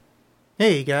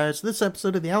Hey guys, this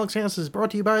episode of the Alex Cast is brought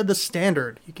to you by The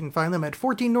Standard. You can find them at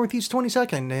 14 Northeast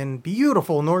 22nd in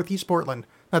beautiful Northeast Portland.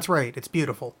 That's right, it's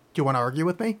beautiful. Do you want to argue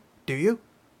with me? Do you?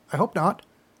 I hope not,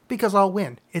 because I'll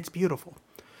win. It's beautiful.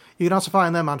 You can also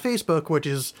find them on Facebook, which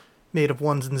is made of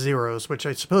ones and zeros, which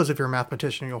I suppose if you're a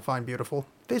mathematician you'll find beautiful.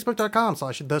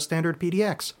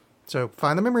 Facebook.com/TheStandardPDX. So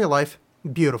find them in real life,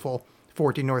 beautiful,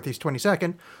 14 Northeast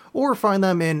 22nd, or find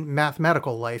them in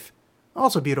mathematical life,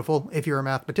 also beautiful if you're a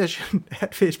mathematician,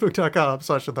 at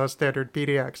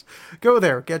Facebook.com/TheStandardPDX. Go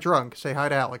there, get drunk, say hi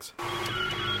to Alex.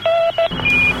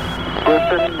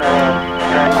 Listen,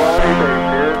 Tranquility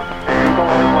Base here. The Eagle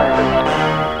has landed.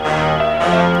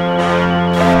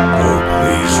 Oh,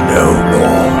 please, no,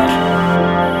 Lord.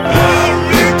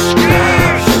 Alex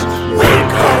Cast!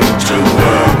 Welcome to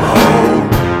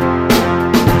Wormhole!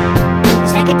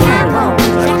 Second time home,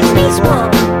 second space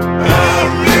walk.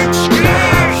 Alex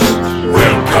Cast!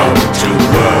 Welcome to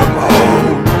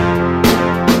Wormhole!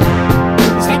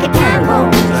 Second time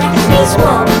home, second space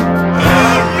walk.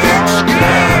 Alex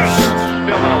Cast!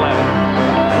 Film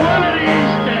 11. One of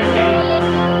these days,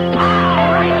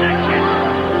 I'll raise a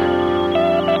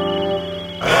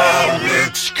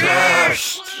Alex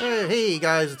Cast! Hey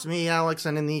guys, it's me, Alex,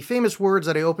 and in the famous words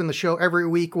that I open the show every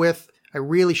week with, I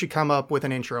really should come up with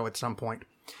an intro at some point.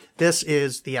 This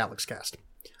is the Alex Cast.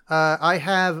 I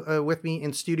have with me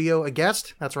in studio a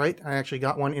guest. That's right, I actually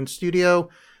got one in studio.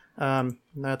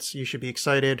 You should be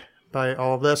excited by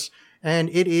all of this. And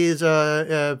it is,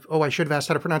 I should have asked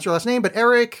how to pronounce your last name, but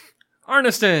Erik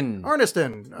Arneson.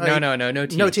 Arneson. No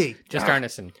T. No T. Just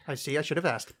Arneson. I see, I should have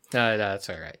asked. No, that's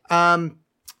all right.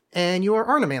 And you are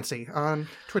Arnemancy on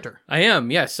Twitter. I am.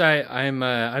 Yes, I'm.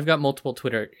 I've got multiple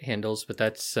Twitter handles, but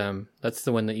that's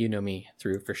the one that you know me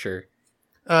through for sure.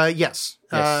 Yes.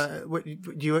 Yes.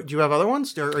 Do you have other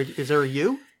ones? Or is there a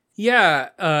you?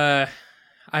 Yeah.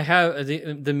 I have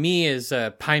the me is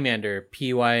Pymander,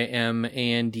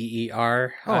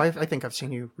 Pymander. Oh, I think I've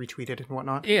seen you retweet it and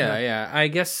whatnot. Yeah. I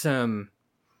guess when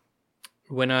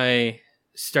I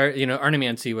start,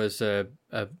 Arnemancy was a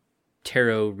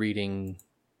tarot reading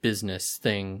business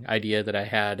idea that I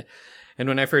had, and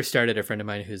when I first started, a friend of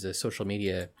mine who's a social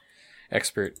media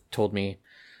expert told me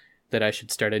that I should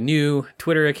start a new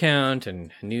Twitter account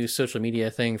and a new social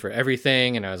media thing for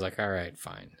everything, and I was like, all right,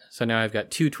 fine. So now I've got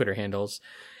two Twitter handles,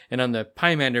 and on the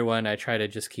Pymander one, I try to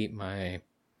just keep my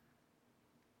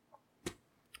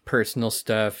personal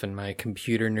stuff and my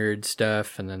computer nerd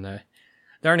stuff, and then the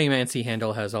Arnemancy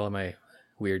handle has all of my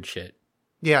weird shit.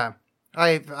 Yeah.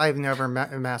 I've never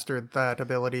mastered that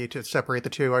ability to separate the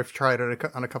two. I've tried it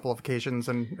on a couple of occasions,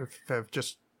 and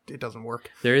it doesn't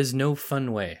work. There is no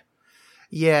fun way.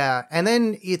 Yeah, and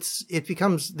then it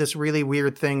becomes this really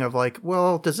weird thing of like,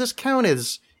 well, does this count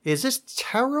as, is this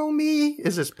tarot me?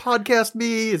 Is this podcast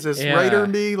me? Is this writer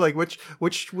me? Like, which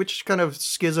kind of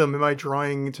schism am I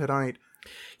drawing tonight?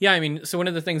 Yeah, I mean, so one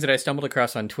of the things that I stumbled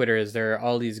across on Twitter is there are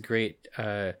all these great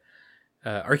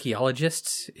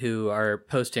archaeologists who are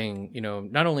posting,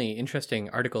 not only interesting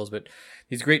articles, but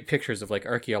these great pictures of like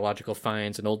archaeological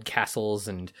finds and old castles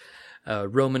and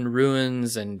Roman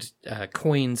ruins and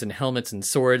coins and helmets and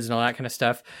swords and all that kind of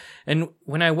stuff. And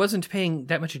when I wasn't paying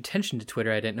that much attention to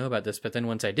Twitter, I didn't know about this. But then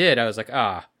once I did, I was like,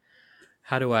 how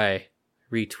do I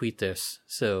retweet this?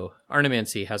 So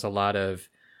Arnemancy has a lot of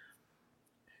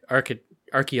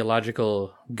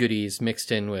archaeological goodies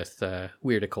mixed in with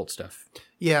weird occult stuff.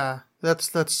 Yeah,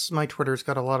 that's my Twitter's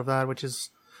got a lot of that, which is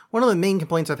one of the main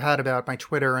complaints I've had about my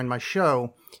Twitter and my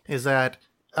show is that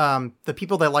the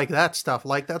people that like that stuff,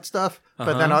 but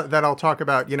then I'll talk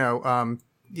about, the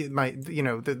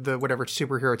whatever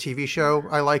superhero TV show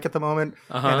I like at the moment,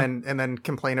 and then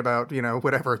complain about,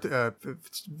 whatever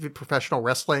professional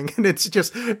wrestling, and it's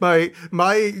just my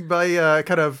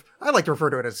kind of, I like to refer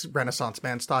to it as Renaissance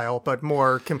man style, but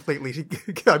more completely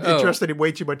I'm interested in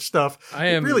way too much stuff.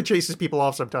 It really chases people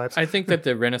off sometimes. I think that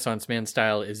the Renaissance man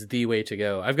style is the way to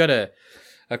go. I've got a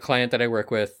client that I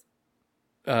work with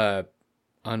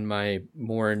on my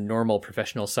more normal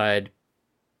professional side,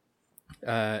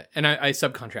 and I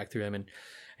subcontract through him, and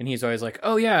he's always like,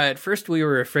 oh yeah, at first we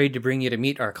were afraid to bring you to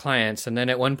meet our clients, and then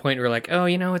at one point we were like, oh,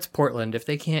 it's Portland. If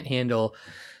they can't handle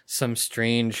some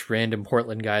strange random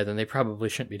Portland guy, then they probably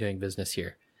shouldn't be doing business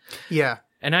here. Yeah.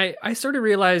 And I sort of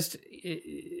realized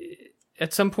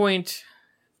at some point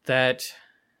that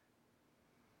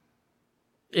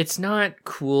it's not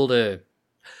cool to,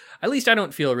 at least I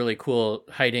don't feel really cool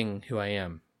hiding who I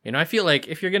am. I feel like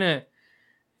if you're going to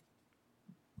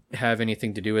have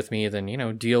anything to do with me, then,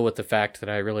 deal with the fact that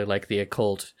I really like the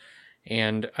occult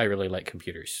and I really like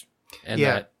computers.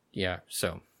 And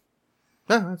so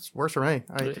That's worse for me.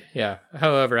 Yeah.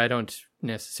 However, I don't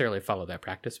necessarily follow that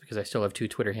practice because I still have 2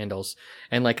 Twitter handles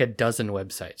and like a dozen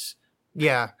websites.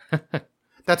 Yeah.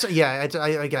 That's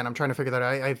again, I'm trying to figure that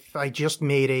out. I just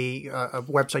made a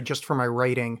website just for my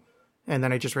writing, and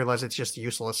then I just realized it's just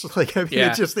useless. Like, I mean,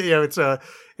 it's just, it's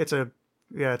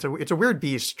a weird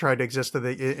beast trying to exist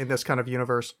in this kind of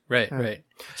universe. Right, right.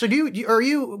 So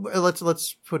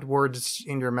let's put words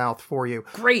in your mouth for you.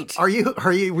 Great.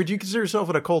 Would you consider yourself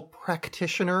an occult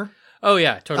practitioner? Oh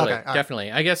yeah, totally. Okay,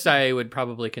 definitely. I guess I would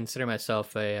probably consider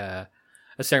myself a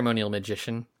ceremonial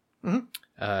magician.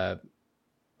 Mm-hmm.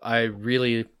 I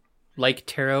really like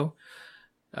tarot.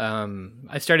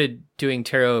 I started doing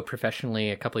tarot professionally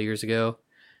a couple of years ago.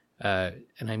 And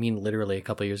I mean literally a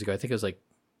couple of years ago. I think it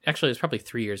was probably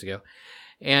 3 years ago.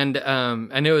 And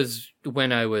it was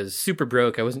when I was super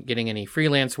broke. I wasn't getting any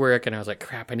freelance work, and I was like,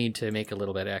 crap, I need to make a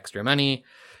little bit of extra money.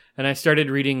 And I started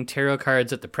reading tarot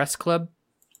cards at the Press Club,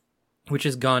 which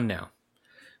is gone now.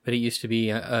 But it used to be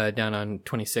down on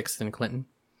 26th and Clinton.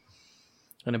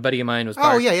 And a buddy of mine was...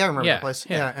 I remember the place.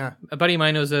 Yeah. A buddy of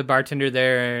mine was a bartender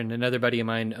there, and another buddy of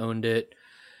mine owned it.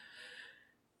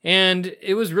 And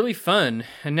it was really fun.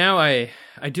 And now I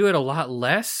do it a lot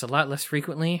less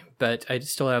frequently, but I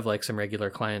still have like some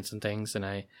regular clients and things, and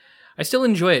I still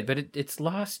enjoy it, but it's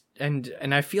lost, and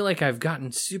I feel like I've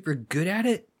gotten super good at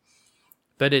it,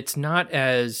 but it's not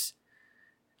as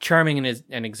charming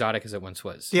and exotic as it once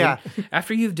was. Yeah.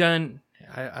 After you've done,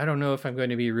 I don't know if I'm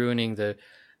going to be ruining the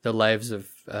lives of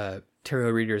tarot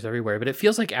readers everywhere, but it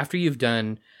feels like after you've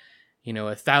done,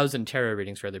 1,000 tarot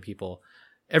readings for other people,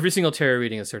 every single tarot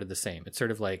reading is sort of the same. It's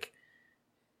sort of like,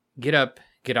 get up,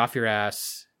 get off your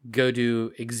ass, go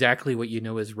do exactly what you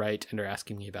know is right and are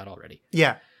asking me about already.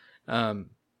 Yeah. And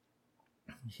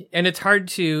it's hard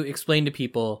to explain to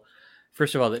people,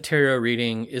 first of all, that tarot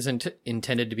reading isn't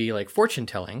intended to be like fortune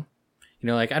telling.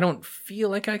 Like I don't feel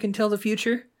like I can tell the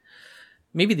future.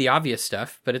 Maybe the obvious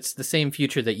stuff, but it's the same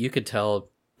future that you could tell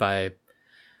by,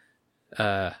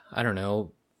 I don't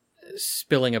know,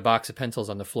 spilling a box of pencils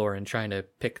on the floor and trying to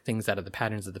pick things out of the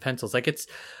patterns of the pencils. Like it's,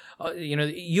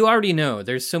 you already know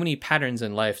there's so many patterns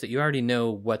in life that you already know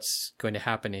what's going to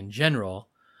happen in general,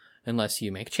 unless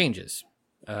you make changes.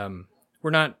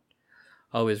 We're not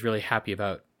always really happy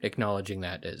about acknowledging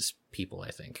that as people,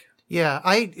 I think. Yeah.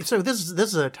 So this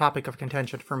is a topic of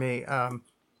contention for me,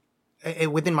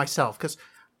 within myself, because,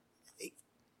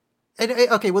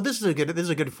 okay, well, this is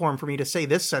a good form for me to say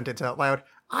this sentence out loud.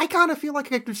 I kind of feel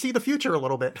like I can see the future a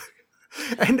little bit.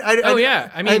 And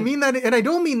I mean that, and I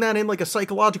don't mean that in like a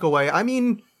psychological way. I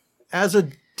mean, as a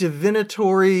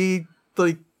divinatory,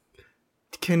 like,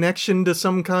 connection to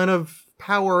some kind of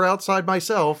power outside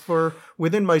myself or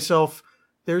within myself.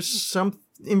 There's some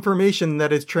information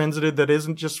that is transited that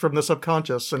isn't just from the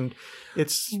subconscious, and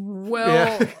it's...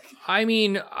 Well, yeah. I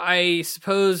mean, I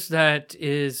suppose that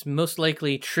is most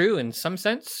likely true in some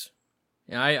sense.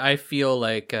 I feel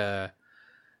like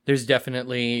there's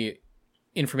definitely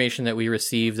information that we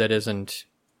receive that isn't...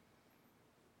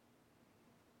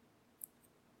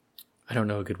 I don't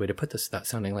know a good way to put this without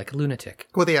sounding like a lunatic.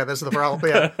 Well, yeah, this is the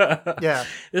problem. Yeah. Yeah.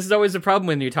 This is always the problem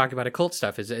when you talk about occult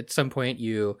stuff, is at some point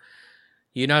you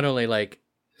not only like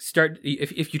start,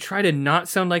 if you try to not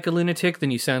sound like a lunatic, then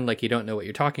you sound like you don't know what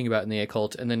you're talking about in the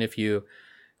occult. And then if you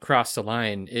cross the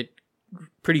line, it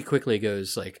pretty quickly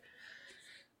goes like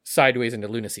sideways into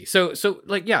lunacy. So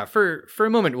like, yeah, for a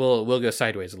moment, we'll go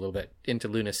sideways a little bit into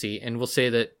lunacy, and we'll say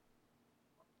that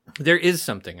there is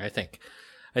something, I think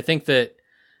that,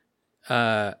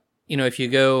 if you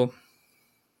go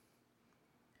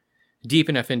deep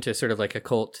enough into sort of like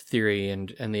occult theory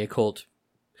and the occult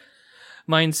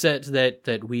mindset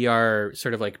that we are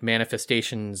sort of like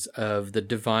manifestations of the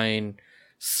divine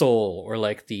soul, or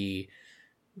like the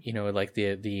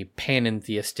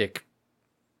panentheistic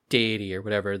deity or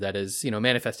whatever that is,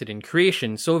 manifested in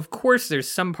creation. So of course there's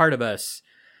some part of us,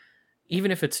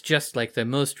 even if it's just like the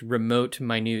most remote,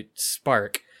 minute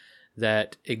spark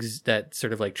that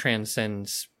sort of like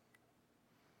transcends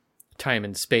time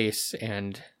and space,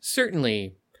 and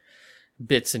certainly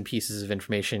bits and pieces of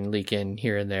information leak in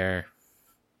here and there.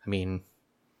 I mean,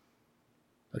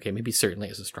 okay, maybe certainly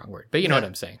is a strong word, but you know what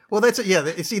I'm saying. Well, that's it. Yeah.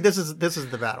 See, this is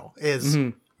the battle is,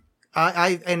 one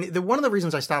of the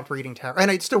reasons I stopped reading tarot,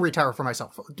 and I still read tarot for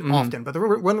myself often, but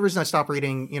one of the reasons I stopped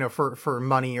reading, for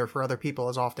money or for other people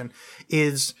as often,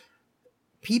 is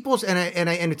people's, and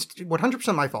it's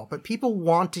 100% my fault, but people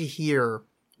want to hear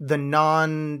the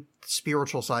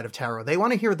non-spiritual side of tarot. They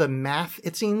want to hear the math,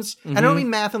 it seems. And I don't mean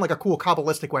math in like a cool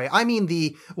Kabbalistic way. I mean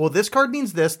this card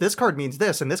means this card means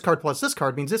this, and this card plus this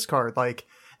card means this card. Like,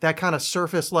 that kind of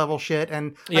surface level shit.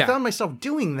 And I found myself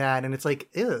doing that, and it's like,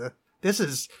 ew. This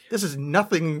is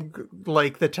nothing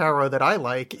like the tarot that I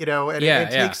like, you know, and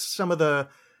it takes some of the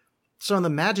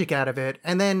magic out of it.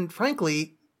 And then,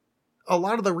 frankly, a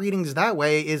lot of the readings that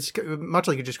way is much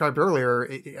like you described earlier.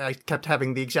 I kept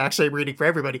having the exact same reading for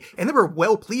everybody, and they were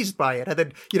well pleased by it. And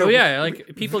then, you know,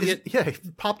 like people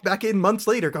popped back in months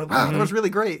later, going, "Wow, that was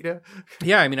really great."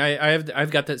 Yeah, I mean,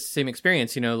 I've got that same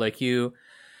experience. You know, like you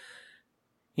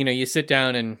sit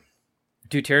down and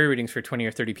do tarot readings for 20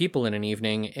 or 30 people in an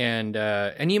evening,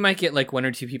 and you might get like one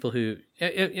or two people who,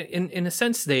 in a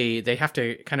sense, they have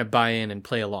to kind of buy in and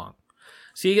play along.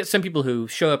 So you get some people who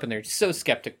show up and they're so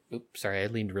skeptical. Oops, sorry, I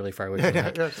leaned really far away from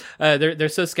that. They're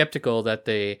so skeptical that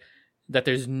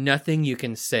there's nothing you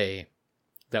can say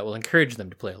that will encourage them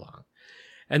to play along.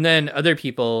 And then other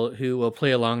people who will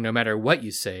play along no matter what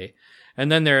you say.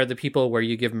 And then there are the people where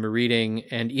you give them a reading,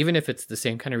 and even if it's the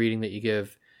same kind of reading that you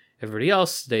give everybody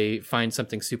else, they find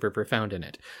something super profound in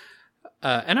it.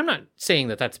 And I'm not saying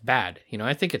that that's bad. You know,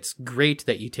 I think it's great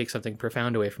that you take something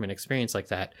profound away from an experience like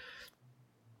that.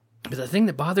 But the thing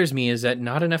that bothers me is that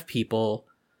not enough people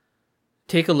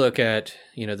take a look at,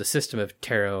 you know, the system of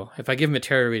tarot. If I give them a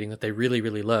tarot reading that they really,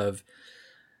 really love,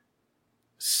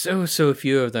 so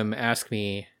few of them ask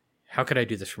me, how could I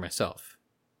do this for myself?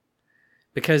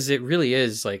 Because it really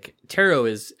is like, tarot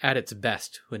is at its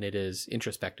best when it is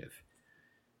introspective.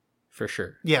 For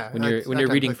sure. Yeah. When you're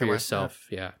reading for yourself.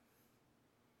 Yeah.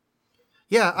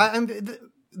 Yeah. I'm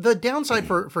the downside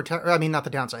for tarot, I mean, not the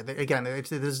downside. Again,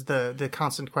 this is the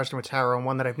constant question with tarot, and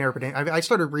one that I've never been in. I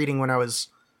started reading when I was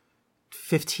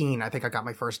 15. I think I got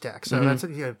my first deck. So that's,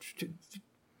 you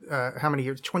know, how many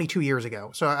years? 22 years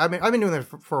ago. So I've been doing that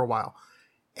for a while.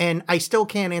 And I still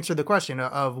can't answer the question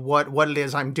of what it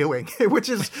is I'm doing, which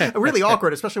is really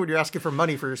awkward, especially when you're asking for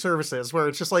money for your services, where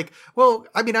it's just like, well,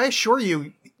 I mean, I assure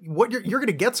you what you're going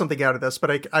to get something out of this,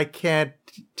 but I can't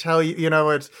tell you, you know,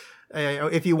 it's,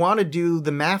 if you want to do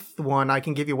the math one, I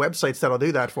can give you websites that'll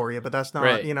do that for you, but that's not,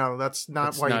 right. You know, that's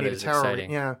not why you need a tarot.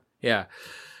 Yeah. Yeah.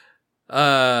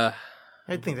 I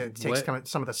think that it takes kind of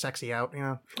some of the sexy out, you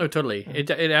know? Oh, totally. It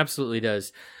absolutely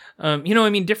does. You know, I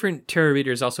mean, different tarot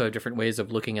readers also have different ways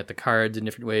of looking at the cards and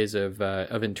different ways of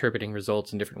interpreting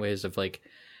results and different ways of like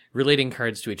relating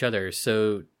cards to each other.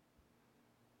 So,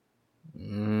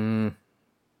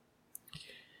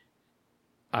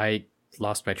 I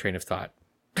lost my train of thought.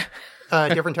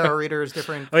 Different tarot readers,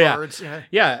 different cards.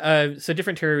 Yeah. So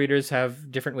different tarot readers have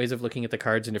different ways of looking at the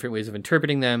cards and different ways of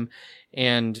interpreting them.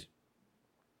 And,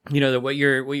 you know, what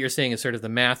you're saying is sort of the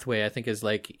math way, I think, is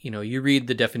like, you know, you read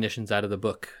the definitions out of the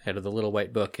book, out of the little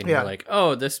white book, and you're like,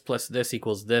 oh, this plus this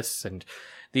equals this, and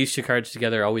these two cards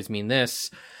together always mean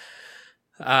this.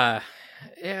 That's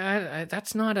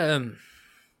not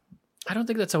I don't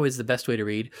think that's always the best way to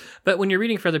read. But when you're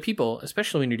reading for other people,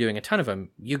 especially when you're doing a ton of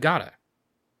them, you gotta.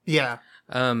 Yeah.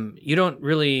 You don't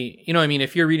really, you know, I mean,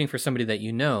 if you're reading for somebody that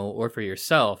you know or for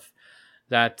yourself,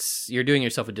 you're doing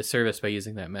yourself a disservice by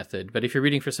using that method. But if you're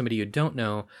reading for somebody you don't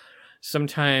know,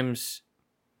 sometimes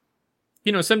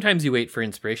you wait for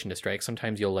inspiration to strike.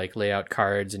 Sometimes you'll like lay out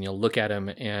cards and you'll look at them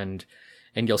and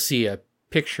you'll see a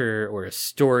picture or a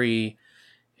story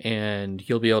and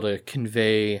you'll be able to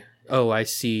convey, oh, I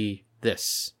see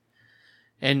this.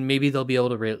 And maybe they'll be able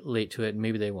to relate to it, and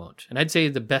maybe they won't. And I'd say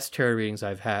the best tarot readings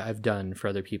I've done for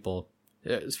other people,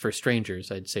 for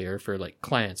strangers, I'd say, or for like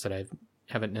clients that I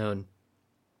haven't known,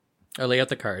 I lay out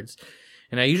the cards,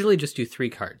 and I usually just do 3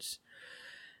 cards.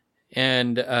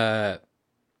 And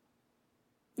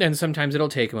sometimes it'll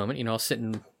take a moment. You know, I'll sit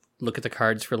and look at the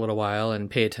cards for a little while and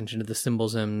pay attention to the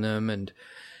symbols in them, and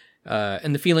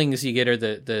the feelings you get or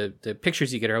the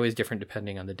pictures you get are always different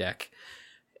depending on the deck.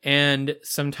 And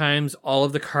sometimes all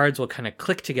of the cards will kind of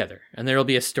click together and there'll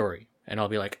be a story and I'll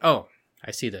be like, oh, I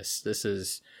see this. This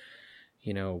is,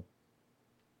 you know,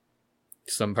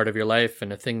 some part of your life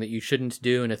and a thing that you shouldn't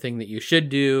do and a thing that you should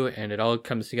do. And it all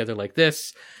comes together like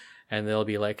this. And they'll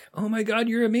be like, oh my God,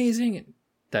 you're amazing. And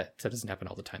that doesn't happen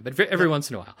all the time, but every once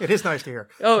in a while. It is nice to hear.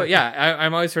 Oh yeah.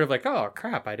 I'm always sort of like, oh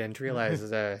crap, I didn't realize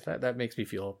that makes me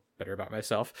feel better about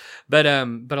myself. But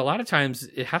a lot of times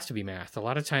it has to be math. A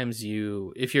lot of times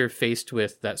if you're faced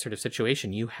with that sort of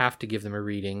situation, you have to give them a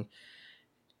reading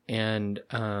and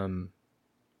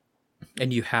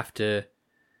you have to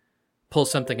pull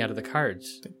something out of the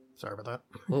cards. Sorry about that.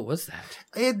 What was that?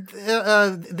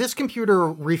 This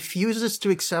computer refuses to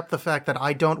accept the fact that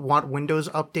I don't want Windows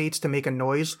updates to make a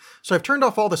noise. So I've turned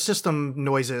off all the system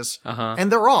noises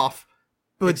and they're off.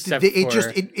 But Except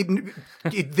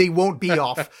they won't be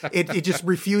off. It just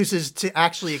refuses to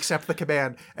actually accept the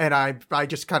command, and I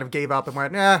just kind of gave up and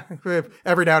went,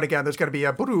 every now and again there's going to be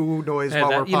a boo noise while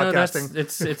we're podcasting.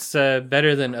 It's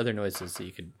better than other noises that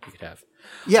you could have.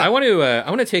 Yeah, I want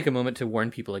to take a moment to warn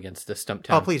people against the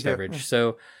Stumptown please do. beverage.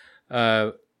 So,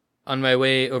 on my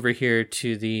way over here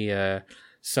to the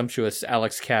sumptuous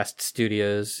Alex Cast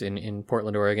Studios in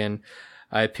Portland, Oregon,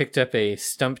 I picked up a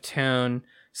Stumptown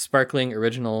sparkling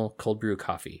original cold brew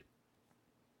coffee.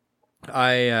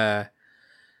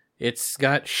 It's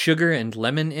got sugar and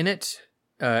lemon in it,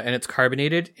 and it's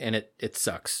carbonated, and it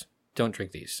sucks. Don't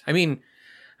drink these. I mean,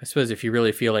 I suppose if you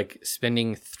really feel like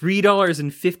spending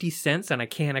 $3.50 on a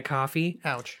can of coffee.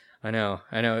 Ouch. I know.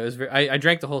 It was I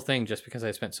drank the whole thing just because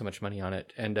I spent so much money on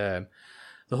it, and the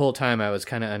whole time I was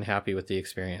kind of unhappy with the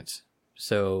experience.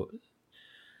 So,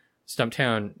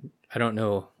 Stumptown, I don't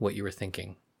know what you were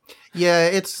thinking.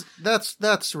 Yeah,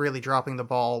 that's really dropping the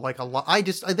ball like a lot. I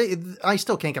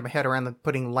still can't get my head around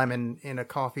putting lemon in a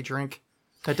coffee drink.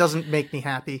 That doesn't make me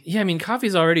happy. Yeah, I mean,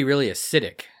 coffee's already really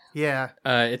acidic. Yeah.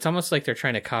 It's almost like they're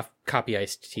trying to copy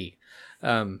iced tea.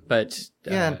 But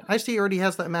and iced tea already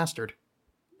has that mastered.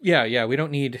 Yeah, we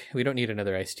don't need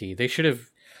another iced tea. They should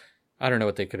have. I don't know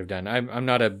what they could have done. I'm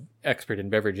not an expert in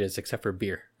beverages except for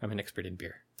beer. I'm an expert in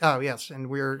beer. Oh yes, and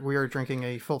we are drinking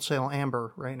a Full Sail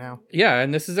Amber right now. Yeah,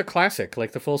 and this is a classic.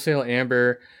 Like the Full Sail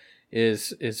Amber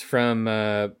is from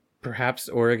perhaps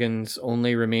Oregon's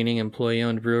only remaining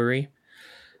employee-owned brewery,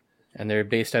 and they're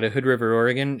based out of Hood River,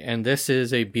 Oregon. And this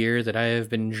is a beer that I have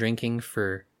been drinking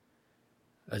for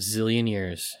a zillion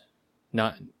years,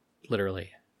 not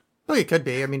literally. Well, it could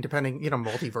be. I mean, depending,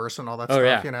 multiverse and all that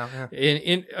stuff. Yeah.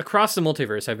 In across the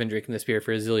multiverse, I've been drinking this beer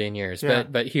for a zillion years. Yeah.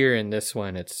 But here in this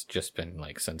one, it's just been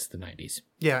like since the 90s.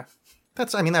 Yeah, that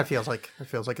feels like a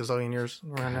zillion years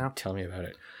around now. Tell me about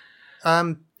it.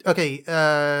 Okay.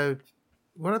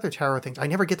 What other tarot things? I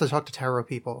never get to talk to tarot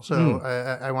people, so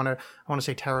I want to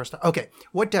say tarot stuff. Okay,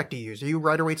 what deck do you use? Are you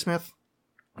Rider-Waite-Smith?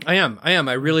 I am.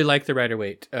 I really like the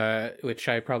Rider-Waite, which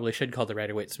I probably should call the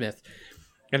Rider-Waite-Smith.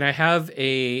 And I have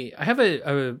a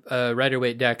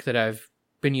Rider-Waite deck that I've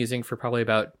been using for probably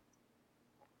about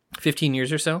 15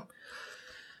 years or so.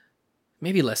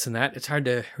 Maybe less than that. It's hard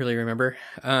to really remember.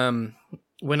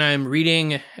 When I'm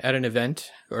reading at an event,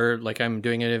 or like I'm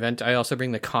doing an event, I also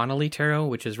bring the Connolly Tarot,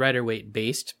 which is Rider-Waite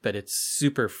based, but it's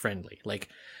super friendly. Like,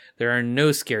 there are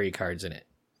no scary cards in it.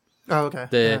 Oh,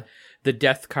 okay. The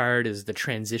Death card is the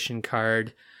transition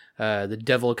card. The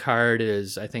Devil card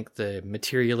is, I think, the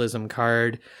materialism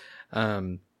card.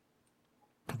 The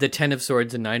 10 of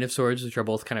Swords and 9 of Swords, which are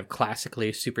both kind of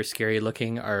classically super scary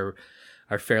looking, are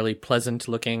fairly pleasant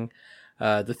looking.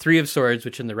 The 3 of Swords,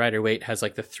 which in the Rider-Waite has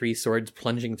like the 3 swords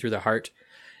plunging through the heart,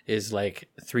 is like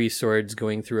 3 swords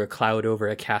going through a cloud over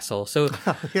a castle. So,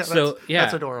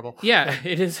 that's adorable. Yeah,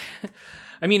 it is.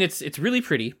 I mean, it's really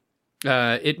pretty.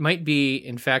 It might be,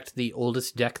 in fact, the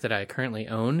oldest deck that I currently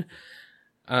own.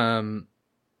 And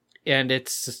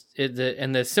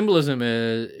the symbolism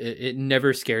it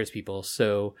never scares people.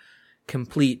 So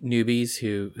complete newbies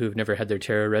who've never had their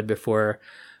tarot read before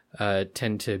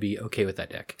tend to be okay with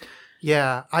that deck.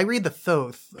 Yeah, I read the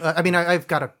Thoth. I mean, I've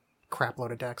got a crap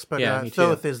load of decks, but me too.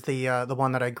 Thoth is the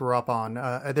one that I grew up on.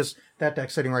 That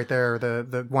deck sitting right there,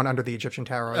 the one under the Egyptian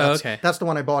Tarot. That's the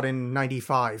one I bought in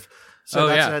 '95. So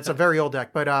that's a very old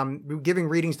deck, but giving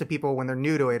readings to people when they're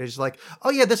new to it is like,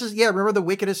 oh yeah, remember the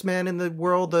wickedest man in the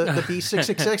world, the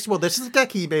B666? Well, this is the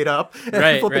deck he made up.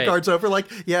 And flip the cards over, like,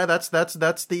 yeah, that's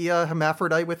the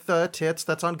hermaphrodite with tits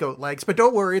that's on goat legs, but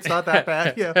don't worry, it's not that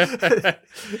bad.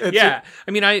 Yeah.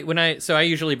 I mean, I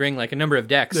usually bring like a number of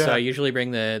decks. Yeah. So I usually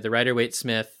bring the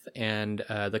Rider-Waite-Smith and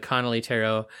the Connolly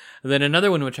Tarot. And then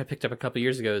another one which I picked up a couple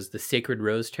years ago is the Sacred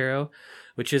Rose Tarot,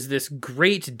 which is this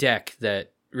great deck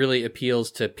that really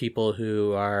appeals to people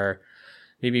who are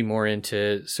maybe more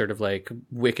into sort of like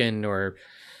Wiccan or,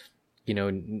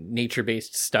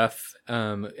 nature-based stuff.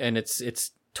 And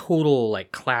it's total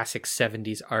like classic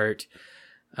 70s art.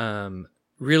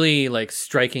 Really like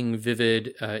striking,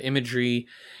 vivid imagery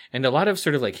and a lot of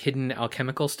sort of like hidden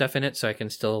alchemical stuff in it. So I can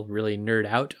still really nerd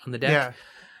out on the deck. Yeah.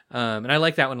 And I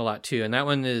like that one a lot too. And that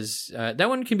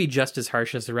one can be just as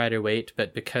harsh as the Rider-Waite,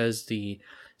 but because the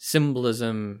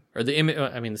symbolism or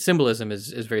the symbolism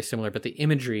is very similar, but the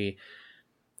imagery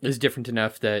is different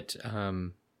enough that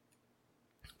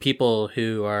people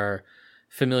who are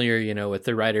familiar, with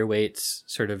the Rider-Waite's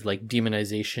sort of like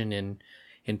demonization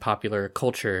in popular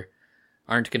culture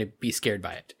aren't going to be scared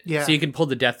by it. Yeah. So you can pull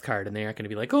the Death card and they aren't going to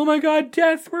be like, oh my God,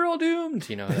 death, we're all doomed.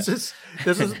 This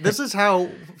is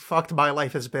how fucked my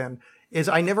life has been. is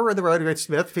I never read the Rider-Waite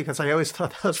Smith because I always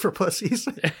thought that was for pussies.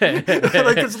 Like,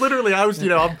 it's literally, I was,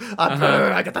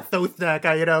 I got the Thoth deck,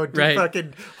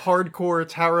 fucking hardcore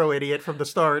tarot idiot from the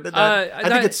start. I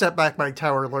think it set back my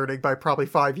tower learning by probably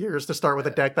 5 years to start with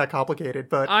a deck that complicated,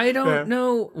 but... I don't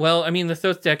know. Well, I mean, the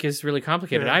Thoth deck is really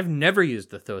complicated. I've never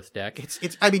used the Thoth deck.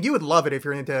 You would love it if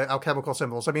you're into alchemical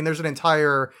symbols. I mean, there's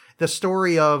the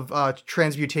story of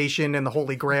transmutation and the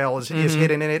Holy Grail is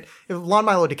hidden in it. Lon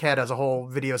Milo Decad has a whole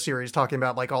video series talking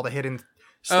about like all the hidden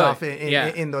stuff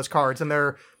in those cards, and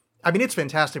it's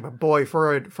fantastic. But boy,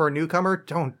 for a newcomer,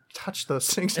 don't touch those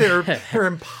things. They're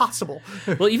impossible.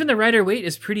 Well, even the Rider-Waite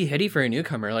is pretty heady for a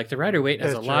newcomer. Like the Rider-Waite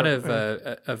has a lot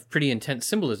of pretty intense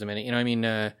symbolism in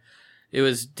it. It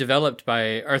was developed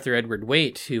by Arthur Edward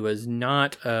Waite, who was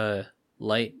not a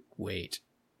lightweight.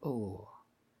 Oh.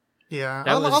 Yeah,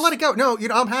 I'll let it go. No,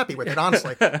 I'm happy with it,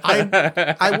 honestly.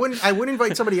 I wouldn't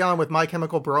invite somebody on with My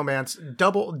Chemical Bromance.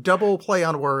 Double play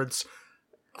on words.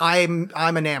 I'm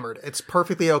enamored. It's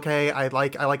perfectly okay. I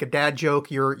like a dad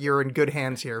joke. You're in good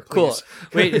hands here. Please. Cool.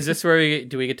 Wait, is this where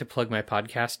do we get to plug my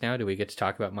podcast now? Do we get to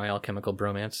talk about My Alchemical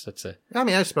Bromance?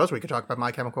 I suppose we could talk about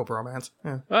My Chemical Bromance.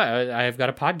 Yeah. Well, I've got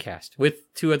a podcast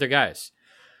with 2 other guys,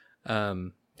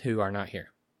 who are not here.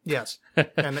 Yes,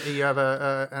 and you have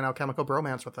an alchemical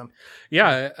bromance with them.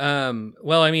 Yeah.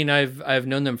 Well, I mean, I've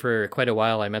known them for quite a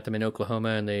while. I met them in Oklahoma,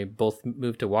 and they both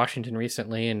moved to Washington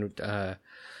recently. And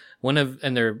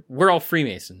we're all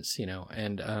Freemasons,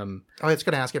 And I was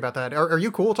going to ask you about that. Are you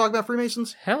cool talking about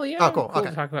Freemasons? Hell yeah! Oh, cool. Okay.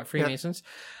 To talk about Freemasons.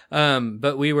 Yeah.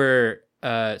 But we were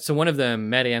so one of them,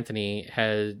 Matt Anthony,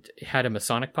 had a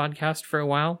Masonic podcast for a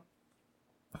while,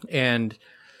 and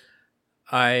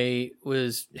I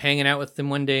was hanging out with them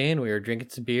one day and we were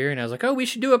drinking some beer and I was like, oh, we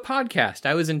should do a podcast.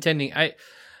 I was intending,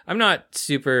 I'm not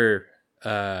super,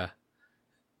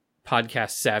 podcast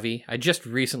savvy. I just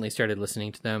recently started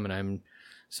listening to them and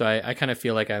I kind of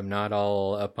feel like I'm not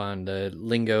all up on the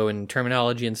lingo and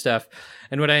terminology and stuff.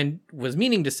 And what I was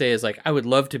meaning to say is like, I would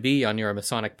love to be on your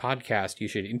Masonic podcast. You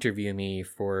should interview me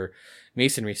for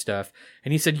Masonry stuff.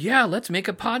 And he said, yeah, let's make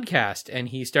a podcast. And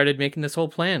he started making this whole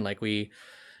plan. Like we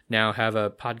now have a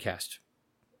podcast.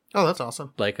 Oh, that's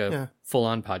awesome. Like a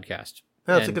full-on podcast.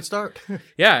 Yeah, that's a good start.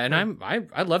 Yeah, and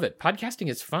I love it. Podcasting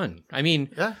is fun. I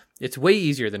mean, it's way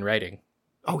easier than writing.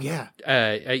 Oh, yeah.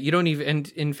 You don't even, and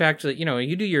in fact,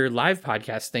 you do your live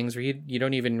podcast things where you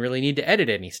don't even really need to edit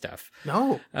any stuff.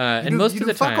 No. And most of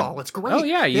the time. Fuck all. It's great. Oh,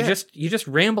 yeah. You just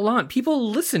ramble on. People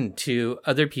listen to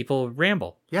other people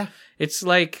ramble. Yeah. It's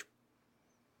like,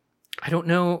 I don't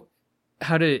know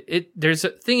how to, there's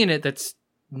a thing in it that's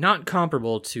not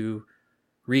comparable to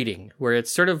reading, where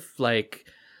it's sort of like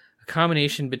a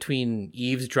combination between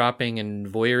eavesdropping and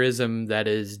voyeurism that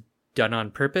is done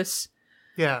on purpose.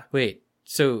 Yeah. Wait,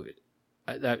 so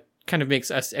that kind of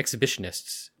makes us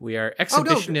exhibitionists. We are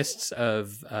exhibitionists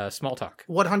of small talk.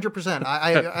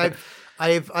 100%.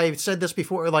 I've said this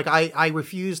before. Like I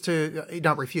refuse to,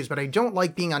 not refuse, but I don't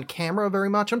like being on camera very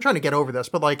much. I'm trying to get over this,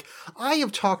 but like I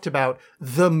have talked about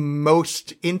the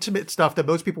most intimate stuff that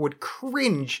most people would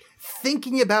cringe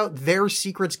thinking about their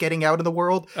secrets getting out in the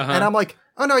world, and I'm like,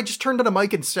 oh no, I just turned on a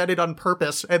mic and said it on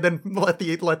purpose, and then let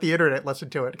the internet listen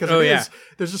to it because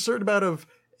there's a certain amount of.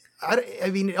 I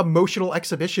mean, emotional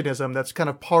exhibitionism that's kind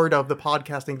of part of the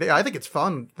podcasting thing. I think it's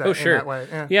fun in that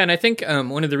way. Yeah, and I think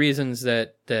one of the reasons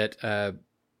that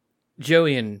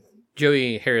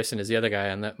Joey Harrison is the other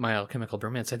guy on My Alchemical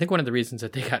Bromance, I think one of the reasons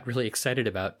that they got really excited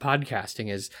about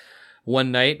podcasting is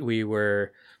one night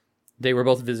they were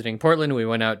both visiting Portland. We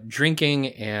went out drinking,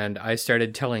 and I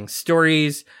started telling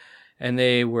stories. And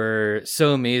they were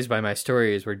so amazed by my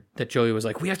stories that Joey was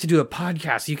like, we have to do a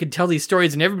podcast. You can tell these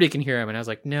stories and everybody can hear them. And I was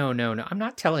like, no. I'm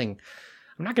not going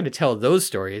to tell those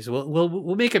stories.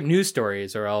 We'll make up new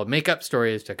stories, or I'll make up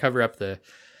stories to cover up the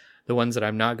ones that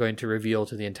I'm not going to reveal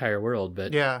to the entire world.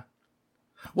 But yeah.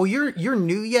 Well, you're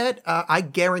new yet. I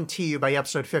guarantee you by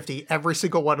episode 50, every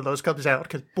single one of those comes out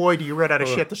because boy, do you run out of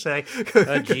shit to say.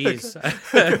 Jeez.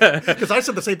 Because I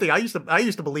said the same thing. I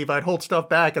used to believe I'd hold stuff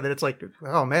back, and then it's like,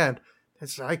 oh man,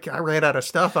 I ran out of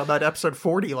stuff. I'm at episode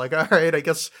 40. Like, all right, I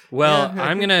guess. Well,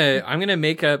 I'm gonna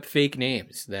make up fake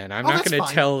names. Then I'm not gonna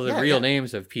tell the real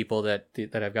names of people that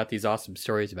I've got these awesome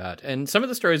stories about. And some of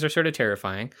the stories are sort of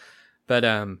terrifying, but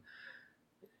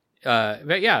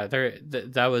yeah,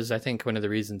 that was, I think, one of the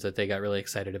reasons that they got really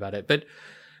excited about it. But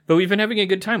we've been having a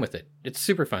good time with it. It's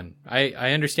super fun.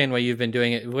 I understand why you've been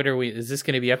doing it. Is this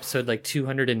going to be episode like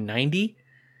 290?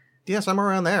 Yes, I'm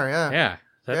around there. Yeah. Yeah.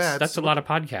 That's a lot of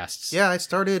podcasts. Yeah, I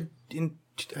started in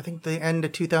I think the end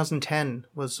of 2010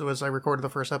 was I recorded the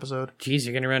first episode. Geez,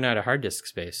 you're gonna run out of hard disk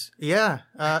space. Yeah,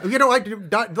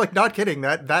 not kidding.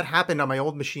 That happened on my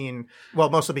old machine. Well,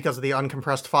 mostly because of the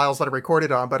uncompressed files that I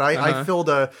recorded on. But I filled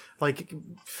a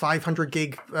 500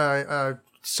 gig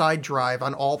side drive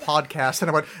on all podcasts,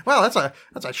 and I went, "Wow, that's a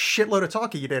shitload of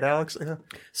talking you did, Alex." Yeah.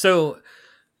 So,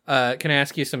 can I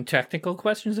ask you some technical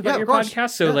questions about your of course.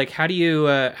 podcast? So,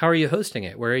 Yeah. how are you hosting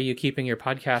it? Where are you keeping your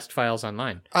podcast files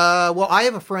online? Well, I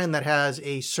have a friend that has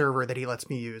a server that he lets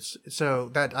me use, so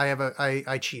that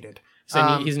I cheated.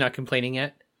 So he's not complaining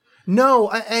yet? No,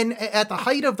 and at the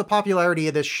height of the popularity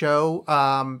of this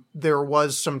show, there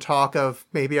was some talk of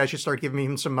maybe I should start giving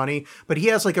him some money, but he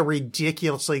has like a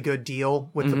ridiculously good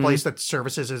deal with the place that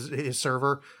services his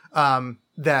server,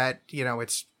 that, you know,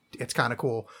 it's kind of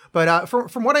cool. But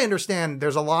from what I understand,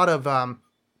 there's a lot of kind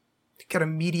of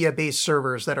media-based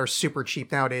servers that are super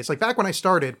cheap nowadays. Like back when I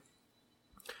started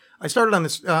on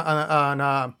this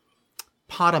on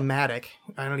Podomatic.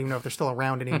 I don't even know if they're still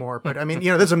around anymore, but I mean,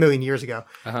 you know, this is a million years ago.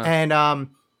 And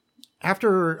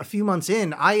after a few months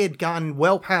in, I had gotten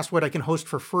well past what I can host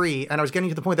for free, and I was getting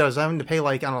to the point that I was having to pay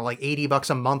like, I don't know, like $80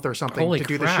 a month or something Holy to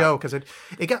do the crap. show, because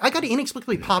I got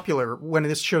inexplicably popular when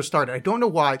this show started. I don't know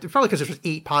why. Probably because there was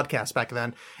 8 podcasts back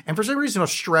then, and for some reason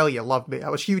Australia loved me. I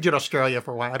was huge in Australia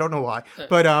for a while. I don't know why,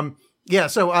 but yeah,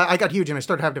 so I got huge and I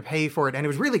started having to pay for it, and it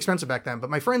was really expensive back then. But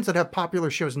my friends that have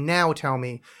popular shows now tell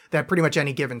me that pretty much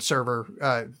any given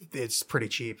server is pretty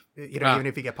cheap, you know, even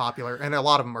if you get popular, and a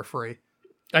lot of them are free.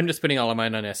 I'm just putting all of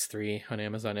mine on S3, on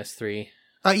Amazon S3.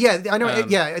 Yeah, I know.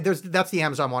 Yeah, that's the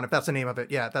Amazon one, if that's the name of it.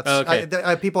 Yeah, that's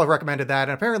okay. People have recommended that,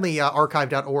 and apparently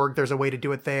archive.org, there's a way to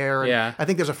do it there. And Yeah. I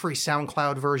think there's a free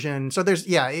SoundCloud version. So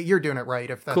you're doing it right.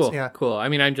 If that's Cool, cool. I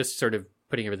mean, I'm just sort of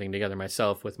putting everything together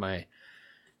myself with my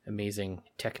amazing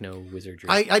techno wizardry.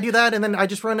 I do that, and then I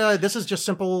just run this is just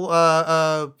simple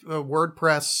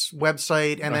WordPress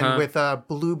website, and then with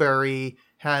Blueberry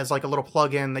has like a little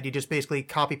plugin that you just basically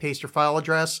copy paste your file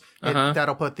address.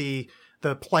 That'll put the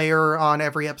player on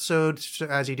every episode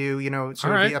as you do, you know,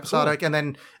 sort of the episodic, and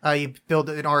then you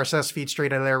build an RSS feed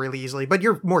straight out of there really easily. But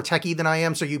you're more techie than I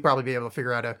am, so you probably be able to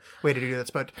figure out a way to do this.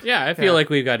 But yeah, I feel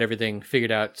like we've got everything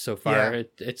figured out so far. Yeah.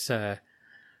 It's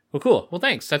well, cool. Well,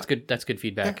 thanks. That's good. That's good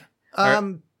feedback.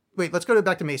 Wait, let's go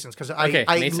back to Masons, because I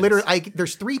Masons. literally,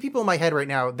 there's 3 people in my head right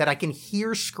now that I can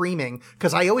hear screaming,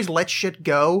 because I always let shit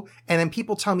go, and then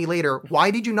people tell me later,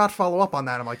 why did you not follow up on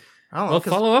that? I'm like, I don't know. Well,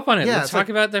 follow up on it. Yeah, Let's talk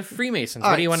about the Freemasons.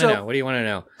 What do you want to know? What do you want to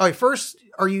know? All right, first,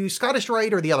 are you Scottish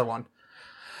Rite or the other one?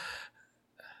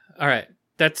 All right.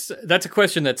 That's a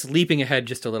question that's leaping ahead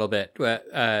just a little bit,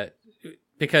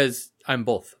 because I'm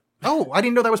both. Oh, I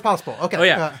didn't know that was possible. Okay. Oh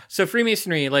yeah. So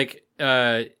Freemasonry, like,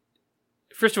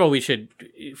 first of all,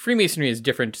 Freemasonry is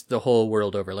different the whole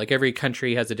world over. Like every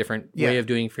country has a different way of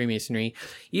doing Freemasonry.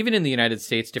 Even in the United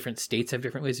States, different states have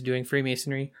different ways of doing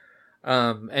Freemasonry.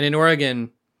 And in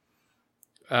Oregon,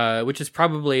 which is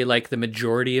probably like the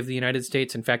majority of the United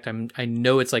States. In fact, I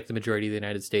know it's like the majority of the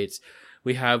United States.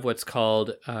 We have what's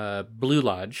called Blue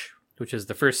Lodge, which is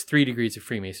the first 3 degrees of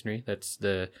Freemasonry. That's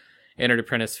the Entered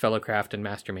Apprentice, Fellowcraft, and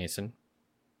Master Mason.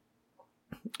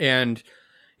 And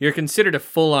you're considered a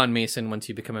full-on Mason once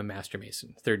you become a Master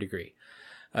Mason, 3rd degree.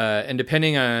 And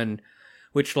depending on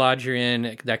which lodge you're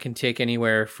in, that can take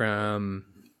anywhere from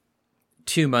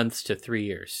 2 months to 3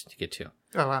 years to get to.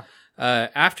 Oh, wow.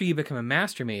 After you become a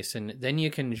Master Mason, then you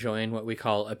can join what we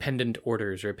call appendant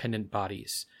orders or appendant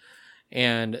bodies.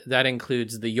 And that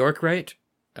includes the York Rite,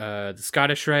 the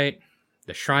Scottish Rite,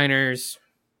 the Shriners,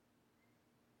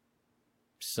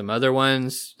 some other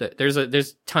ones.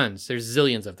 There's tons. There's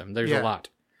zillions of them. There's a lot.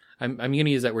 I'm going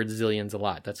to use that word zillions a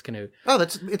lot. That's going to... Oh,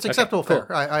 it's acceptable. Cool.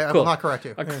 Fair. I will not correct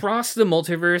you. Across the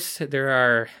multiverse, there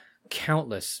are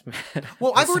countless.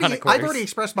 Well, I've already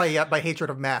expressed my hatred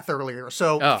of math earlier,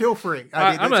 so feel free.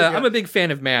 I'm a big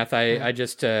fan of math. I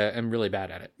just am really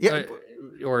bad at it. Yeah.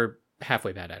 Or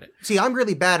halfway bad at it. See, I'm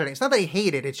really bad at it. It's not that I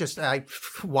hate it. It's just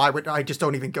why would I just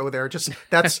don't even go there? Just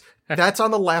that's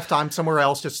on the left. I'm somewhere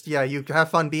else. Just you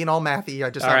have fun being all mathy.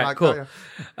 Cool.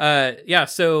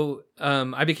 So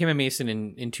I became a Mason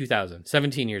in 2000,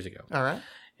 17 years ago. All right.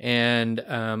 And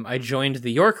I joined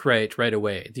the York Rite right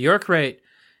away. The York Rite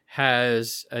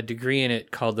has a degree in it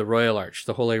called the Royal Arch,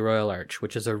 the Holy Royal Arch,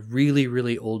 which is a really,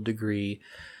 really old degree.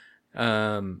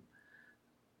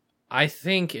 I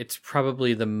think it's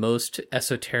probably the most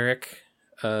esoteric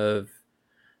of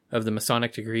the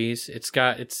Masonic degrees.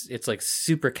 It's like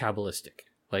super Kabbalistic.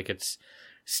 Like it's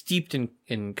steeped in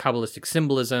Kabbalistic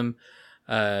symbolism,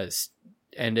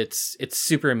 and it's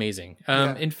super amazing.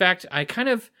 In fact, I kind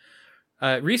of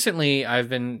Recently, I've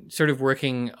been sort of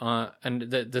working on, and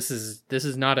this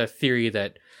is not a theory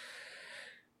that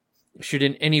should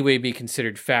in any way be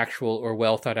considered factual or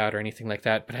well thought out or anything like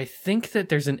that. But I think that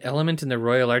there's an element in the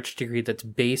Royal Arch degree that's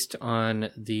based on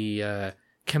the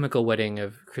chemical wedding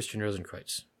of Christian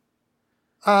Rosenkreuz.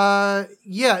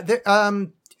 Yeah.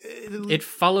 It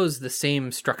follows the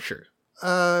same structure.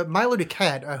 Milo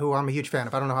Duquette, who I'm a huge fan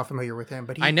of. I don't know how familiar with him,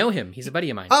 but I know him. He's a buddy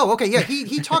of mine. Oh, okay, yeah.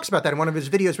 He talks about that in one of his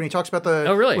videos when he talks about the.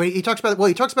 Oh, really? When he talks about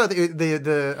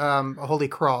the Holy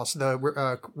Cross,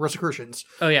 the Rosicrucians.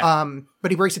 Oh, yeah. But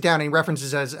he breaks it down and he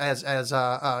references as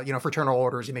fraternal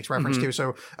orders. He makes reference to.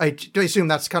 So I assume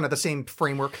that's kind of the same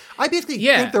framework. I basically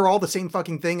think they're all the same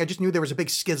fucking thing. I just knew there was a big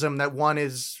schism that one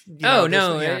is. They're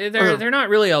not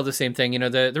really all the same thing.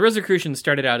 The Rosicrucians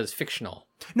started out as fictional.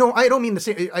 No, I don't mean the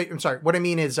same. I'm sorry. What I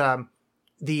mean is, they're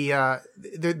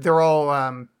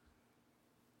all.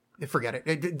 Forget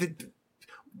it.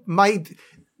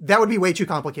 That would be way too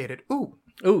complicated.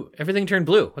 Ooh! Everything turned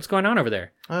blue. What's going on over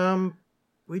there?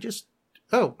 We just.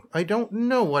 Oh, I don't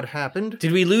know what happened.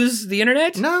 Did we lose the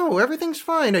internet? No, everything's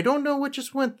fine. I don't know what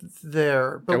just went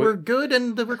there, but we're good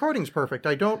and the recording's perfect.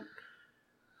 I don't.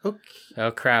 Okay.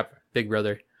 Oh crap, Big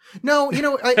Brother. No,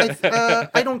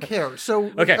 I don't care.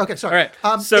 So okay, sorry.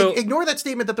 All right. So ignore that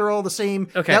statement that they're all the same.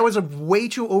 Okay. That was a way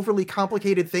too overly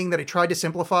complicated thing that I tried to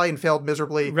simplify and failed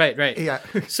miserably. Right. Yeah.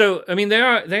 So I mean, they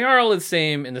are all the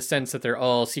same in the sense that they're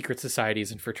all secret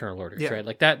societies and fraternal orders, right?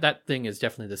 Like that thing is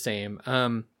definitely the same.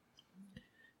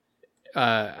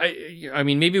 I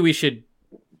mean, maybe we should.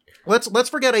 Let's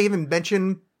forget I even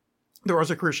mentioned the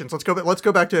Rosicrucians. Let's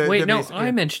go back to. Wait, no,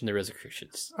 I mentioned the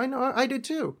Rosicrucians. I know, I did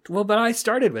too. Well, but I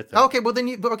started with them. Okay, well then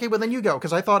you go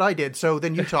because I thought I did. So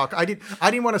then you talk. I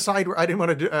didn't want to side. I didn't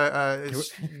want to.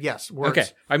 Yes. Words. Okay.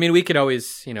 I mean, we could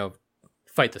always,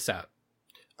 fight this out.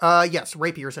 Yes.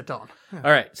 Rapiers at dawn. Yeah.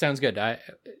 All right. Sounds good.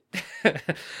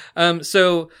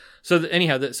 So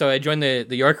I joined the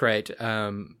York Rite.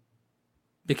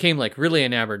 Became like really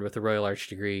enamored with the Royal Arch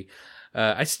degree.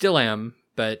 I still am,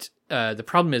 but the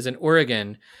problem is in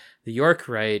Oregon, the York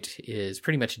Rite is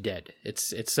pretty much dead.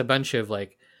 It's a bunch of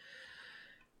like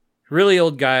really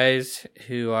old guys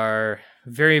who are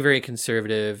very, very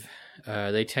conservative.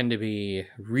 They tend to be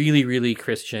really, really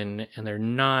Christian, and they're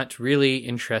not really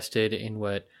interested in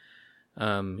what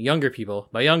younger people,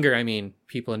 by younger I mean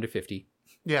people under 50,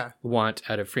 want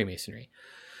out of Freemasonry.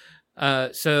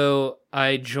 So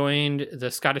I joined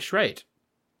the Scottish Rite.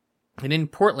 And in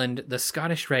Portland, the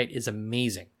Scottish Rite is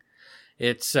amazing.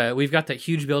 It's we've got that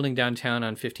huge building downtown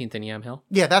on 15th and Yam Hill.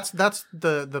 Yeah, that's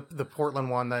the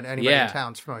Portland one that anybody in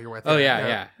town's familiar with. Oh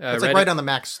yeah. It's like right on the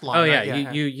Max line. Oh yeah,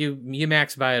 right? You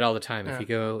max by it all the time if you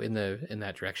go in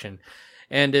that direction,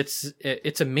 and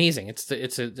it's amazing.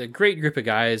 It's a great group of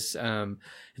guys.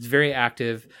 It's very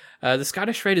active. The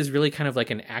Scottish Rite is really kind of like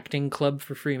an acting club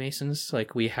for Freemasons.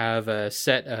 Like we have a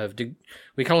set of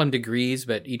we call them degrees,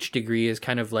 but each degree is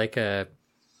kind of like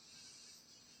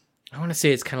I want to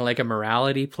say it's kind of like a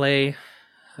morality play,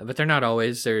 but they're not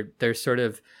always. They're sort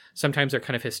of, sometimes they're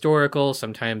kind of historical.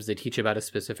 Sometimes they teach about a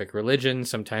specific religion.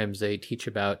 Sometimes they teach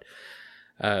about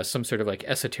some sort of like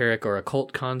esoteric or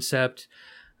occult concept.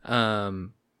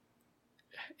 And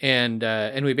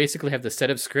we basically have the set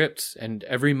of scripts, and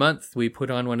every month we put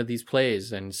on one of these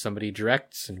plays, and somebody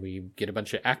directs, and we get a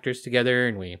bunch of actors together,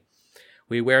 and we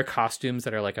wear costumes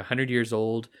that are like 100 years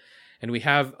old. And we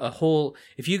have a whole,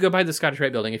 if you go by the Scottish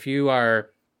Rite building, if you are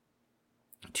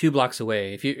 2 blocks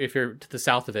away, if you're to the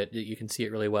south of it, you can see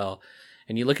it really well.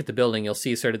 And you look at the building, you'll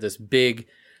see sort of this big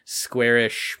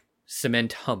squarish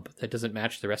cement hump that doesn't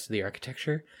match the rest of the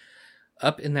architecture.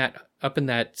 Up in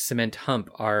that cement hump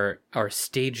are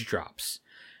stage drops.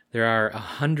 There are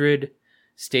 100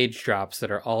 stage drops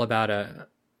that are all about a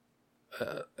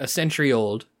century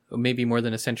old, or maybe more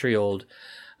than a century old.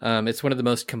 It's one of the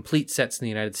most complete sets in the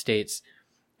United States,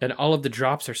 and all of the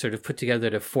drops are sort of put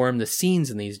together to form the scenes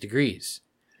in these degrees.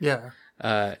 Yeah.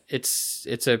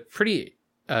 It's a pretty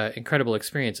incredible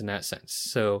experience in that sense.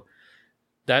 So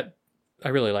that I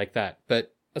really like that.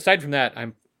 But aside from that,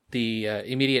 I'm the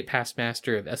immediate past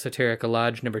master of Esoterica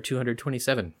Lodge number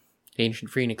 227,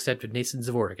 Ancient Free and Accepted Masons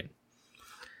of Oregon.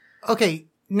 Okay,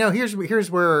 now here's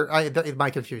where my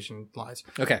confusion lies.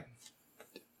 Okay.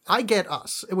 I get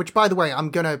us, which, by the way,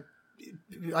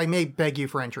 I may beg you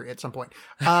for entry at some point.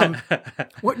 I've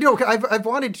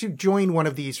wanted to join one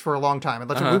of these for a long time,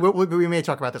 and we may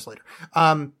talk about this later.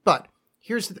 But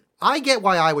here's I get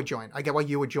why I would join. I get why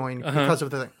you would join because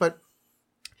of the thing. But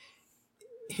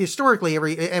historically,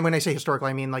 and when I say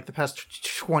historically, I mean like the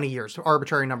past 20 years,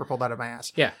 arbitrary number pulled out of my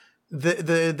ass. Yeah.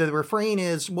 the refrain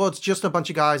is, well, it's just a bunch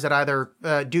of guys that either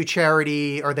do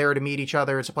charity or there to meet each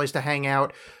other. It's a place to hang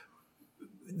out.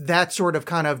 That sort of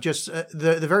kind of just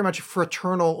the very much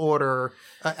fraternal order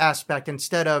aspect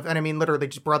instead of, and I mean literally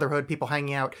just brotherhood, people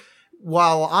hanging out.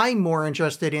 While I'm more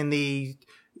interested in the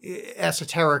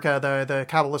esoterica, the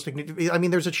Kabbalistic, I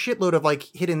mean, there's a shitload of like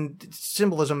hidden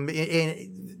symbolism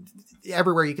in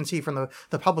everywhere you can see from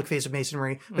the public face of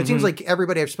Masonry. But it seems like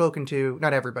everybody I've spoken to,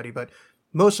 not everybody, but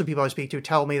most of the people I speak to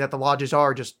tell me that the lodges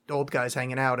are just old guys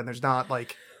hanging out and there's not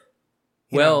like,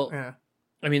 you know, yeah.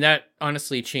 I mean, that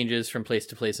honestly changes from place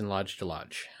to place and lodge to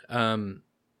lodge. I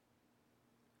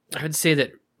would say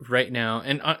that right now,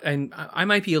 and I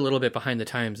might be a little bit behind the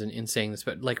times in saying this,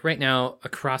 but like right now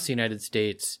across the United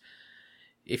States,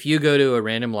 if you go to a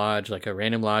random lodge, like a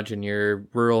random lodge in your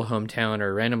rural hometown or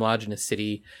a random lodge in a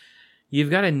city, you've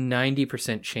got a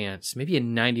 90% chance, maybe a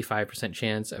 95%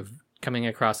 chance of coming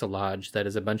across a lodge that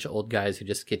is a bunch of old guys who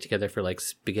just get together for like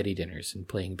spaghetti dinners and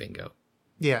playing bingo.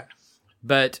 Yeah.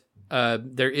 But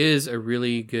there is a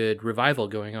really good revival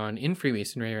going on in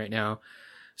Freemasonry right now.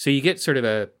 So you get sort of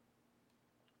a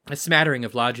smattering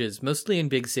of lodges, mostly in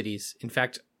big cities. In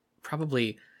fact,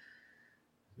 probably,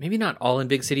 maybe not all in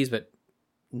big cities, but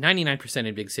 99%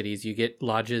 in big cities, you get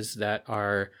lodges that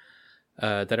are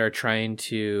trying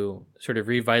to sort of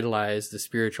revitalize the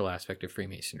spiritual aspect of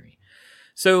Freemasonry.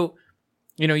 So,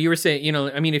 you know, you were saying, you know,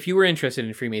 I mean, if you were interested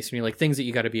in Freemasonry, like things that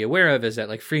you got to be aware of is that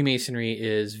like Freemasonry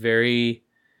is very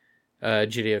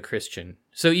Judeo-Christian.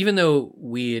 So even though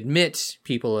we admit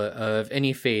people of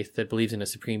any faith that believes in a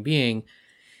supreme being,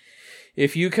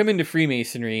 if you come into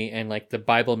Freemasonry and like the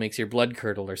Bible makes your blood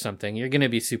curdle or something, you're going to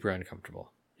be super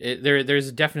uncomfortable.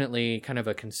 There's definitely kind of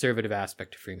a conservative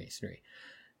aspect to Freemasonry,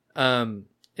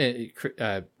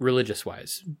 religious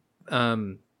wise.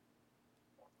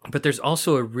 But there's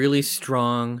also a really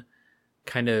strong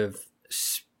kind of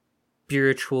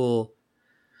spiritual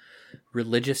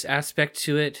religious aspect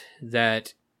to it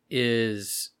that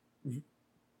is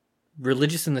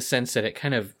religious in the sense that it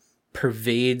kind of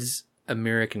pervades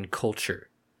American culture.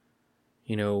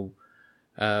 You know,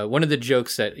 one of the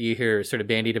jokes that you hear sort of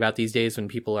bandied about these days when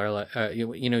people are like,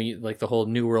 like the whole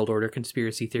New World Order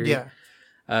conspiracy theory. Yeah.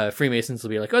 Freemasons will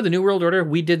be like, oh, the New World Order,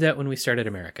 we did that when we started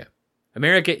America.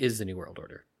 America is the New World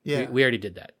Order. Yeah. We already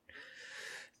did that.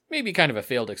 Maybe kind of a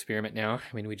failed experiment now.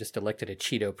 I mean, we just elected a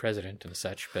Cheeto president and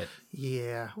such, but...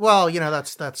 Yeah. Well, you know,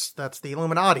 that's the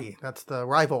Illuminati. That's the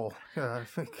rival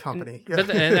company. I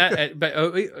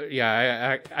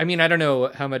mean, I don't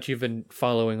know how much you've been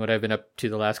following what I've been up to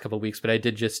the last couple of weeks, but I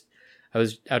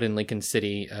was out in Lincoln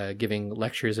City giving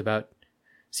lectures about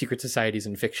secret societies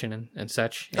and fiction and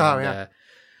such. And,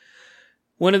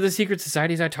 one of the secret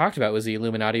societies I talked about was the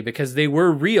Illuminati because they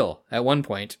were real at one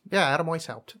point. Yeah, Adam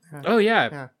Weishaupt. Yeah. Oh,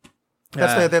 yeah.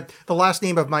 That's the last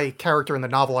name of my character in the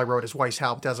novel I wrote is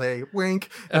Weishaupt as a wink.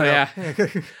 Oh, yeah.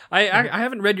 I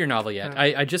haven't read your novel yet.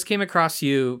 I just came across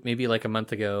you maybe like a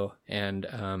month ago, and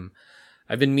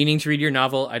I've been meaning to read your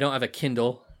novel. I don't have a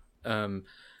Kindle. Well,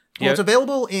 it's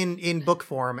available in book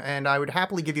form, and I would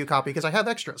happily give you a copy because I have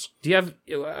extras. Do you have...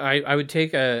 I would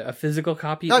take a physical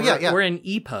copy or an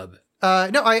EPUB.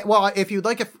 No, if you'd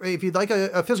like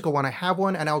a physical one, I have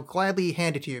one, and I'll gladly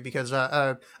hand it to you because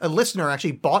a listener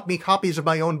actually bought me copies of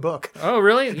my own book. Oh,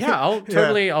 really? Yeah,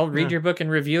 I'll read your book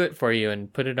and review it for you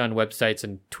and put it on websites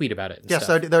and tweet about it. Yes,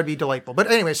 that would be delightful.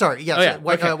 But anyway, sorry. Yes,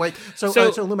 So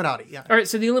Illuminati. Yeah. All right.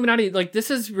 So the Illuminati, like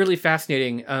this is really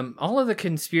fascinating. All of the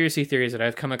conspiracy theories that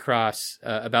I've come across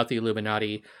about the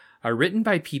Illuminati are written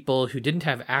by people who didn't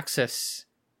have access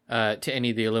to any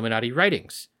of the Illuminati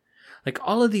writings. Like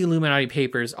all of the Illuminati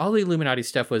papers, all the Illuminati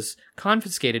stuff was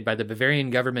confiscated by the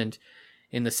Bavarian government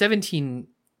in the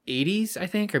 1780s, I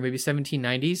think, or maybe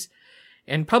 1790s,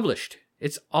 and published.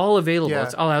 It's all available. Yeah.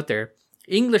 It's all out there.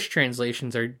 English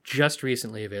translations are just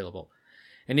recently available.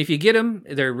 And if you get them,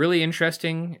 they're really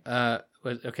interesting.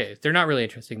 Okay, they're not really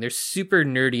interesting. They're super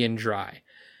nerdy and dry.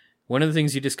 One of the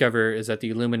things you discover is that the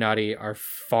Illuminati are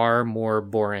far more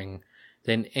boring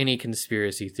than any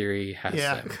conspiracy theory has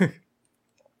them.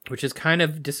 Which is kind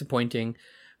of disappointing,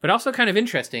 but also kind of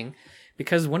interesting,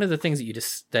 because one of the things that you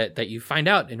that you find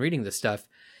out in reading this stuff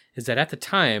is that at the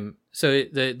time, so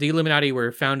the Illuminati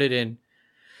were founded in,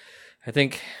 I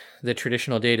think the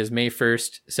traditional date is May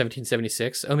 1st,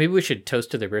 1776. Oh, maybe we should toast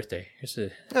to their birthday.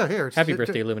 Happy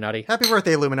birthday, Illuminati. Happy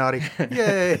birthday, Illuminati.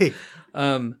 Yay.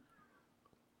 And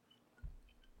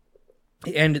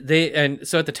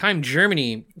so at the time,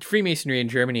 Freemasonry in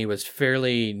Germany was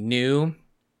fairly new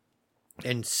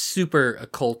and super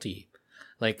occulty,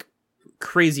 like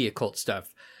crazy occult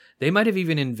stuff. They might have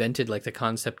even invented like the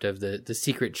concept of the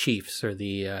secret chiefs or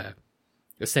the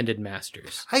Ascended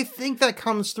Masters? I think that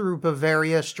comes through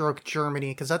Bavaria stroke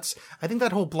Germany, because I think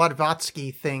that whole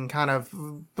Blavatsky thing kind of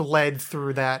bled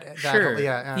through that. Sure.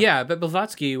 Yeah. Yeah, but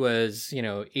Blavatsky was,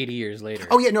 80 years later.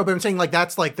 Oh, yeah, no, but I'm saying, like,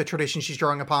 that's, like, the tradition she's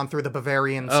drawing upon through the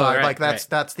Bavarian side. right, Like,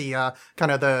 that's the,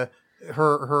 kind of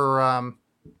her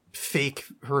fake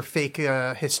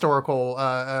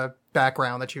historical,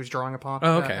 background that she was drawing upon.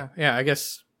 Oh, okay. Yeah, I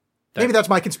guess... Maybe that's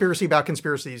my conspiracy about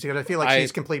conspiracies, because I feel like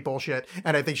she's complete bullshit,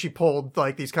 and I think she pulled,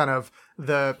 like, these kind of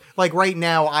like, right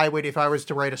now, if I was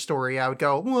to write a story, I would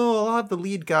go, well, I'll have the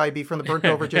lead guy be from the burnt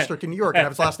over district in New York and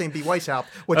have his last name be Weishaupt.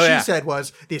 What she said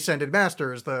was the Ascended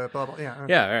Masters, the blah, blah, yeah.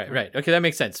 Yeah, right. Okay, that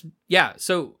makes sense. Yeah,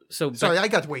 so sorry, I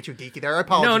got way too geeky there. I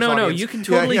apologize. No, audience. you can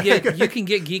totally get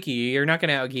geeky. You're not going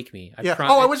to out-geek me. Yeah.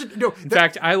 I wasn't, no. In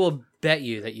fact, I will bet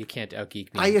you that you can't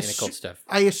out-geek me in occult stuff.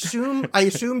 I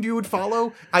assumed you would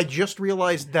follow. I just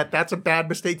realized that that's a bad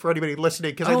mistake for anybody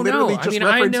listening, because I literally just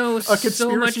referenced I know a conspiracy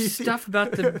so much stuff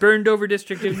about the burned over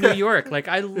district of New York. Like,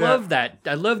 I love that.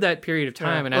 I love that period of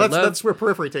time, and that's where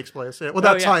Periphery takes place. Yeah. Well,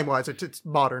 not time-wise, it's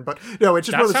modern, but no, it's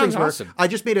just one of those things awesome. where I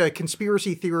just made a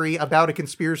conspiracy theory about a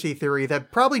conspiracy theory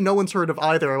that probably no one's heard of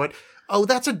either. I went, oh,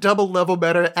 that's a double level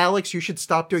meta. Alex, you should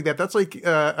stop doing that. That's like,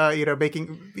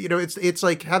 making, it's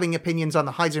like having opinions on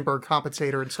the Heisenberg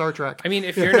compensator in Star Trek. I mean,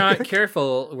 if you're not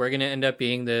careful, we're going to end up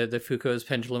being the Foucault's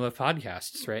pendulum of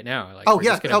podcasts right now. Like,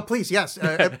 please, yes.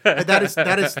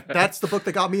 That's the book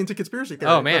that got me into conspiracy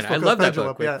theory. Oh man, I love that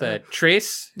book with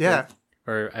Trace. Yeah.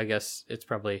 Or I guess it's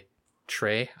probably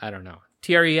Trey. I don't know.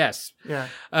 TRES. Yeah.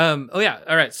 All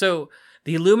right. So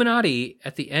the Illuminati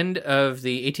at the end of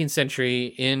the 18th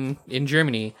century in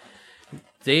Germany,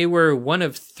 they were one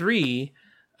of three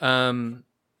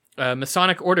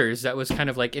Masonic orders that was kind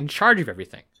of like in charge of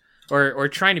everything, or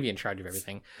trying to be in charge of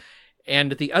everything.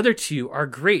 And the other two are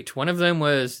great. One of them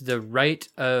was the rite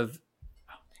of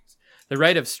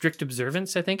strict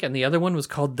observance, I think, and the other one was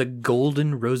called the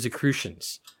Golden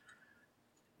Rosicrucians.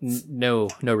 No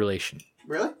relation.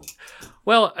 Really?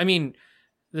 Well, I mean,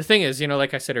 the thing is,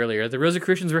 like I said earlier, the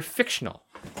Rosicrucians were fictional.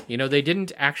 They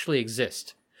didn't actually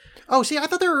exist. Oh, see, I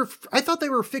thought they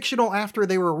were fictional after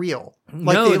they were real,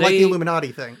 like the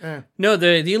Illuminati thing. No,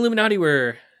 the Illuminati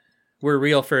were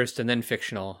real first and then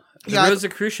fictional. The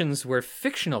Rosicrucians were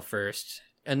fictional first,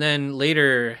 and then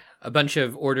later a bunch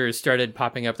of orders started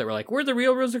popping up that were like, "We're the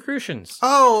real Rosicrucians."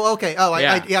 Oh, okay. Oh,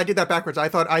 yeah. I did that backwards. I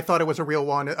thought it was a real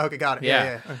one. Okay, got it.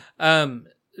 Yeah.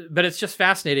 But it's just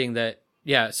fascinating that.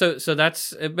 Yeah, so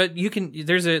that's, but you can,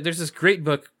 there's this great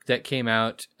book that came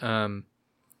out, I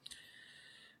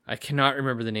cannot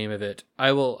remember the name of it.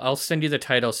 I'll send you the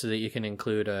title so that you can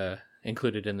include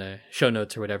it in the show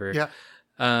notes or whatever. Yeah.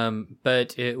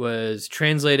 But it was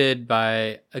translated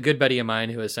by a good buddy of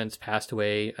mine who has since passed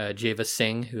away, Java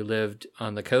Singh, who lived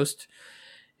on the coast.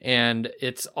 And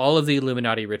it's all of the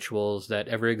Illuminati rituals that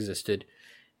ever existed.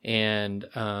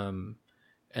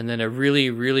 And then a really,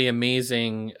 really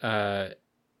amazing,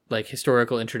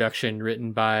 historical introduction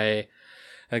written by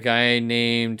a guy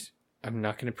named, I'm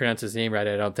not going to pronounce his name right,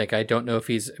 I don't think. I don't know if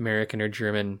he's American or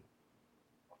German.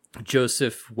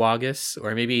 Joseph Wagas,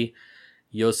 or maybe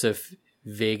Joseph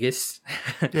Vegas.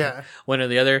 Yeah. One or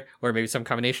the other, or maybe some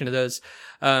combination of those,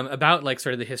 about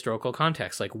sort of the historical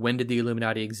context. Like, when did the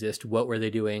Illuminati exist? What were they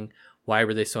doing? Why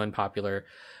were they so unpopular?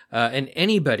 And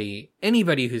anybody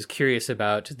who's curious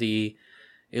about the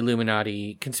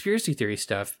Illuminati conspiracy theory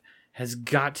stuff has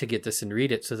got to get this and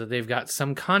read it so that they've got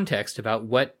some context about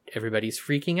what everybody's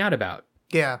freaking out about.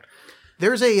 Yeah.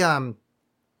 There's and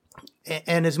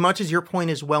as much as your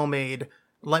point is well made,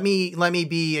 let me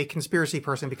be a conspiracy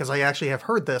person, because I actually have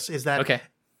heard this, is that okay.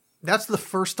 That's the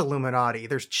first Illuminati.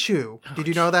 There's two. Did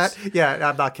you know that? Yeah,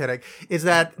 I'm not kidding. Is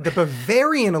that the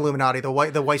Bavarian Illuminati, the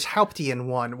Weishauptian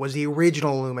one, was the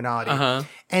original Illuminati. Uh-huh.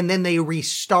 And then they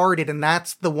restarted, and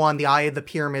that's the one, the Eye of the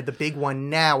Pyramid, the big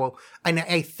one now. And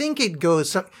I think it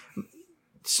goes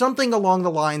something along the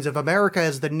lines of America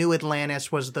as the new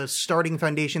Atlantis was the starting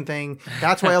foundation thing.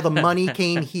 That's why all the money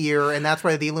came here, and that's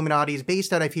why the Illuminati is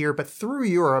based out of here, but through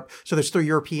Europe. So there's through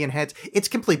European heads. It's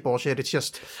complete bullshit. It's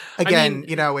just, again,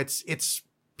 it's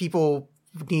people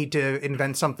need to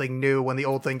invent something new when the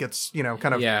old thing gets,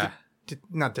 kind of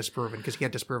not disproven, because you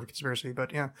can't disprove a conspiracy,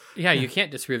 but yeah. Yeah, you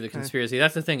can't disprove the conspiracy.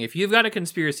 That's the thing. If you've got a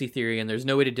conspiracy theory and there's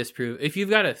no way to disprove, if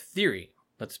you've got a theory,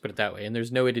 let's put it that way, and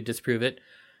there's no way to disprove it,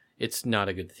 it's not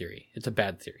a good theory. It's a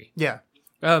bad theory. Yeah.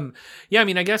 I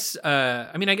guess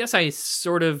I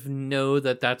sort of know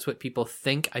that that's what people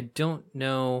think. I don't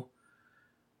know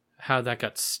how that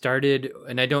got started,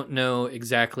 and I don't know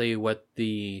exactly what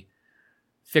the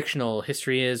fictional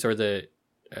history is, or the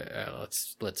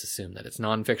let's assume that it's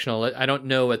non-fictional. I don't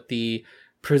know what the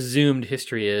presumed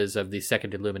history is of the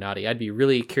Second Illuminati. I'd be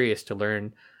really curious to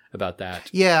learn about that.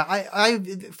 Yeah, I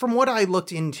from what I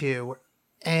looked into,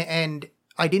 and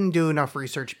I didn't do enough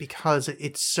research because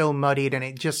it's so muddied and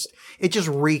it just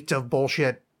reeked of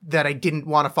bullshit that I didn't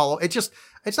want to follow. It's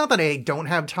not that I don't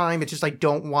have time. It's just I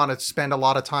don't want to spend a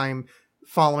lot of time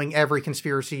following every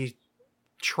conspiracy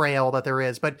trail that there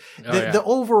is. But the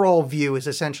overall view is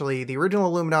essentially the original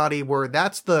Illuminati, where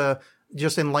that's the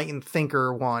just enlightened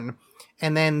thinker one.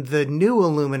 And then the new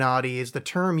Illuminati is the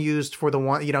term used for the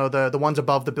one, the ones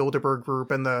above the Bilderberg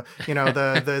group and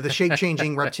the shape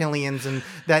changing reptilians, and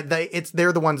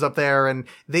they're the ones up there, and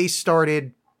they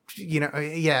started,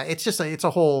 it's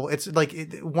a whole, it's like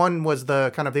one was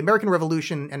the kind of the American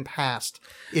Revolution and past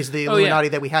is the Illuminati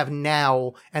that we have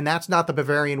now, and that's not the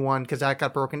Bavarian one because that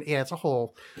got broken. Yeah, it's a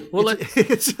whole. Well,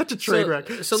 it's such a train wreck.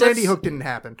 So Sandy Hook didn't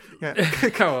happen. Yeah.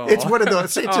 It's one of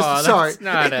those. It's just sorry,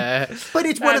 not but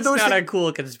it's one of those. That's not a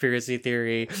cool conspiracy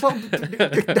theory. Well,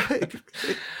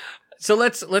 so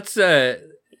let's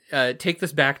take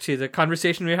this back to the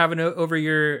conversation we were having over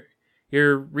your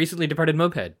recently departed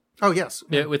moped. Oh yes,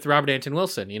 with Robert Anton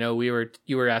Wilson. You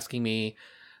were asking me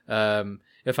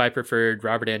if I preferred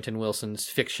Robert Anton Wilson's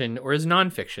fiction or his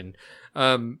nonfiction,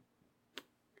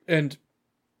 and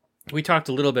we talked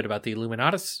a little bit about the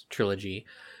Illuminatus trilogy,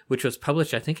 which was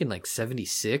published I think in like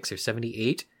 76 or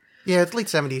 78. Yeah, it's late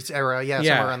 70s era. Yeah,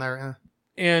 somewhere around there.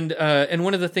 Yeah. And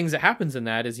one of the things that happens in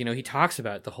that is he talks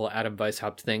about the whole Adam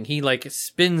Weishaupt thing. He like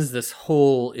spins this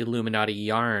whole Illuminati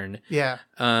yarn. Yeah.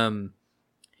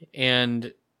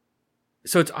 And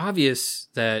so it's obvious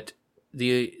that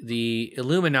the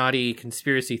Illuminati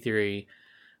conspiracy theory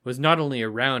was not only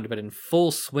around but in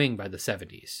full swing by the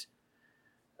 70s.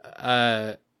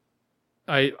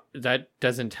 That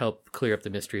doesn't help clear up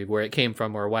the mystery of where it came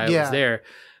from or why it was there.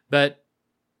 But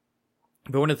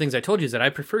one of the things I told you is that I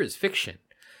prefer his fiction.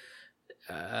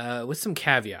 With some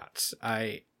caveats.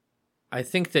 I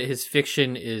think that his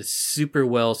fiction is super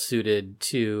well suited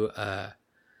to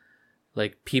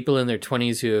like people in their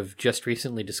 20s who have just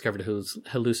recently discovered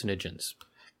hallucinogens.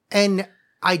 And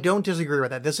I don't disagree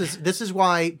with that. This is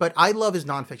why, but I love his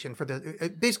nonfiction for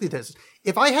basically this.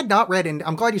 If I had not read, and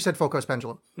I'm glad you said Foucault's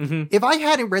Pendulum. Mm-hmm. If I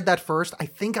hadn't read that first, I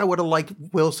think I would have liked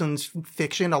Wilson's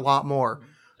fiction a lot more.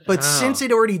 But since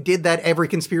it already did that, every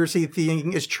conspiracy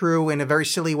thing is true in a very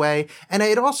silly way. And I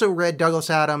had also read Douglas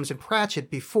Adams and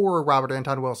Pratchett before Robert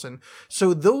Anton Wilson.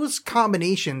 So those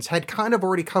combinations had kind of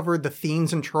already covered the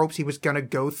themes and tropes he was going to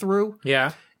go through.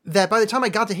 Yeah. That by the time I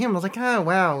got to him, I was like, oh,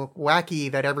 wow,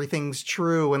 wacky that everything's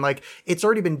true. And like, it's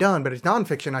already been done. But his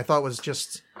nonfiction I thought was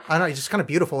just, I don't know, just kind of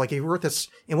beautiful. Like he wrote this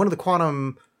in one of the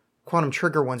quantum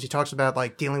trigger ones. He talks about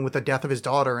like dealing with the death of his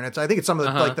daughter. And I think it's some of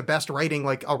the, like the best writing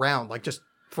like around, like just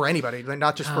for anybody,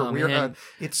 not just for weird.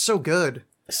 It's so good.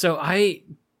 So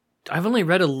I've only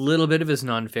read a little bit of his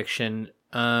nonfiction,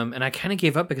 and I kind of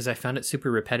gave up because I found it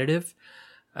super repetitive.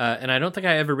 And I don't think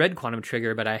I ever read Quantum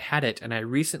Trigger, but I had it, and I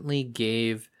recently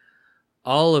gave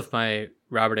all of my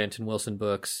Robert Anton Wilson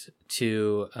books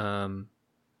to a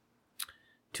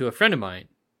friend of mine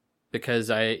because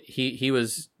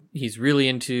he's really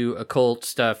into occult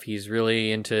stuff. He's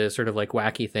really into sort of like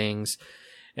wacky things.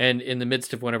 And in the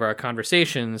midst of one of our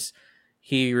conversations,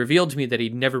 he revealed to me that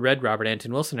he'd never read Robert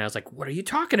Anton Wilson. And I was like, what are you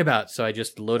talking about? So I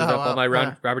just loaded up all my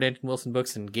Robert Anton Wilson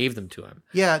books and gave them to him.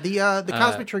 Yeah, the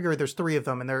Cosmic Trigger, there's 3 of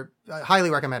them, and they're highly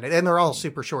recommended. And they're all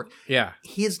super short. Yeah.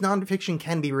 His nonfiction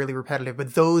can be really repetitive,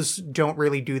 but those don't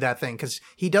really do that thing. Because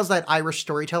he does that Irish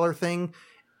storyteller thing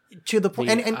to the point.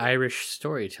 And Irish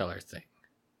storyteller thing.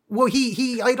 Well,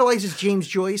 he idolizes James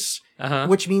Joyce,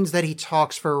 which means that he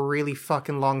talks for a really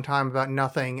fucking long time about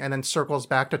nothing and then circles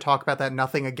back to talk about that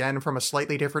nothing again from a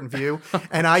slightly different view.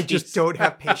 And I just don't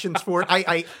have patience for it.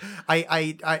 I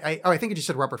think I just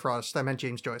said Robert Frost. I meant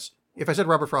James Joyce. If I said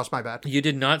Robert Frost, my bad. You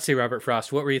did not say Robert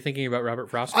Frost. What were you thinking about Robert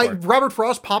Frost for? Robert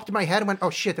Frost popped in my head and went,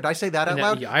 oh shit, did I say that out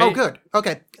loud? Oh, good.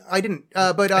 Okay. I didn't.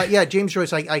 But yeah, James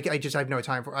Joyce, I just have no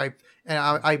time for.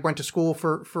 I went to school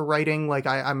for writing. Like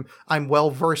I'm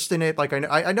well versed in it. Like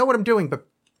I know what I'm doing, but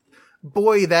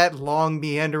boy, that long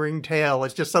meandering tale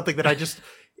is just something that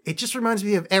it just reminds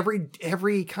me of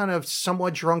every kind of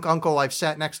somewhat drunk uncle I've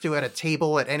sat next to at a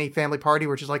table at any family party,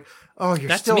 which is like, oh,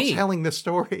 you're still telling this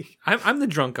story. I'm the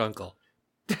drunk uncle.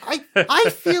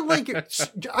 I feel like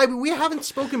we haven't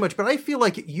spoken much, but I feel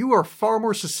like you are far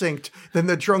more succinct than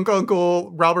the drunk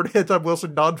uncle Robert Anton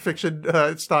Wilson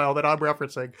nonfiction style that I'm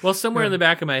referencing. Well, somewhere in the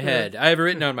back of my head, I have it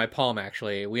written on my palm.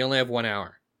 Actually, we only have 1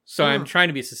 hour, so I'm trying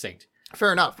to be succinct.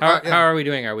 Fair enough. How are we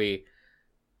doing? Are we?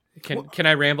 Can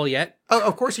I ramble yet? Oh,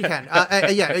 of course you can.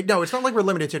 Yeah, no, it's not like we're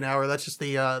limited to an hour. That's just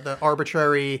the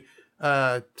arbitrary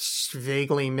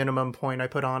vaguely minimum point I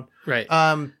put on. Right.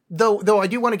 Though I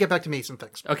do want to get back to Mason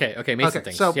things. Okay, Mason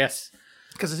things. So, yes.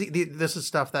 Because this is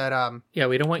stuff that... yeah,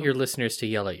 we don't want your listeners to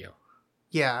yell at you.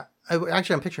 Yeah.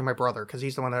 Actually, I'm picturing my brother, because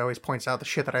he's the one that always points out the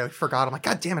shit that I forgot. I'm like,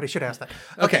 God damn it, I should ask that.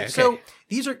 Okay. So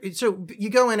you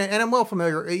go in, and I'm well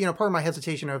familiar, part of my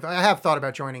hesitation I have thought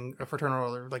about joining a fraternal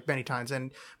order like many times,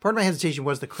 and part of my hesitation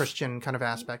was the Christian kind of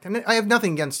aspect. And I have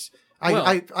nothing against...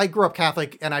 I grew up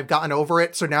Catholic, and I've gotten over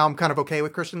it, so now I'm kind of okay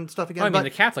with Christian stuff again. Well, I mean, the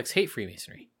Catholics hate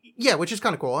Freemasonry. Yeah, which is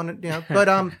kind of cool. And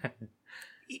but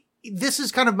this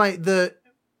is kind of the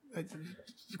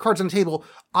cards on the table.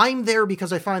 I'm there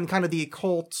because I find kind of the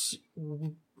occult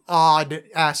odd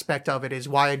aspect of it is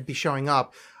why I'd be showing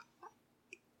up.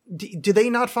 Do they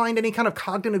not find any kind of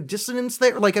cognitive dissonance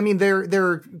there? Like, I mean,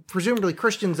 they're presumably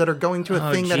Christians that are going to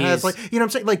a thing that has like, what I'm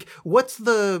saying? Like, what's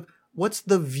the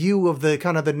view of the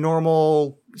kind of the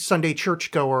normal Sunday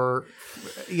churchgoer,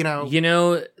 I'm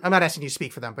not asking you to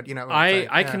speak for them, but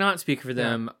I cannot speak for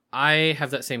them. Yeah. I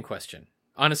have that same question.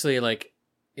 Honestly, like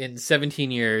in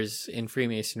 17 years in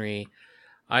Freemasonry,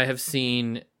 I have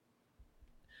seen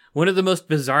one of the most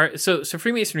bizarre. So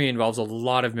Freemasonry involves a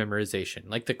lot of memorization.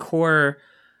 Like the core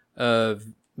of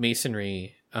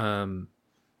Masonry,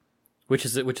 which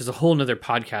is a whole nother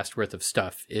podcast worth of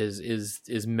stuff, is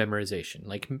memorization.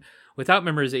 Like without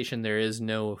memorization, there is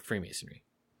no Freemasonry.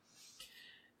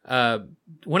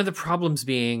 One of the problems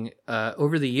being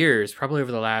over the years, probably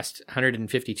over the last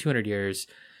 150, 200 years,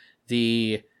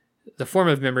 the form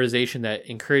of memorization that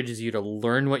encourages you to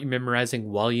learn what you're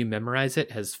memorizing while you memorize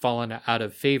it has fallen out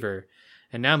of favor.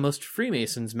 And now most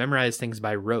Freemasons memorize things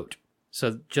by rote.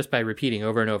 So just by repeating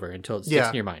over and over until it sticks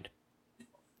in your mind.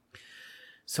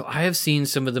 So I have seen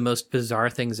some of the most bizarre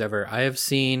things ever. I have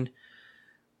seen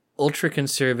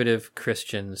ultra-conservative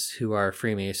Christians who are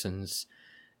Freemasons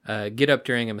get up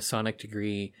during a Masonic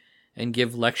degree and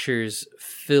give lectures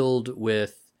filled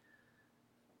with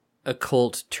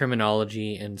occult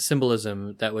terminology and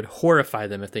symbolism that would horrify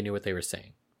them if they knew what they were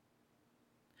saying.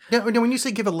 Yeah, when you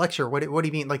say give a lecture, what do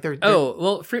you mean? Like they're... Oh,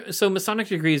 well, so Masonic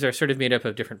degrees are sort of made up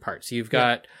of different parts. You've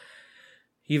got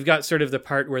sort of the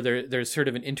part where there's sort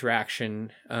of an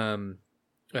interaction. So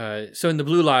in the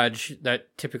Blue Lodge,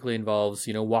 that typically involves,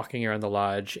 walking around the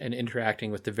lodge and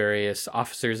interacting with the various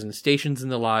officers and stations in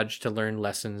the lodge to learn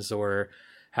lessons or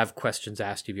have questions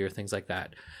asked of you or things like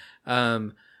that.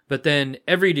 But then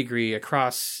every degree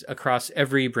across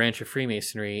every branch of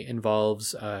Freemasonry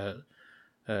involves,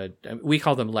 we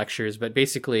call them lectures, but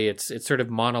basically it's sort of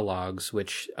monologues,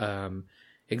 which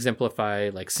exemplify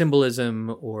like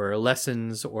symbolism or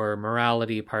lessons or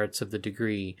morality parts of the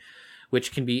degree,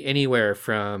 which can be anywhere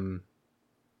from,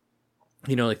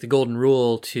 like the Golden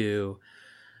Rule to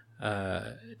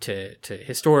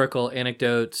historical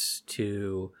anecdotes,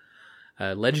 to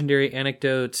legendary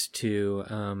anecdotes,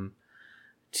 to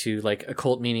like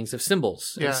occult meanings of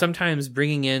symbols. Yeah. And sometimes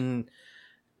bringing in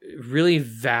really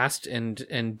vast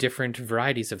and different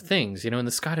varieties of things. In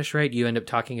the Scottish Rite, you end up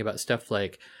talking about stuff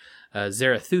like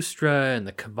Zarathustra and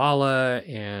the Kabbalah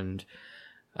and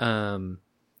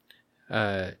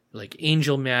like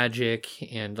angel magic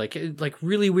and like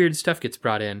really weird stuff gets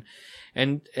brought in,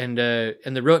 and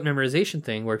the rote memorization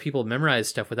thing where people memorize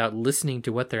stuff without listening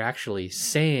to what they're actually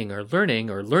saying or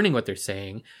learning what they're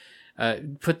saying,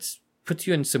 puts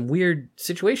you in some weird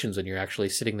situations when you're actually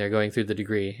sitting there going through the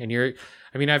degree.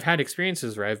 And I've had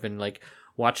experiences where I've been like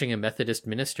watching a Methodist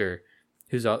minister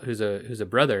who's a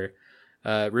brother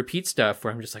repeat stuff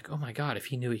where I'm just like, oh my God, if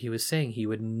he knew what he was saying, he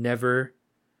would never.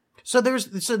 So there's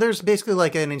basically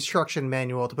like an instruction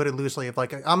manual, to put it loosely, of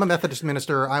like, I'm a Methodist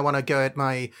minister, I want to go at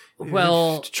my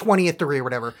 20th degree or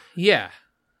whatever. Yeah.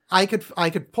 I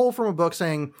could pull from a book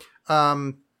saying,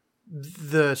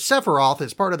 the Sephiroth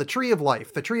is part of the tree of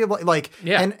life,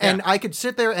 and I could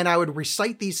sit there and I would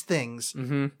recite these things,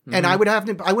 and I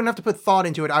wouldn't have to put thought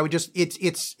into it. I would just,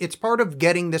 it's part of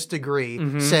getting this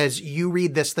degree, says you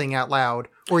read this thing out loud,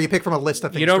 or you pick from a list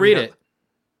of things. You don't read it.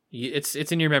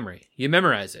 It's in your memory. You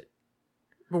memorize it.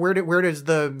 But where does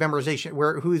the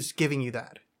memorization, who's giving you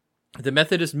that? The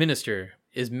Methodist minister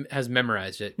has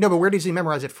memorized it. No, but where does he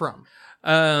memorize it from?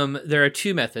 There are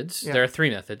two methods. Yeah. There are three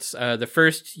methods. The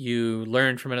first, you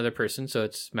learn from another person, so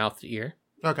it's mouth to ear.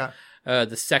 Okay.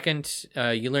 The second,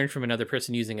 you learn from another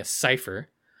person using a cipher,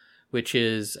 which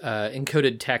is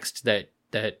encoded text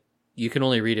that you can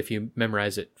only read if you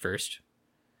memorize it first.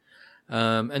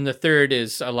 And the third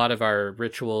is a lot of our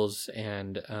rituals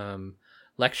and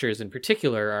lectures in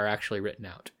particular are actually written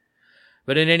out.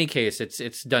 But in any case,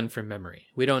 it's done from memory.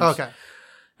 We don't. Okay.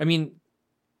 I mean,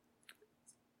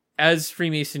 as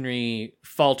Freemasonry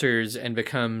falters and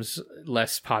becomes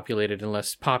less populated and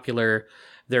less popular,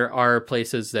 there are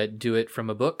places that do it from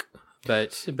a book,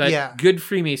 but Yeah. good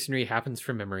Freemasonry happens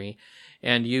from memory,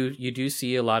 and you do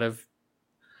see a lot of.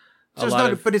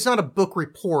 So but it's not a book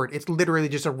report. It's literally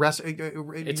just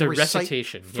It's a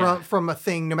recitation from a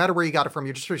thing. No matter where you got it from,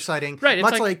 you're just reciting. Right. It's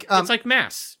much like it's like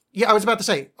mass. Yeah, I was about to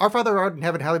say, Our Father who art in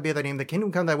heaven, hallowed be thy name. The kingdom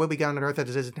come, thy will be done on earth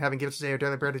as it is in heaven. Give us today our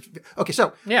daily bread. Okay,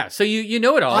 so Yeah. So you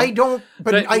know it all. I don't,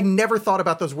 but I never thought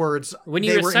about those words. When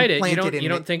you They were recite it, implanted you in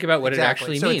don't me. think about what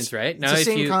Exactly. it So actually means, right? It's the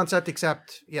same concept,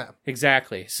 except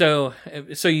Exactly. So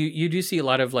you do see a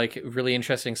lot of like really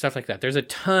interesting stuff like that. There's a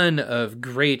ton of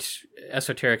great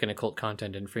esoteric and occult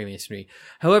content in Freemasonry.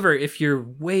 However, if you're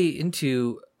way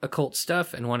into occult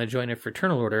stuff and want to join a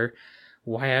fraternal order,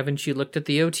 why haven't you looked at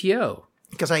the OTO?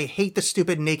 because I hate the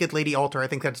stupid naked lady altar. I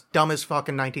think that's dumb as fuck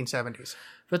in 1970s.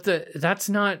 But that's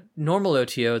not normal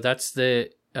OTO. That's the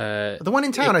one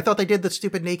in town. I thought they did the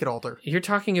stupid naked altar. You're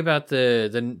talking about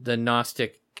the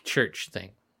Gnostic church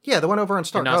thing. Yeah, the one over on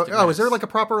Stark. Gnostic Oh, is there Mass. like a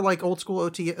proper like old school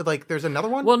OT? Like, there's another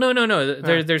one? Well, no.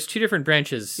 There's two different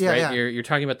branches, Yeah, right? yeah. You're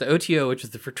talking about the OTO, which is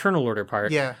the fraternal order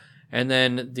part. Yeah. And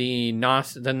then the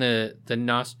Gnostic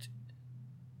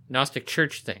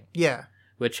church thing, Yeah.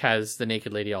 which has the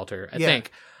naked lady altar. I Yeah.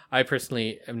 think. I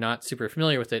personally am not super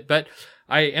familiar with it, but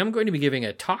I am going to be giving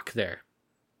a talk there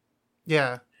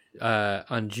Yeah.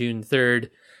 on June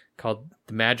 3rd called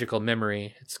The Magical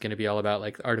Memory. It's going to be all about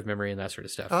like the art of memory and that sort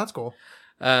of stuff. Oh, that's cool.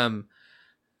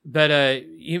 But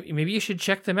maybe you should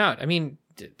check them out. I mean,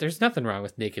 there's nothing wrong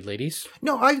with naked ladies.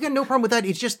 No, I've got no problem with that.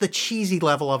 It's just the cheesy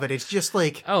level of it. It's just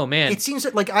like, Oh man, it seems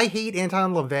that, like, I hate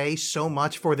Anton LaVey so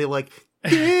much for the, like,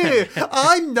 yeah,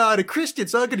 I'm not a Christian,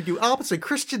 so I'm going to do opposite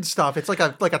Christian stuff. It's like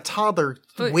a toddler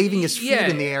waving his feet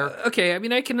in the air. Okay, I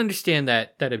mean, I can understand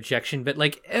that objection, but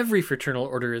like every fraternal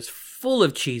order is full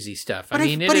of cheesy stuff. But, I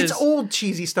mean, it's old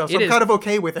cheesy stuff, so it I'm is. kind of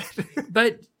okay with it.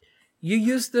 But you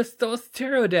use the Thoth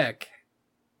Tarot deck.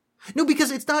 No, because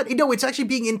it's not. No, it's actually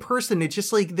being in person. It's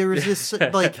just like there's this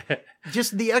like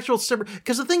just the actual.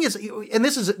 Because the thing is, and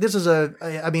this is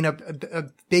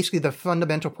basically the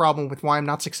fundamental problem with why I'm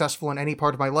not successful in any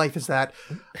part of my life is that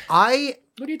I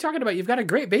What are you talking about? You've got a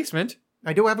great basement.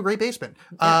 do have a great basement,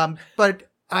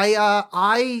 but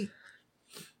I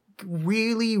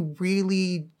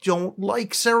really don't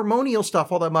like ceremonial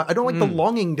stuff all that much. I don't like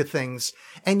belonging to things,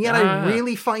 and yet I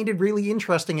really find it really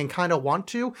interesting and kind of want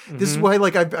to. This is why,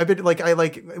 like, I've been like,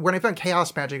 when I found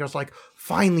chaos magic, I was like,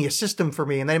 finally a system for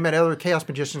me. And then I met other chaos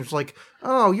magicians, like,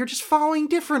 oh, you're just following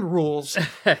different rules.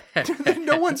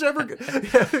 No one's ever.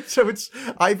 So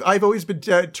I've always been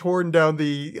torn down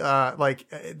the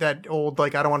that old,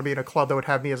 like, I don't want to be in a club that would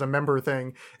have me as a member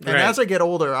thing. And Right. as I get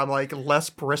older, I'm like less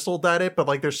bristled at it, but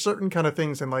like there's certain kind of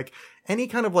things, and like any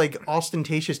kind of like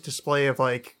ostentatious display of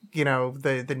like, you know,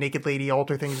 the naked lady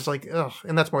altar thing is just like, ugh.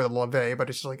 And that's more than LaVey, but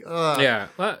it's just like, ugh. Yeah.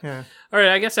 Well, Yeah. all right.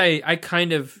 I guess I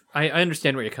kind of I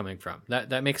understand where you're coming from.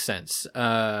 That makes sense.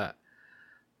 I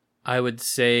would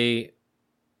say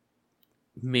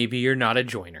maybe you're not a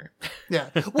joiner. Yeah.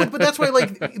 Well, but that's why,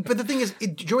 like, but the thing is,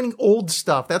 joining old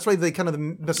stuff, that's why the kind of the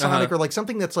Masonic or like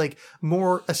something that's like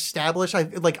more established, I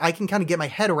can kind of get my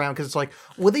head around, because it's like,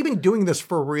 well, they've been doing this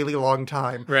for a really long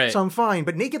time. Right. So I'm fine.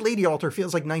 But Naked Lady Altar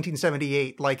feels like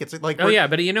 1978. Like, it's like, Oh yeah,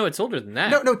 but you know it's older than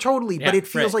that. No, totally. But Yeah, it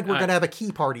feels right. like we're going to have a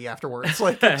key party afterwards.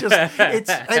 Like,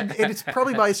 it's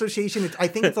probably by association. I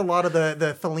think it's a lot of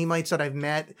the Thelemites that I've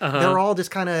met. They're all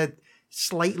just kind of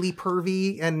slightly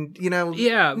pervy, and, you know,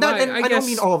 Yeah, not, well, and I I guess- don't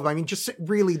mean all of them. I mean, just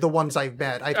really the ones I've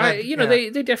met. I've had,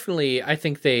 they definitely. I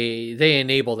think they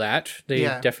enable that. They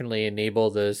Yeah. definitely enable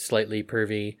the slightly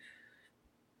pervy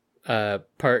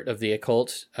part of the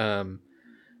occult.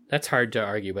 That's hard to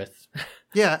argue with.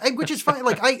 yeah, which is fine.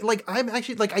 I'm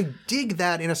actually like, I dig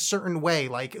that in a certain way.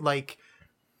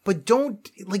 But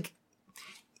don't, like,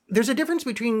 there's a difference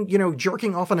between, you know,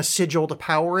 jerking off on a sigil to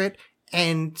power it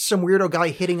and some weirdo guy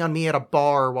hitting on me at a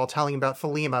bar while telling about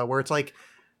Thelema, where it's like,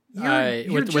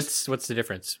 What's the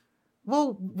difference?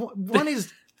 well, one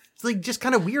is like just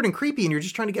kind of weird and creepy, and you're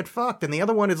just trying to get fucked, and the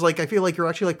other one is like, I feel like you're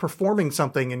actually like performing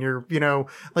something, and you're, you know,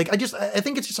 like, I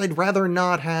think it's just, I'd rather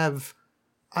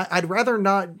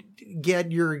not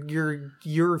get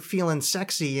your feeling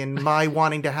sexy and my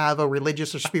wanting to have a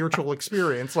religious or spiritual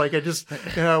experience. Like, I just,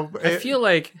 you know, I feel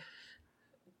like.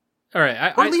 All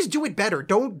right, or at least do it better.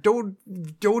 Don't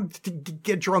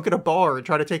get drunk at a bar and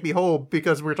try to take me home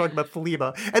because we're talking about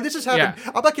Thelema. And this has happened.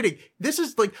 Yeah. I'm not kidding. This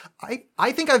is like,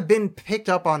 I think I've been picked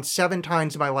up on 7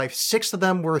 times in my life. 6 of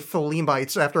them were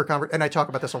Thelemites after a conversation, and I talk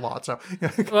about this a lot. So,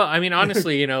 Well, I mean,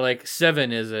 honestly, you know, like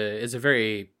 7 is a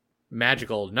very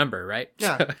magical number, right?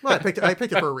 Yeah, well, I picked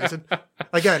it for a reason.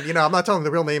 Again, I'm not telling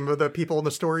the real name of the people in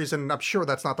the stories, and I'm sure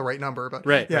that's not the right number, but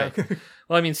Right, yeah. right.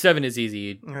 Well, I mean, 7 is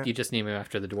easy. Yeah. You just name them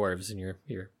after the dwarves, and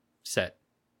you're set.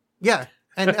 Yeah,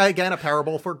 and again, a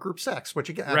parable for group sex, which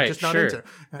again, I'm Right, just not sure. into.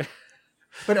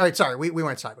 But all right, sorry, we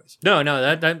went sideways. No,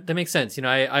 that makes sense.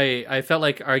 I felt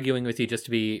like arguing with you just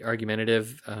to be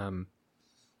argumentative.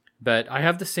 But I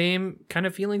have the same kind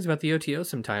of feelings about the OTO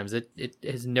sometimes. It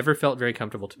has never felt very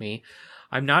comfortable to me.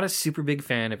 I'm not a super big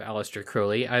fan of Aleister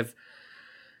Crowley.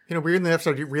 We're in the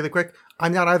episode really quick.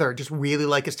 I'm not either. I just really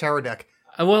like his tarot deck.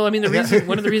 Well, I mean,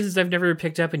 one of the reasons I've never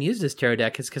picked up and used his tarot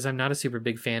deck is because I'm not a super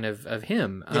big fan of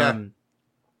him. Yeah.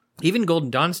 Even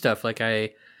Golden Dawn stuff, like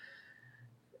even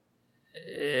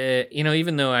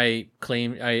though I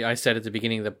claim, I said at the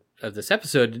beginning of this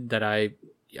episode that I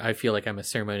feel like I'm a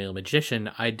ceremonial magician,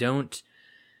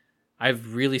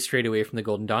 I've really strayed away from the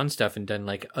Golden Dawn stuff and done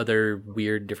like other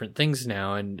weird different things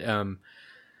now. And,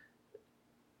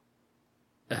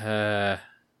 Aleister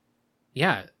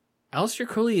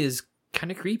Crowley is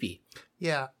kind of creepy.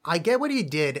 Yeah, I get what he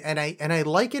did, and I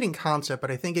like it in concept,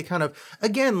 but I think it kind of,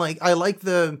 again, like, I like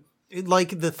the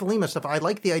Thelema stuff. I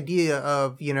like the idea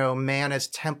of, man as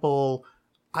temple.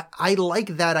 I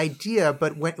like that idea,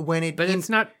 but when it... But it's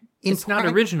not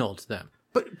original to them.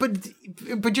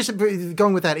 But just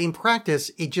going with that, in practice,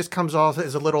 it just comes off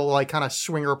as a little, like, kind of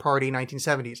swinger party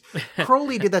 1970s.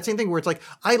 Crowley did that same thing where it's like,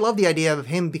 I love the idea of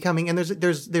him becoming, and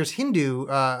there's Hindu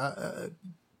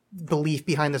belief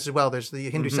behind this as well. There's the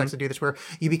Hindu sects that do this, where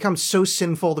you become so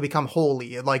sinful to become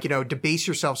holy, like, debase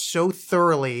yourself so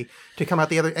thoroughly to come out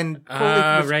the other. And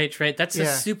right. That's a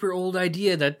super old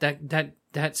idea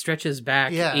that stretches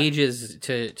back ages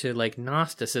to like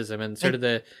Gnosticism and sort of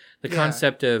the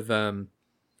concept of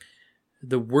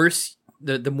the worse.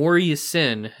 The more you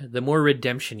sin, the more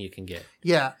redemption you can get.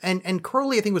 Yeah, and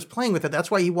Crowley, I think, was playing with it.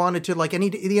 That's why he wanted to, like,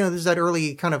 and this is that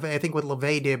early kind of, I think, what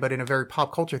LaVey did, but in a very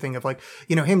pop culture thing of, like,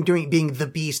 him being the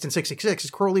beast in 666.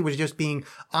 Crowley was just being,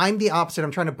 I'm the opposite. I'm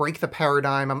trying to break the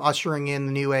paradigm. I'm ushering in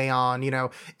the new aeon,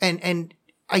 and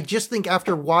I just think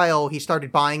after a while he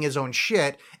started buying his own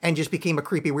shit and just became a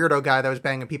creepy weirdo guy that was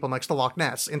banging people next to Loch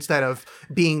Ness instead of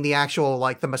being the actual,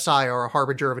 like, the Messiah or a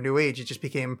harbinger of a new age. It just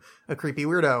became a creepy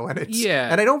weirdo, and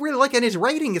and I don't really like it. And his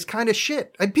writing is kind of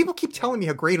shit. And people keep telling me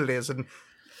how great it is, and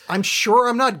I'm sure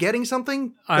I'm not getting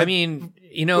something. I mean,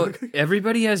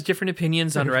 everybody has different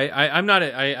opinions on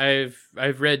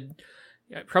I've read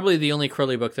probably the only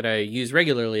Crowley book that I use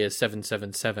regularly is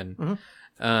 777.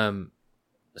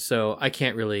 So I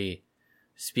can't really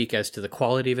speak as to the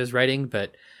quality of his writing,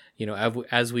 but,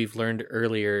 as we've learned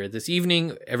earlier this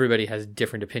evening, everybody has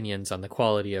different opinions on the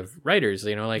quality of writers,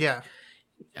 like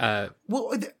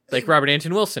Robert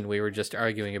Anton Wilson, we were just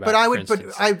arguing about.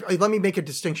 But let me make a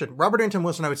distinction. Robert Anton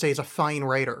Wilson, I would say, is a fine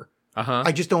writer.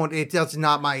 I just don't, it's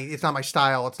not my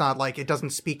style. It's not like, it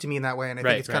doesn't speak to me in that way. And I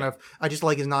think it's kind of, I just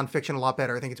like his nonfiction a lot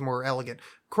better. I think it's more elegant.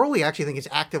 Crowley, actually, I think, is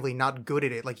actively not good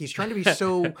at it. Like, he's trying to be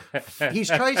so, he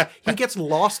gets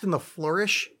lost in the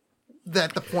flourish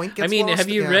that the point gets lost. Have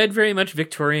you read very much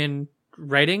Victorian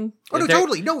writing? Oh, no,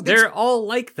 totally. No, they're all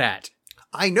like that.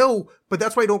 I know, but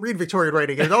that's why I don't read Victorian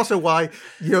writing. And also why,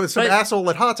 some asshole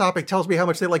at Hot Topic tells me how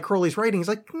much they like Crowley's writing. He's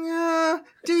like, yeah,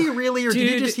 do you really? Or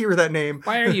did you just hear that name?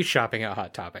 Why are you shopping at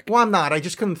Hot Topic? Well, I'm not. I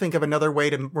just couldn't think of another way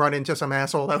to run into some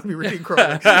asshole that would be reading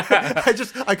Crowley.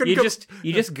 I couldn't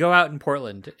You just go out in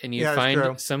Portland and you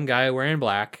find some guy wearing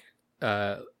black,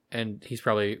 and he's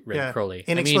probably read Crowley.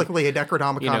 Inexplicably a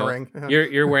Necronomicon ring.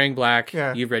 You're wearing black.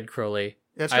 You've read Crowley.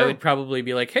 That's I would probably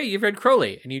be like, hey, you've read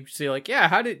Crowley. And you'd say like, yeah,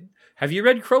 have you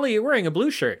read Crowley? You're wearing a blue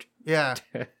shirt. Yeah.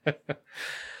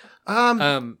 I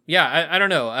don't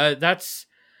know. I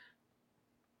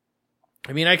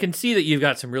can see that you've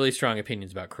got some really strong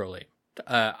opinions about Crowley.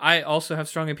 I also have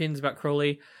strong opinions about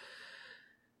Crowley,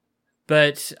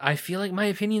 but I feel like my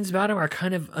opinions about him are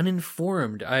kind of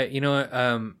uninformed.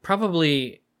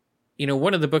 Probably,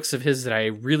 one of the books of his that I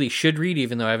really should read,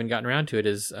 even though I haven't gotten around to it,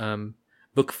 is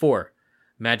book 4,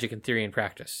 Magic and Theory and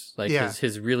Practice.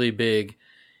 His really big,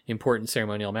 important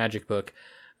ceremonial magic book,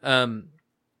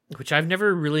 which I've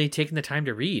never really taken the time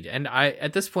to read. And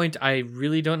at this point, I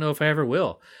really don't know if I ever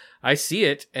will. I see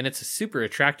it, and it's a super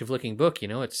attractive looking book.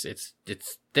 It's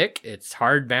thick, it's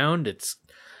hardbound,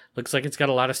 looks like it's got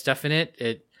a lot of stuff in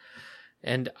it.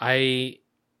 And I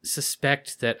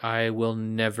suspect that I will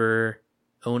never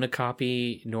own a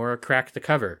copy nor crack the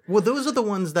cover. Well, those are the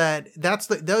ones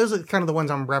those are kind of the ones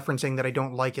I'm referencing that I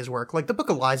don't like his work. Like the Book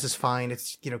of Lies is fine.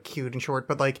 It's, cute and short,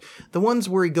 but like the ones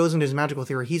where he goes into his magical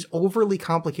theory, he's overly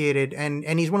complicated.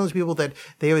 And he's one of those people that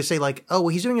they always say like, oh, well,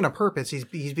 he's doing it on purpose. He's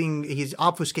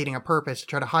obfuscating a purpose to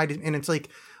try to hide it. And it's like,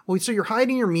 well, so you're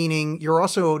hiding your meaning. You're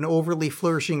also an overly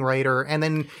flourishing writer. And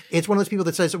then it's one of those people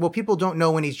that says, well, people don't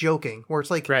know when he's joking. Where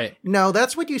it's like, right. No,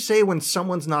 that's what you say when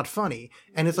someone's not funny.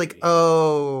 And it's like,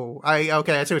 oh,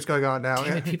 okay, I see what's going on now.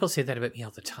 Damn it, people say that about me all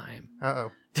the time.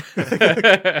 Uh-oh.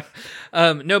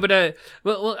 No, but,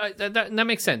 that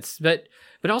makes sense. But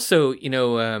also,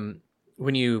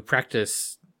 when you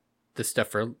practice this stuff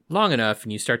for long enough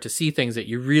and you start to see things that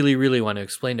you really, really want to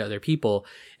explain to other people,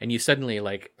 and you suddenly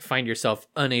like find yourself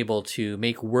unable to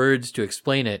make words to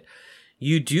explain it,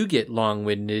 you do get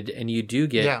long-winded and you do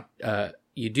get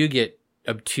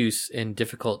obtuse and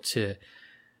difficult to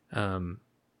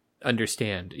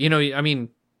understand. I mean,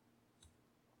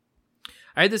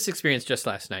 I had this experience just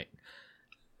last night.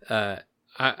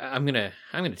 I'm gonna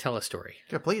tell a story.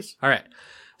 Yeah, please. All right.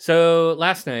 So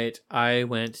last night I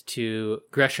went to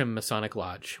Gresham Masonic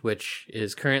Lodge, which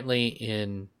is currently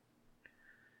in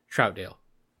Troutdale.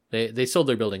 They sold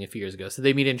their building a few years ago, so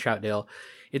they meet in Troutdale.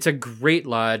 It's a great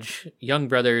lodge, young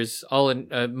brothers,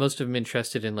 most of them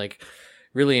interested in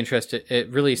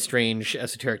really strange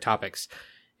esoteric topics.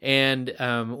 And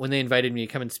when they invited me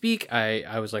to come and speak,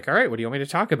 I was like, all right, what do you want me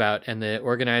to talk about? And the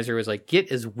organizer was like,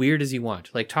 get as weird as you want.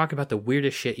 Like, talk about the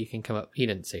weirdest shit you can come up. He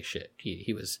didn't say shit.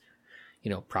 He was,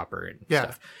 proper and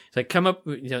stuff. It's like, come up,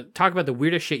 talk about the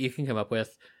weirdest shit you can come up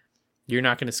with. You're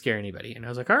not going to scare anybody. And I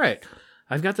was like, all right,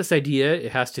 I've got this idea.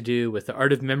 It has to do with the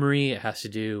art of memory. It has to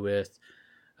do with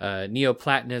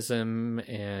Neoplatonism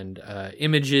and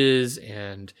images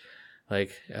and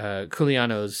like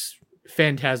Culiano's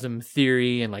phantasm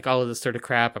theory and like all of this sort of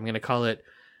crap. I'm going to call it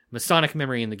Masonic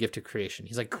Memory and the Gift of Creation.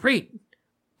 He's like, great,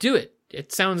 do it.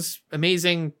 It sounds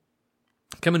amazing.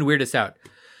 Come and weird us out.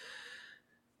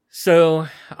 So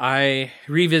I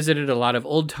revisited a lot of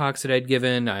old talks that I'd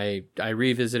given. I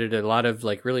revisited a lot of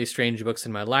like really strange books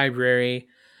in my library,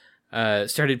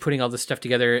 started putting all this stuff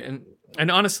together. And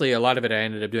honestly, a lot of it I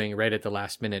ended up doing right at the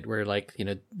last minute where like,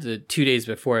 the 2 days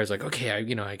before I was like, okay,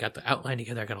 I got the outline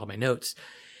together. I got all my notes.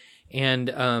 And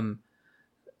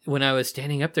when I was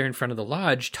standing up there in front of the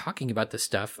lodge talking about this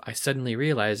stuff, I suddenly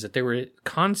realized that there were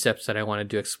concepts that I wanted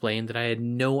to explain that I had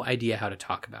no idea how to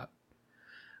talk about.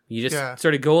 You just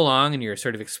sort of go along and you're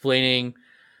sort of explaining,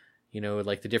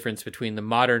 like the difference between the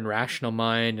modern rational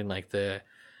mind and like the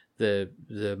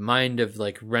mind of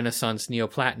like Renaissance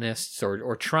Neoplatonists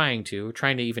or trying to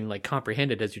even like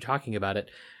comprehend it as you're talking about it.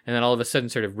 And then all of a sudden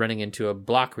sort of running into a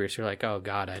block where you're like, oh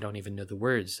God, I don't even know the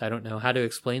words. I don't know how to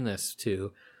explain this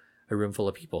to a room full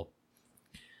of people.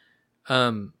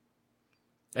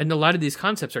 And a lot of these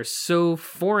concepts are so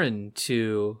foreign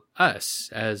to us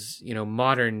as,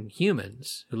 modern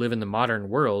humans who live in the modern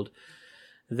world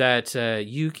that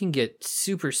you can get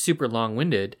super, super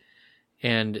long-winded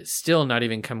and still not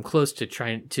even come close to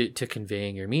trying to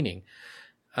conveying your meaning.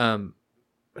 But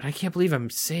I can't believe I'm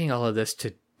saying all of this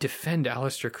to defend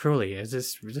Aleister Crowley.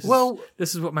 This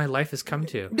is what my life has come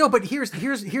to. No, but here's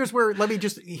where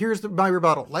here's my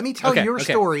rebuttal. Let me tell your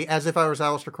story as if I was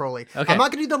Aleister Crowley. Okay. I'm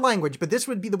not going to do the language, but this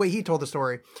would be the way he told the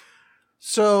story.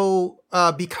 So,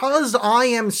 because I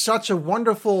am such a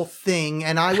wonderful thing,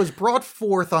 and I was brought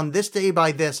forth on this day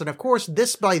by this, and of course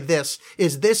this by this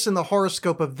is this in the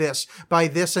horoscope of this, by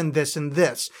this and this and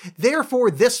this. Therefore,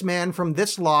 this man from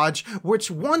this lodge, which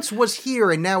once was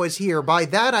here and now is here, by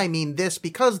that I mean this,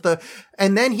 because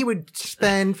and then he would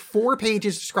spend 4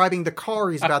 pages describing the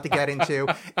car he's about to get into,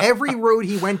 every road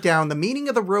he went down, the meaning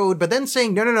of the road, but then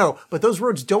saying, no, but those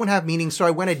roads don't have meaning, so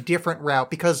I went a different route,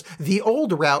 because the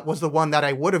old route was the one that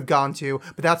I would have gone to,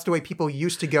 but that's the way people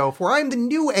used to go, for I'm the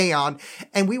new Aeon,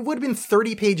 and we would have been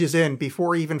 30 pages in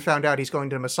before he even found out he's going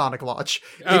to the Masonic Lodge,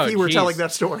 if he were telling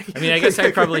that story. I mean, I guess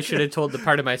I probably should have told the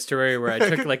part of my story where I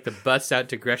took like the bus out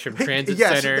to Gresham Transit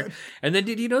Center, and then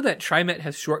did you know that TriMet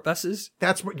has short buses?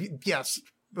 That's what, yes.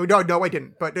 No, I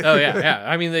didn't, but... Oh, yeah.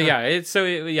 I mean,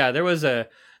 there was a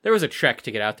trek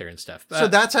to get out there and stuff. So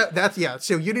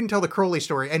so you didn't tell the Crowley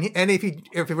story, and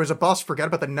if it was a bus, forget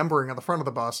about the numbering on the front of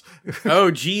the bus.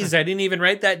 Oh, geez, I didn't even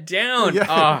write that down. Yeah.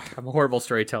 Oh, I'm a horrible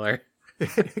storyteller.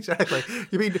 Exactly.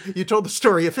 You mean you told the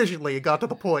story efficiently and got to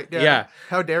the point. Yeah.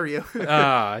 How dare you?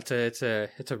 It's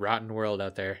a rotten world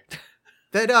out there.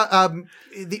 That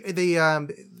you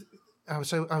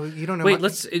don't know. Wait,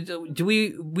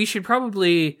 we should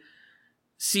probably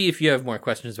see if you have more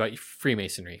questions about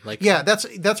Freemasonry. Like, Yeah, that's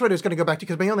what I was going to go back to,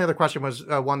 because my only other question was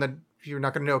one that you're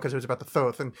not going to know, because it was about the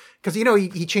Thoth, and because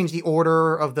he changed the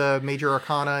order of the major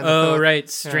arcana. In the Thoth. Right,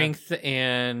 strength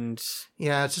and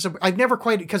yeah, it's just I've never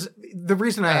quite, because the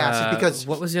reason I asked is because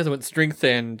what was the other one? Strength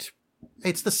and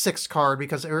it's the 6th card,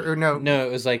 because or no,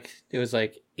 it was like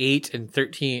 8 and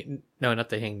 13. No, not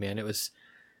the Hangman. It was.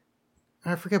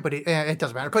 I forget, but it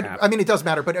doesn't matter. But I mean, it does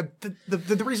matter. But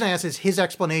the reason I ask is his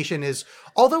explanation is,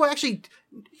 although actually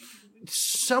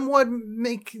somewhat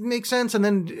make sense. And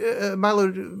then Milo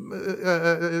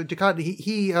Ducat,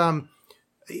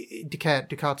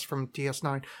 Ducat's from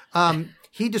DS9.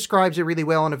 He describes it really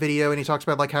well in a video, and he talks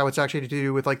about like how it's actually to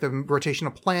do with like the rotation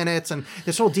of planets and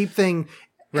this whole deep thing.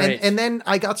 Right. And then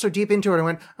I got so deep into it, I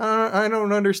went, I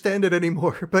don't understand it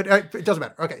anymore. But it doesn't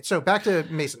matter. Okay, so back to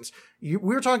Masons. We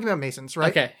were talking about Masons,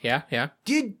 right? Okay, yeah.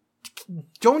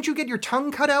 Don't you get your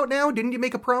tongue cut out now? Didn't you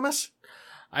make a promise?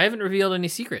 I haven't revealed any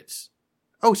secrets.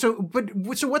 Oh, so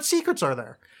what secrets are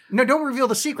there? No, don't reveal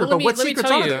the secret, but what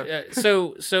secrets are there?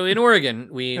 So in Oregon,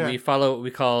 we follow what we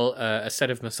call a set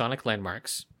of Masonic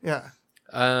landmarks. Yeah.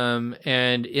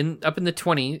 And up in the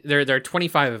 20, there are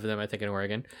 25 of them, I think, in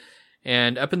Oregon.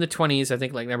 And up in the 20s, I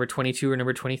think like number 22 or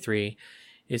number 23,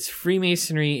 is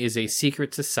Freemasonry is a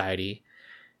secret society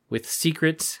with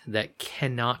secrets that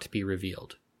cannot be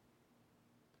revealed.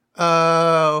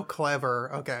 Oh,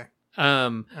 clever. Okay.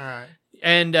 All right.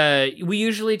 And we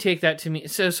usually take that to mean...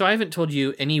 So I haven't told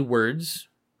you any words.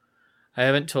 I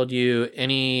haven't told you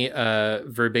any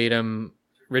verbatim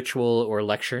ritual or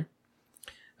lecture.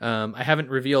 I haven't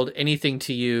revealed anything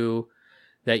to you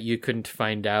that you couldn't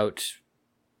find out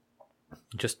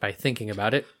just by thinking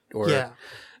about it. Or,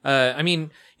 I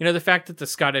mean, the fact that the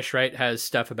Scottish Rite has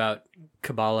stuff about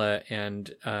Kabbalah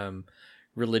and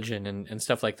religion and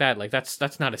stuff like that, like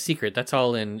that's not a secret. That's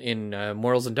all in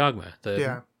Morals and Dogma.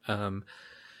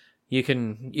 You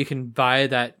can buy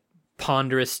that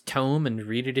ponderous tome and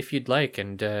read it if you'd like,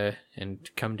 and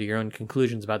come to your own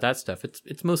conclusions about that stuff.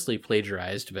 It's mostly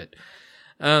plagiarized, but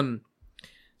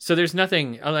so there's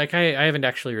nothing like I haven't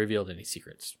actually revealed any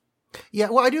secrets. Yeah,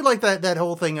 well, I do like that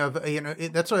whole thing of,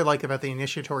 that's what I like about the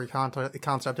initiatory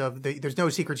concept of there's no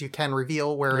secrets you can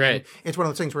reveal, where it's one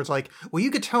of those things where it's like, well,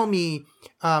 you could tell me,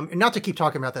 not to keep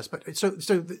talking about this, but so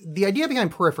the idea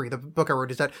behind Periphery, the book I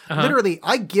wrote, is that literally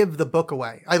I give the book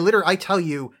away. I tell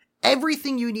you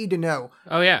everything you need to know.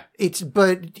 Oh, yeah.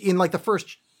 But in like the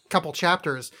first couple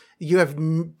chapters, you have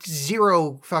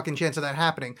zero fucking chance of that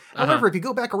happening. However, if you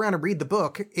go back around and read the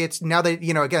book, it's now that,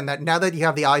 now that you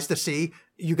have the eyes to see,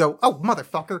 you go, oh,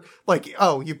 motherfucker. Like,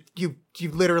 oh, you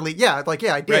literally, I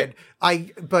did.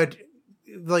 Right. But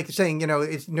like saying,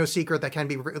 it's no secret that can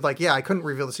be, I couldn't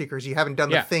reveal the secrets. You haven't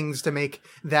done the things to make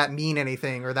that mean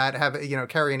anything or that have,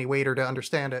 carry any weight or to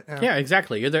understand it. Yeah,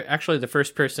 exactly. You're actually the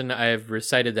first person I've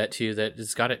recited that to that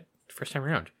has got it the first time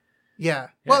around. Yeah.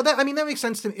 Well, that makes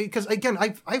sense to me, because again,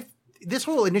 I've this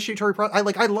whole initiatory process,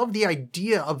 I love the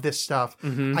idea of this stuff.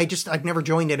 Mm-hmm. I've never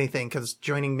joined anything because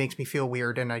joining makes me feel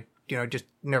weird, and I just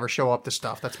never show up to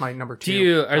stuff. That's my number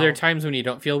 2. Are there times when you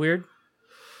don't feel weird?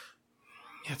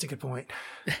 Yeah, that's a good point.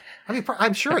 I mean,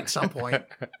 I'm sure at some point.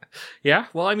 Yeah.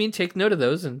 Well, I mean, take note of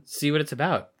those and see what it's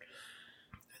about.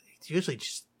 It's usually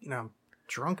just,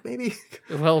 drunk maybe.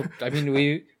 Well, I mean,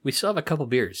 we still have a couple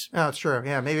beers. Oh, it's true.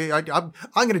 Yeah, maybe I'm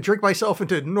going to drink myself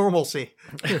into normalcy.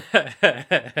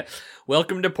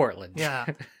 Welcome to Portland. Yeah.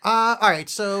 All right.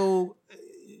 So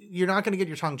you're not going to get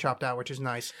your tongue chopped out, which is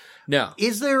nice. No.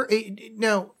 Is there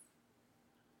no?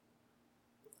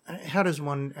 How does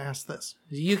one ask this?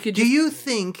 You could. Do you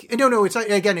think? No. It's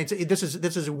again. This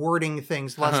is wording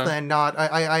things less than not.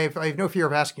 I have no fear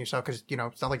of asking yourself, because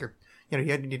it's not like you're. You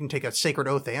didn't take a sacred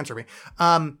oath to answer me.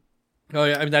 Oh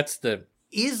yeah, I mean that's the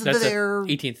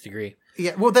 18th degree.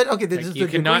 Yeah, well this is you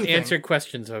the cannot degree answer thing.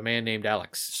 questions of a man named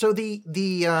Alex. So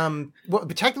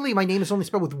but technically my name is only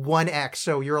spelled with one X,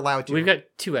 so you're allowed to. We've got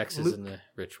 2 X's in the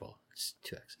ritual. It's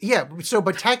 2 X's. Yeah,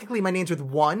 but technically my name's with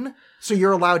 1, so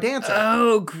you're allowed to answer.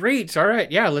 Oh, great! All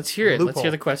right, yeah, let's hear it. Loophole. Let's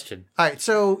hear the question. All right,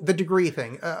 so the degree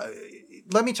thing.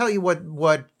 Let me tell you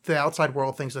what the outside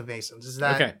world thinks of Masons, is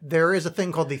that there is a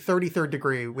thing called the 33rd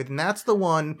degree, and that's the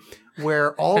one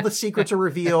where all the secrets are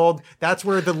revealed. That's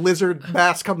where the lizard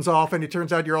mask comes off and it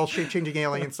turns out you're all shape-changing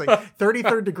aliens. Like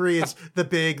 33rd degree is the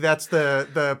big, that's the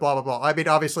blah, blah, blah. I mean,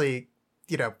 obviously,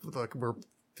 look,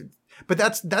 but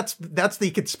that's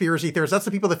the conspiracy theorists. That's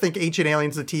the people that think Ancient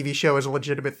Aliens, the TV show, is a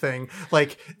legitimate thing.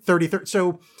 Like 33rd.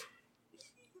 So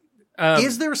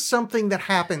is there something that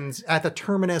happens at the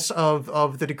terminus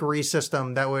of the degree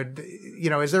system that would,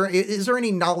 is there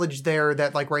any knowledge there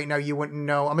that like right now you wouldn't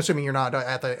know? I'm assuming you're not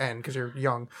at the end because you're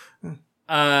young.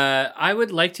 I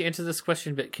would like to answer this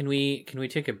question, but can we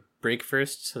take a break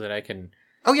first so that I can?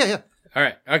 Oh, yeah. All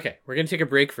right. Okay. We're going to take a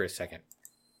break for a second.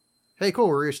 Hey, cool.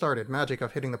 We're restarted. Magic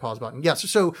of hitting the pause button. Yes.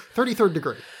 So 33rd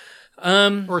degree.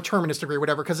 Or terminus degree,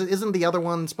 whatever. Because isn't the other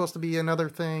one supposed to be another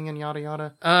thing and yada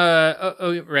yada?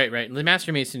 Right. The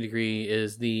Master Mason degree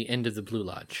is the end of the Blue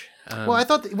Lodge. Well, I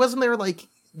thought, wasn't there like...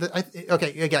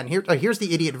 okay, again, here's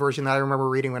the idiot version that I remember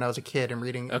reading when I was a kid and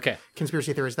reading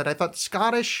conspiracy theories, that I thought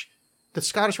the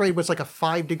Scottish Rite was like a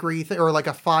 5 degree or like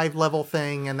a 5 level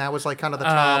thing, and that was like kind of the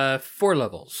top. 4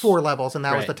 levels. 4 levels, and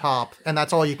that was the top, and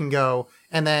that's all you can go.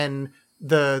 And then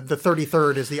the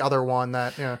 33rd is the other one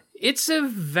that, yeah. It's a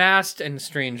vast and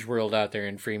strange world out there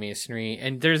in Freemasonry,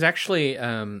 and there's actually,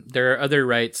 there are other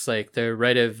rites, like the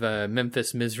Rite of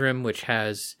Memphis Mizraim, which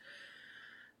has...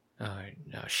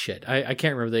 Oh, shit. I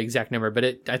can't remember the exact number, but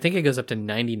I think it goes up to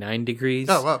 99 degrees.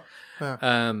 Oh, wow.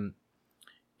 Yeah.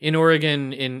 In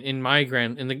Oregon, in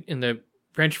the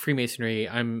branch of Freemasonry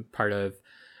I'm part of,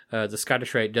 the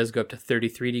Scottish Rite does go up to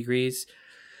 33 degrees.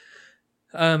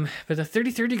 But the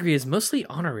 33rd degree is mostly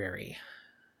honorary.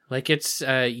 Like it's,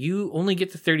 you only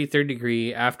get the 33rd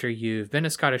degree after you've been a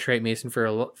Scottish Rite Mason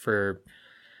for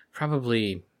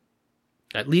probably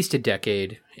at least a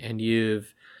decade, and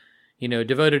you've,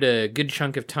 devoted a good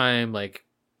chunk of time, like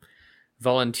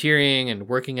volunteering and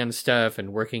working on stuff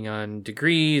and working on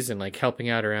degrees and like helping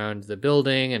out around the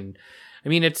building. And I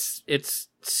mean, it's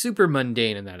super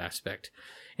mundane in that aspect.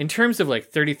 In terms of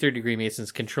like 33rd degree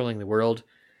Masons controlling the world,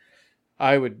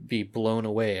 I would be blown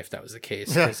away if that was the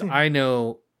case. Because I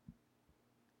know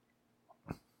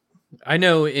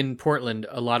in Portland,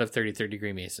 a lot of 33rd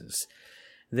degree Masons,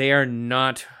 they are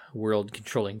not world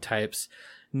controlling types,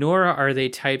 nor are they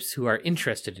types who are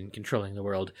interested in controlling the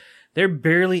world. They're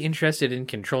barely interested in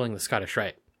controlling the Scottish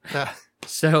Rite.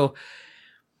 So,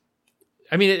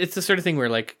 I mean, it's the sort of thing where,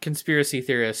 like, conspiracy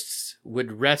theorists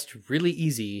would rest really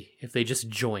easy if they just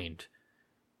joined.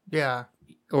 Yeah.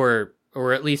 Or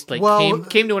at least, like,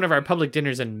 came to one of our public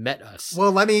dinners and met us.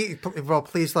 Well,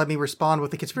 please let me respond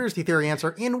with the conspiracy theory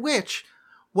answer, in which...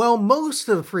 Well, most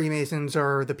of Freemasons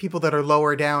are the people that are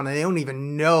lower down, and they don't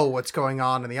even know what's going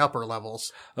on in the upper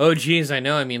levels. Oh, geez, I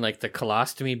know. I mean, like the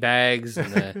colostomy bags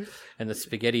and the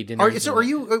spaghetti dinners. Are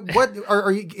you?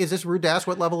 Is this rude to ask?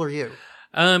 What level are you?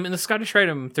 In the Scottish Rite,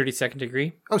 I'm 32nd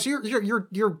degree. Oh, so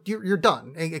you're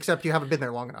done, except you haven't been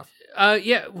there long enough.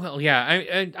 Yeah. Well,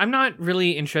 yeah. I'm not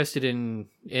really interested in.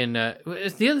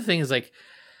 The other thing is like,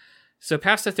 so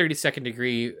past the 32nd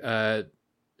degree.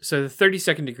 So the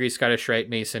 32nd degree Scottish Rite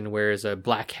Mason wears a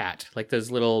black hat, like those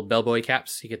little bellboy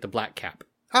caps. You get the black cap.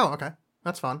 Oh, okay.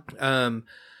 That's fun.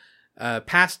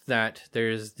 Past that,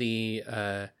 there's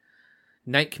the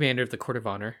Knight Commander of the Court of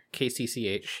Honor,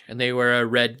 KCCH, and they wear a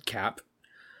red cap.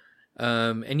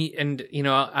 I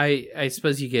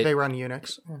suppose you get... They run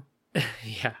Unix.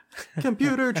 Yeah.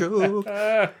 Computer joke.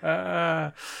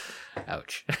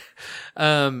 Ouch.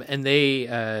 And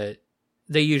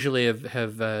they usually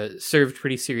have served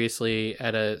pretty seriously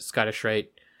at a Scottish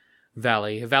Rite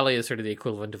Valley. A valley is sort of the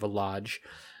equivalent of a lodge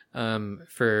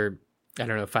for, I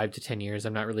don't know, 5 to 10 years.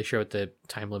 I'm not really sure what the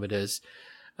time limit is.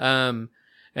 And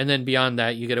then beyond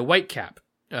that, you get a white cap,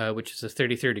 which is a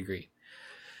 33rd degree.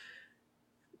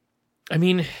 I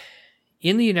mean,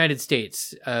 in the United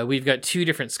States, we've got 2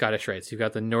 different Scottish Rites. You've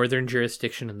got the northern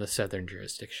jurisdiction and the southern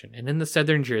jurisdiction. And in the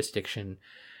southern jurisdiction,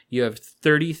 you have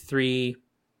 33...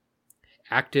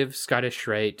 active Scottish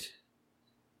Rite,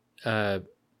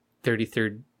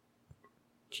 33rd...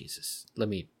 Jesus, let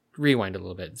me rewind a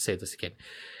little bit and say this again.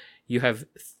 You have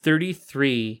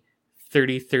 33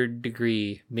 33rd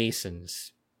degree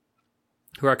Masons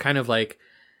who are kind of like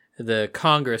the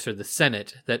Congress or the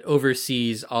Senate that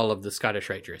oversees all of the Scottish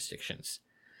Rite jurisdictions.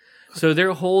 So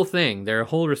their whole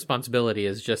responsibility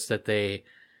is just that they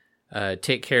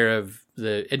take care of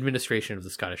the administration of the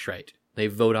Scottish Rite. They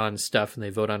vote on stuff and they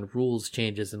vote on rules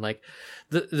changes, and like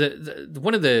the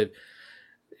one of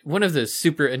the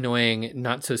super annoying,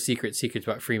 not so secrets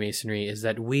about Freemasonry is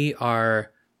that we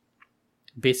are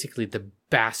basically the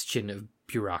bastion of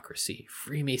bureaucracy.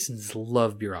 Freemasons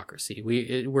love bureaucracy.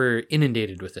 We're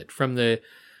inundated with it from the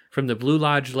Blue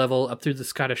Lodge level up through the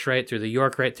Scottish Rite, through the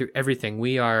York Rite, through everything.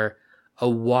 We are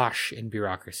awash in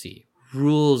bureaucracy,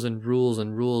 rules and rules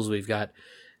and rules. We've got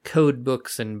code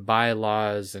books and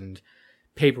bylaws and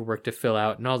paperwork to fill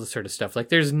out and all this sort of stuff. Like,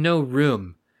 there's no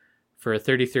room for a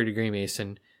 33rd degree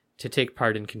Mason to take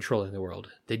part in controlling the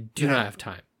world. They do not have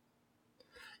time.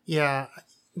 Yeah.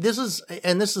 This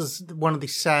is one of the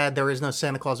sad there is no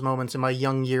Santa Claus moments in my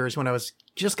young years when I was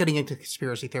just getting into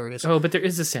conspiracy theories. Oh, but there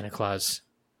is a Santa Claus.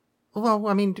 Well,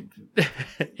 I mean,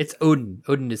 It's Odin.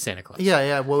 Odin is Santa Claus.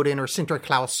 yeah, Woden or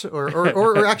Sinterklaas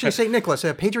or actually Saint Nicholas,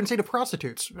 a patron saint of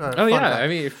prostitutes. Oh yeah, I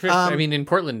mean, in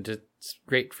Portland, it's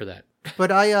great for that.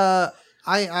 But I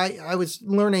was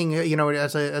learning,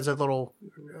 as a little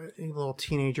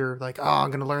teenager, like,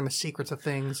 I'm going to learn the secrets of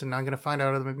things, and I'm going to find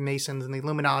out the Masons and the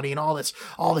Illuminati and all this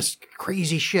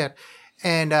crazy shit.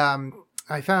 And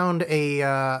I found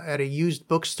at a used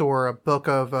bookstore a book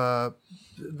of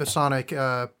Masonic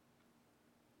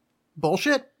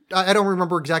bullshit. I don't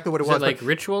remember exactly what it was. It like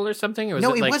Ritual or something? Or was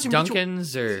No, it like wasn't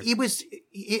Duncan's? Or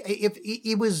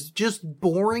it was just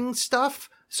boring stuff.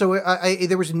 So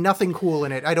there was nothing cool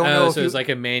in it. I don't know. So it was like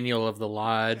a manual of the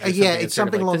lodge. Or yeah, something. it's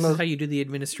something along this those. is how you do the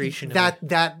administration.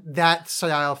 That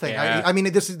style thing. Yeah. I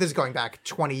mean, this is going back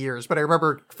 20 years, but I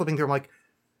remember flipping through. I'm like,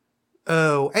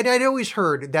 oh, and I'd always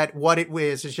heard that what it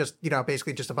was is just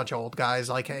basically just a bunch of old guys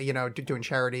like doing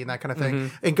charity and that kind of thing.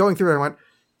 Mm-hmm. And going through it, I went,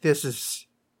 this is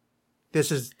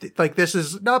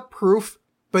not proof.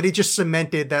 But it just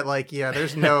cemented that, like, yeah,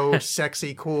 there's no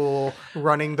sexy, cool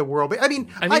running the world. But I mean,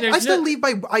 I still leave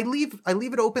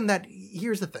it open that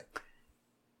here's the thing.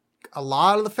 A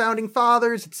lot of the founding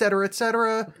fathers, et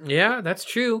cetera. Yeah, that's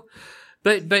true.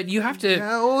 But you have to.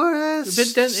 But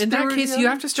then in that case, you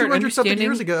have to start 200 something understanding.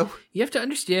 years ago. You have to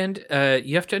understand.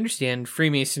 You have to understand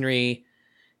Freemasonry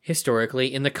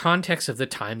historically in the context of the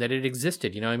time that it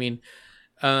existed. I mean,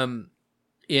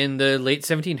 in the late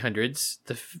 1700s,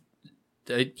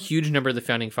 a huge number of the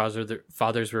founding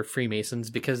fathers were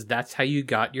Freemasons because that's how you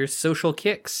got your social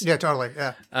kicks. Yeah, totally.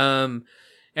 Yeah. And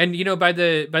by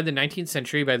the 19th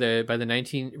century, by the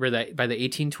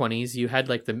 1820s, you had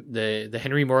like the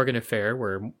Henry Morgan affair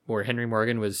where Henry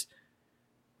Morgan was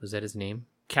that his name?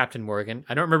 Captain Morgan.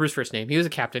 I don't remember his first name. He was a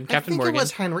captain. Captain Morgan. It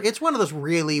was Henry. It's one of those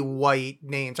really white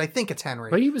names. I think it's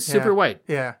Henry. But he was super white.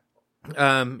 Yeah.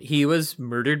 He was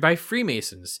murdered by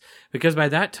Freemasons because by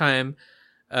that time,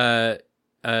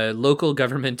 local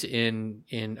government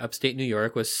in upstate New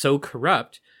York was so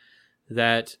corrupt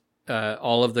that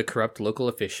all of the corrupt local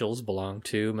officials belonged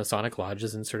to Masonic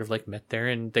lodges and sort of like met there,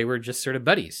 and they were just sort of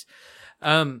buddies.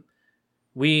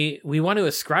 We want to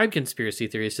ascribe conspiracy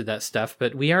theories to that stuff,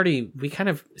 but we kind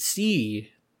of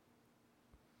see.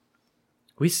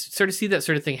 We sort of see that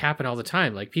sort of thing happen all the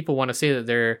time. Like people want to say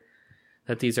that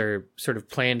these are sort of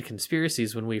planned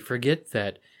conspiracies when we forget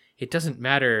that it doesn't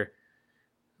matter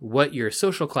what your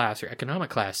social class or economic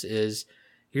class is.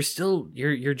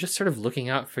 You're just sort of looking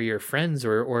out for your friends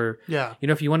or yeah.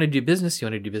 If you want to do business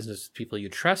with people you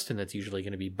trust, and that's usually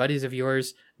going to be buddies of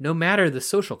yours, no matter the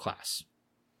social class.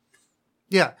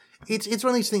 Yeah. It's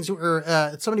one of these things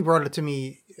where somebody brought it to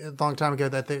me a long time ago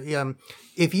that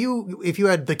if you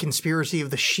had the conspiracy of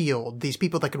the Shield, these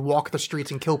people that could walk the streets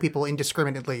and kill people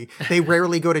indiscriminately, they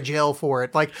rarely go to jail for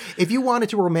it. Like if you wanted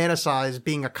to romanticize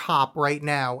being a cop right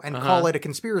now and call it a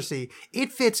conspiracy,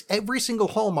 it fits every single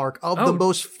hallmark of the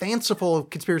most fanciful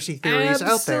conspiracy theories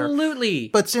out there. Absolutely.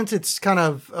 But since it's kind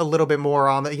of a little bit more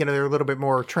on the, they're a little bit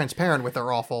more transparent with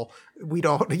their awful. We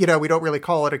don't really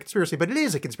call it a conspiracy, but it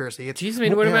is a conspiracy. Jeez, I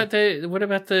mean, what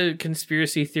about the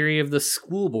conspiracy theory of the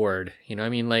school board?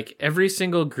 Like every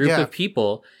single group of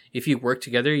people, if you work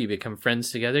together, you become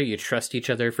friends together, you trust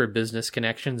each other for business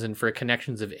connections and for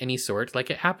connections of any sort. Like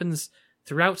it happens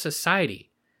throughout society.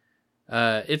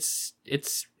 It's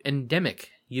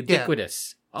endemic,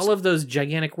 ubiquitous. Yeah. All of those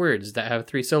gigantic words that have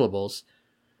 3 syllables.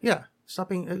 Yeah. Stop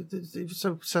being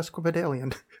so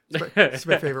sesquipedalian. It's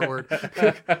my favorite word.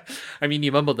 I mean,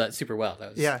 you mumbled that super well.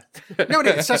 Yeah. No,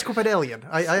 it's sesquipedalian.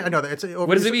 I know that.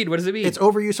 What does it mean? It's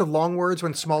overuse of long words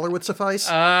when smaller would suffice,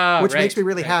 which makes me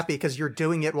really happy because you're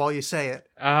doing it while you say it.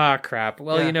 Ah, crap.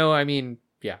 Well,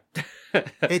 yeah.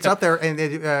 It's up there, and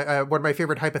one of my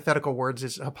favorite hypothetical words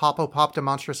is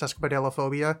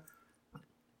hapapopopdemonstrosesquipedalophobia.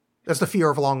 That's the fear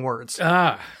of long words.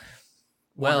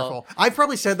 Wonderful. I've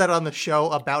probably said that on the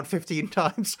show about 15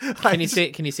 times. Can you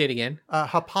say it again?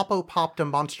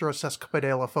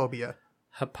 Hapapopopdemonstrosesquipedalophobia.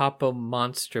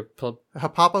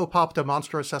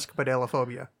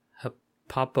 Hapapopopdemonstrosesquipedalophobia.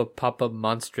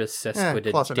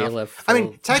 Hapapopopdemonstrosesquipedalophobia. I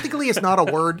mean, technically it's not a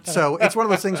word, so it's one of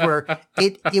those things where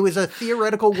it was a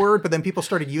theoretical word, but then people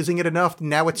started using it enough.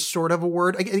 Now it's sort of a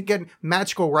word. Again,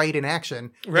 magical right in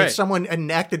action. Right. If someone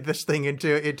enacted this thing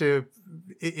into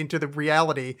the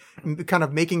reality, kind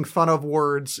of making fun of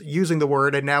words, using the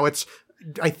word, and now I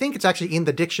think it's actually in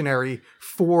the dictionary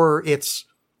for its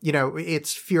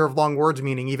fear of long words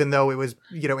meaning, even though it was,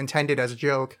 intended as a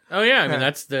joke. Oh yeah. I mean,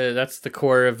 that's the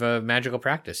core of a magical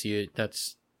practice. You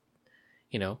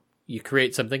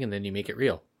create something and then you make it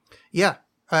real. Yeah.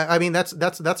 I mean,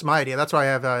 that's my idea. That's why I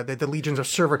have the legions of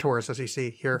servitors, as you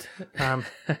see here.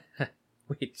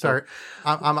 Wait, Sorry,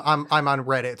 I'm on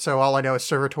Reddit, so all I know is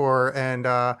Servitor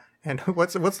and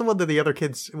what's the one that the other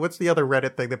kids? What's the other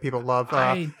Reddit thing that people love?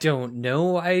 I don't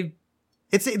know.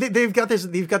 They've got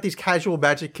these casual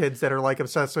magic kids that are like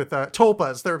obsessed with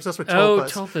tulpas. They're obsessed with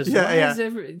tulpas. Tulpas. Yeah.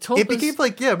 Tulpas. It became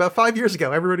about 5 years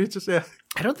ago. Everybody's just I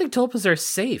don't think tulpas are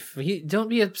safe. Don't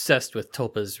be obsessed with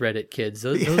tulpas, Reddit kids.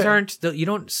 Those aren't. You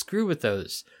don't screw with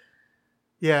those.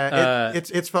 Yeah,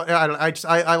 it's fun.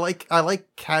 I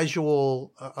like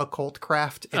casual occult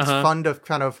craft. It's fun to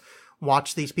kind of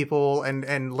watch these people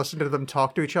and listen to them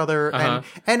talk to each other.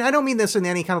 And I don't mean this in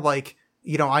any kind of like,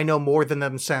 I know more than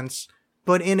them sense,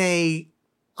 but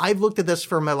I've looked at this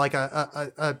from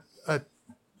okay,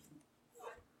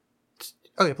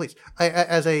 please,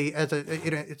 as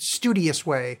a studious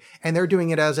way, and they're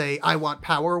doing it as a I want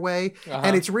power way,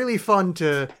 and it's really fun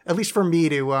to, at least for me,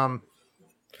 to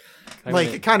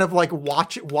kind of like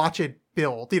watch it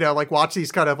build, like watch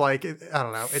these kind of like, I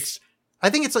don't know. I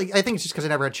think it's just because I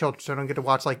never had children, so I don't get to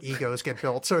watch like egos get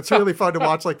built. So it's really fun to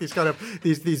watch like these kind of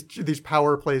these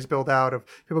power plays build out of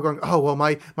people going, oh well,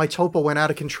 my tulpa went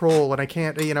out of control and I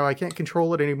can't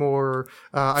control it anymore.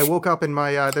 I woke up and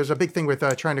my there's a big thing with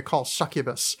trying to call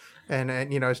succubus and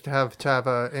to have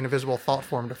an invisible thought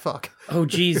form to fuck. Oh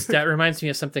geez, that reminds me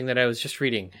of something that I was just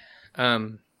reading. I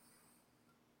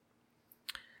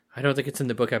don't think it's in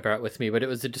the book I brought with me, but it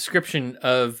was a description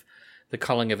of the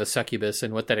calling of a succubus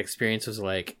and what that experience was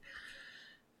like.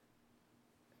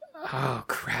 Oh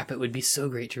crap! It would be so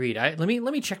great to read. Let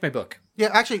me check my book. Yeah,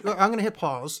 actually, I'm going to hit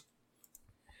pause.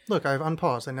 Look, I've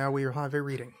unpaused, and now we have a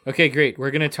reading. Okay, great.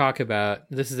 We're going to talk about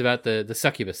this. Is about the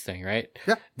succubus thing, right?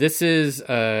 Yeah. This is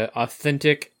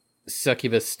authentic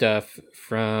succubus stuff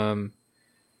from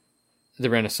the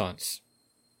Renaissance,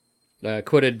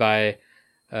 quoted by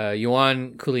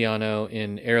Juan Culiano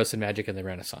in Eros and Magic in the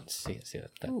Renaissance. See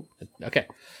that? Okay.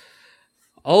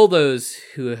 All those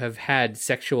who have had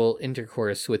sexual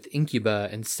intercourse with incuba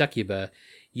and succuba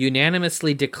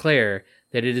unanimously declare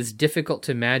that it is difficult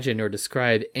to imagine or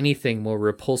describe anything more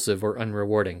repulsive or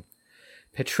unrewarding.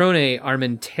 Petrone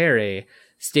Armentere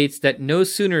states that no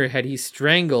sooner had he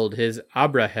strangled his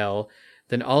Abrahel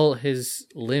than all his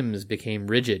limbs became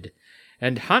rigid,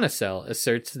 and Hanasel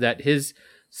asserts that his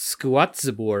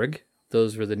Squatzeborg,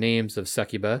 those were the names of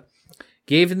succuba,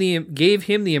 gave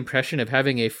him the impression of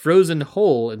having a frozen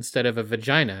hole instead of a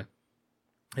vagina,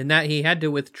 and that he had to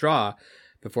withdraw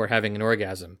before having an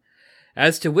orgasm.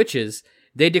 As to witches,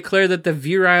 they declare that the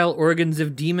virile organs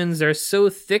of demons are so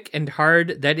thick and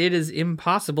hard that it is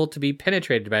impossible to be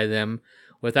penetrated by them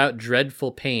without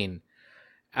dreadful pain.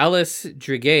 Alice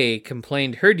Driguet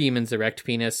compared her demon's erect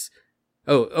penis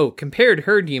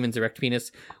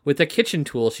with a kitchen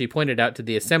tool she pointed out to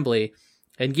the assembly,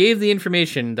 and gave the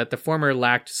information that the former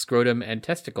lacked scrotum and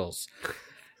testicles.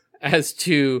 As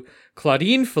to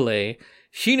Claudine Fillet,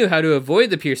 she knew how to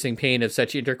avoid the piercing pain of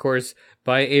such intercourse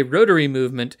by a rotary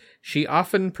movement she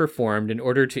often performed in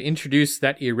order to introduce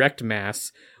that erect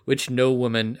mass which no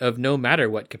woman, of no matter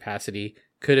what capacity,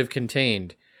 could have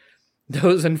contained.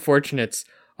 Those unfortunates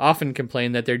often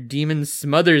complain that their demon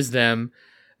smothers them,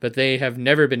 but they have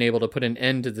never been able to put an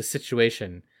end to the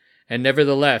situation. And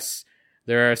nevertheless,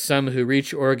 there are some who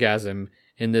reach orgasm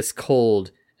in this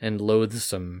cold and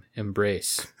loathsome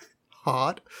embrace.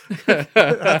 Hot.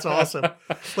 That's awesome.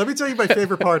 Let me tell you my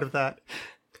favorite part of that.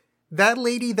 That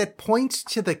lady that points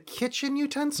to the kitchen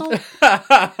utensil.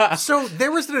 So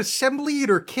there was an assembly in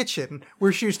her kitchen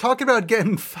where she was talking about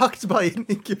getting fucked by an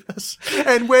incubus,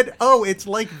 and went, "Oh, it's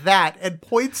like that," and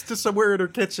points to somewhere in her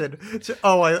kitchen. So,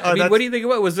 I mean, what do you think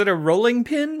about? Was it a rolling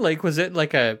pin? Like, was it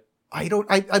like a? I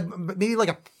maybe like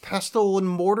a pestle and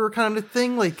mortar kind of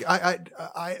thing. Like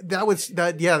that was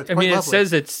that. Yeah, I mean, it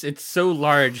says it's so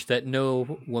large that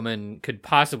no woman could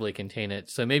possibly contain it.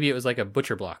 So maybe it was like a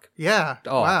butcher block. Yeah.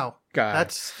 Oh, wow. God.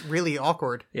 That's really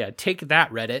awkward. Yeah. Take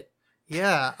that, Reddit.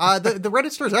 Yeah. The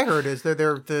Reddit stories I heard is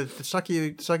the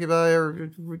succubi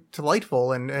are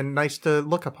delightful and nice to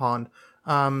look upon.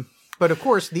 But of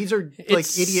course, these are like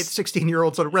idiot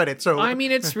 16-year-olds on Reddit. So I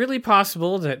mean, it's really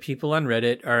possible that people on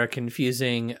Reddit are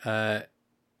confusing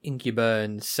incuba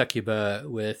and succuba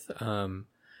with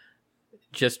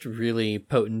just really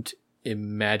potent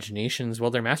imaginations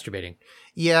while they're masturbating.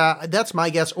 Yeah, that's my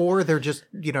guess. Or they're just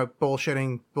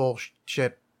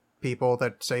bullshit people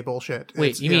that say bullshit.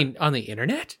 Wait, you mean on the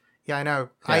internet? Yeah, I know.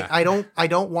 Yeah. I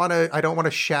don't want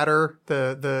to shatter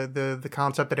the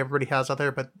concept that everybody has out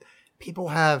there, but people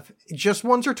have just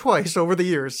once or twice over the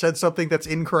years said something that's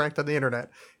incorrect on the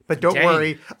internet. But don't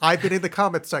worry, I've been in the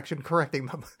comments section correcting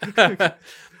them.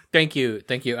 Thank you,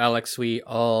 Alex. We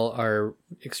all are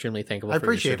extremely thankful. I for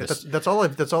your appreciate it. service.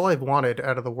 That's all I've wanted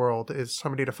out of the world is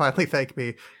somebody to finally thank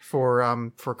me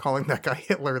for calling that guy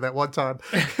Hitler that one time.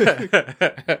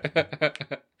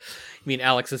 You mean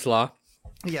Alex's Law?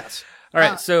 Yes. All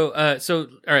right, so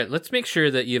all right, let's make sure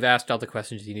that you've asked all the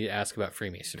questions you need to ask about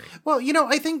Freemasonry. Well,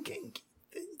 I think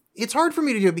it's hard for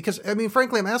me to do it because, I mean,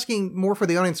 frankly, I'm asking more for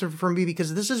the audience than for me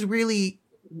because this is really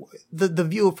the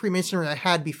view of Freemasonry I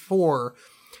had before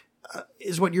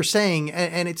is what you're saying,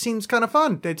 and it seems kind of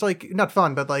fun. It's like, not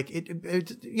fun, but like,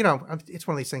 it's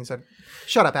one of these things that,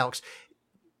 shut up, Alex.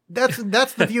 That's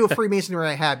the view of Freemasonry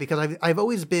I had because I've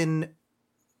always been,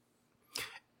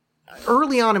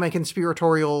 early on in my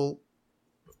conspiratorial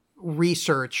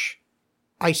research,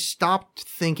 I stopped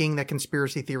thinking that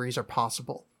conspiracy theories are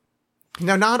possible.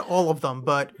 Now, not all of them,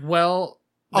 but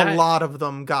a lot of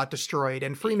them got destroyed,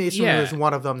 and Freemasonry was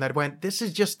one of them that went, this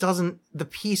is just the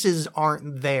pieces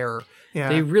aren't there. Yeah.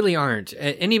 They really aren't.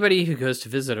 Anybody who goes to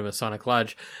visit a Masonic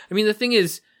lodge, I mean, the thing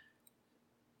is,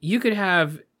 you could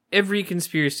have every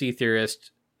conspiracy theorist,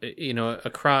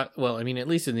 across, well, I mean, at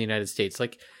least in the United States,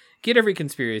 like, get every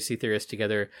conspiracy theorist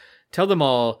together, tell them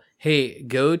all, hey,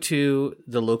 go to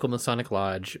the local Masonic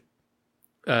lodge.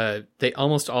 They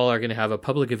almost all are going to have a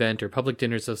public event or public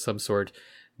dinners of some sort.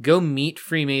 Go meet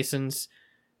Freemasons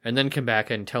and then come back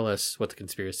and tell us what the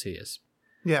conspiracy is.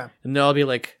 Yeah. And they'll all be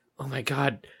like, oh my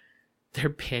God, their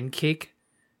pancake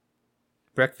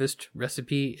breakfast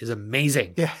recipe is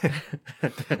amazing. Yeah.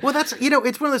 Well, that's,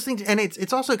 it's one of those things. And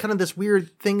it's also kind of this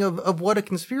weird thing of what a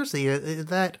conspiracy is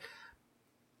that,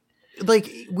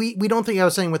 like, we don't think, I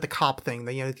was saying with the cop thing,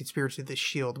 the conspiracy of the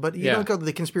shield, but you don't go to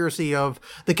the conspiracy of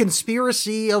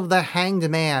the hanged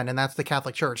man, and that's the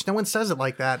Catholic Church. No one says it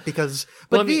like that because,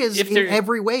 but it is in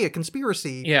every way a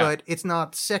conspiracy, but it's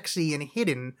not sexy and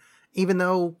hidden, even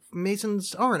though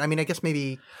Masons aren't. I mean, I guess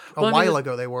maybe a while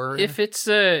ago they were. If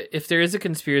if there is a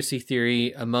conspiracy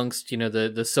theory amongst,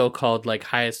 the so-called like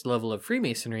highest level of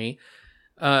Freemasonry,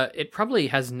 it probably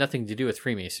has nothing to do with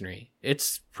Freemasonry.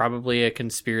 It's probably a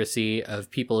conspiracy of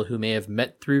people who may have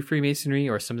met through Freemasonry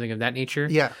or something of that nature.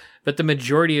 Yeah. But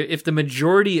if the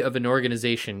majority of an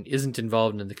organization isn't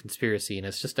involved in the conspiracy and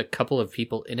it's just a couple of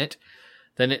people in it,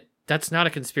 then that's not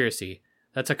a conspiracy.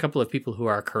 That's a couple of people who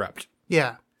are corrupt.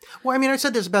 Yeah. Well, I mean, I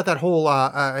said this about that whole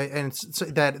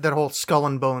that whole skull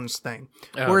and bones thing.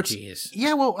 Oh, jeez.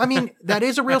 Yeah, well, I mean, that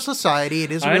is a real society.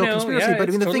 It is a real conspiracy. But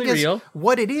I mean, the thing is,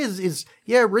 what it is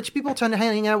rich people tend to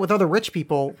hang out with other rich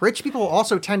people. Rich people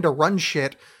also tend to run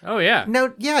shit. Oh, yeah.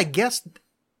 Now, I guess,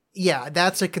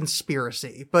 that's a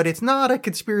conspiracy. But it's not a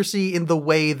conspiracy in the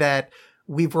way that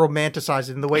we've romanticized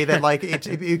it, in the way that, like,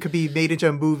 it could be made into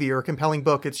a movie or a compelling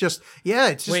book. It's just,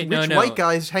 rich white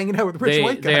guys hanging out with rich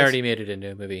white guys. They already made it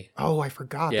into a movie. Oh, I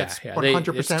forgot. Yeah, that's 100%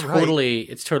 right.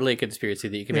 It's totally a conspiracy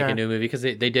that you can make into a movie because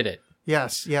they did it.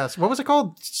 Yes. What was it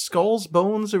called? Skulls,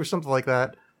 Bones, or something like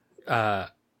that?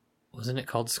 Wasn't it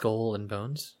called Skull and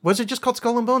Bones? Was it just called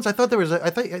Skull and Bones? I thought there was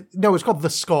no, it was called The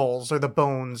Skulls or The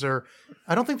Bones, or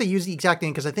I don't think they used the exact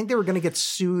name because I think they were going to get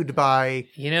sued by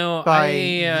Yale.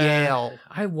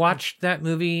 I watched that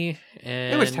movie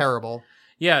and it was terrible.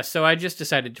 Yeah, so I just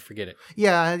decided to forget it.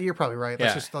 Yeah, you're probably right.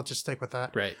 Let's just stick with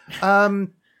that. Right.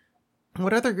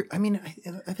 What other? I mean,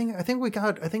 I think we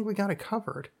got it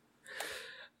covered.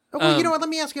 Oh, well, you know what? Let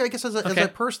me ask you, I guess, as a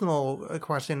personal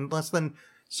question, less than.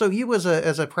 So you as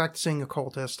a practicing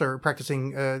occultist or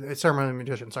practicing ceremonial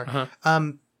magician, sorry.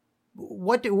 Uh-huh.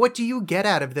 What do you get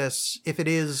out of this if it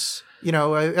is,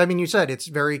 I mean, you said it's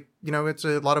very, it's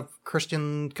a lot of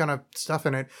Christian kind of stuff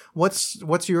in it.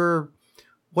 What's your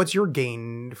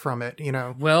gain from it,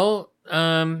 Well,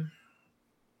 I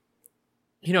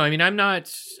mean, I'm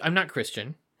not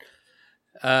Christian.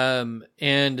 And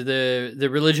the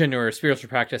religion or spiritual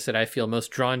practice that I feel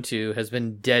most drawn to has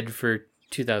been dead for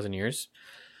 2,000 years.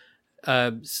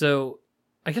 So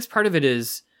I guess part of it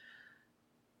is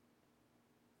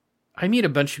I meet a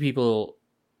bunch of people.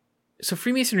 So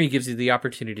Freemasonry gives you the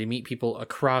opportunity to meet people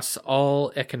across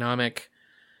all economic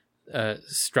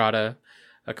strata,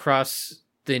 across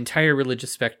the entire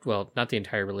religious spectrum. Well, not the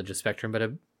entire religious spectrum, but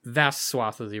a vast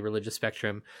swath of the religious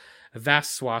spectrum, a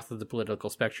vast swath of the political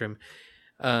spectrum,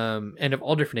 and of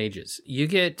all different ages. You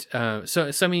get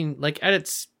so I mean, like at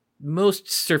its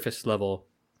most surface level,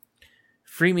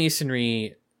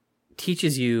 Freemasonry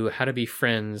teaches you how to be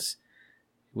friends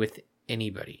with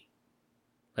anybody.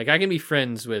 Like I can be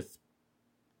friends with,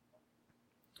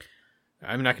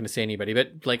 I'm not going to say anybody,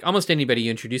 but like almost anybody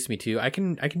you introduce me to, I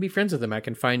can be friends with them. I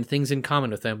can find things in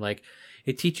common with them. Like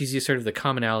it teaches you sort of the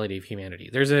commonality of humanity.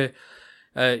 There's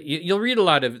you'll read a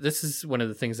lot of. This is one of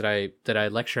the things that I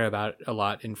lecture about a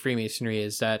lot in Freemasonry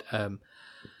is that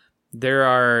there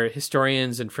are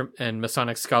historians and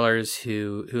Masonic scholars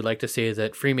who like to say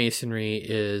that Freemasonry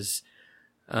is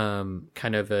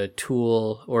kind of a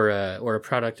tool or a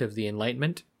product of the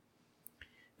Enlightenment.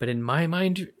 But in my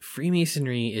mind,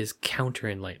 Freemasonry is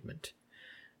counter-Enlightenment.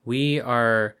 We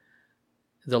are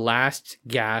the last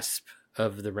gasp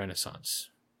of the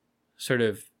Renaissance, sort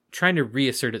of trying to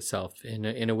reassert itself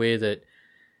in a way that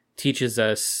teaches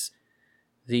us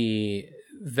the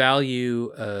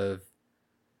value of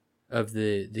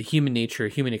the human nature,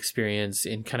 human experience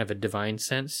in kind of a divine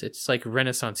sense. It's like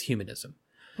Renaissance humanism.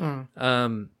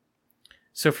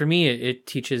 So for me, it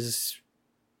teaches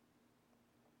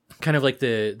kind of like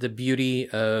the beauty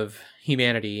of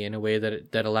humanity in a way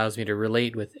that allows me to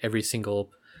relate with every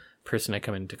single person I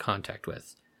come into contact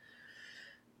with.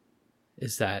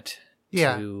 Is that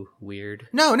too weird?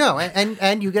 No,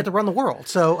 and you get to run the world.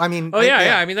 So I mean,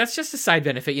 yeah. I mean, that's just a side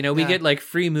benefit. We get like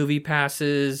free movie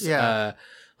passes,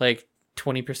 like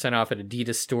 20% off at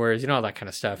Adidas stores, all that kind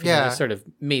of stuff. Just sort of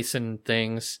Mason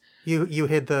things. You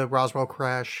hid the Roswell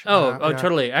crash.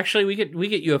 Totally. Actually, we get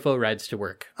UFO rides to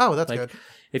work. Oh, that's like, good.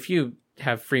 If you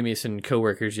have Freemason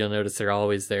coworkers, you'll notice they're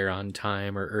always there on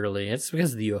time or early. It's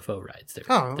because of the UFO rides. They're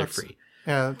free.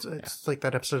 Yeah, it's like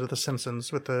that episode of The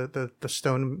Simpsons with the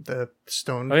stone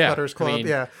cutters club. I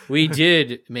mean, we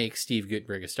did make Steve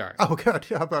Gutenberg a star. Oh, good.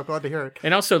 Yeah, I'm glad to hear it.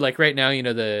 And also, like right now,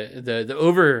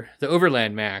 the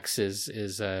Overland Max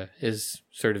is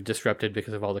sort of disrupted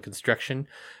because of all the construction,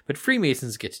 but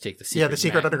Freemasons get to take the secret. Yeah, the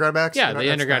secret underground Max. Yeah, the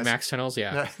underground Max tunnels.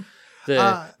 Yeah.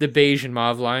 The beige and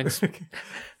mauve lines.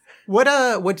 What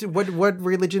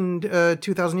religion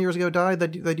 2,000 years ago died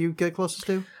that you get closest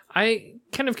to? I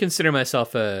kind of consider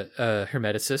myself a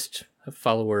Hermeticist, a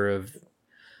follower of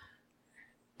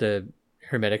the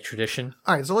Hermetic tradition.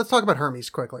 All right, so let's talk about Hermes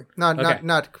quickly. Not. I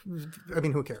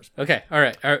mean, who cares? Okay, all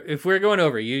right. If we're going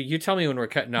over, you tell me when we're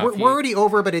cutting off. We're already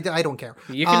over, but I don't care.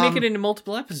 You can make it into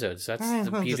multiple episodes. That's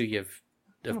the beauty of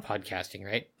podcasting,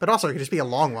 right? But also, it could just be a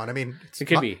long one. I mean, it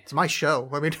could be. It's my show.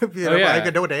 I mean, I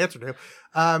could know what to answer to.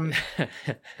 All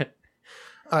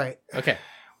right. Okay.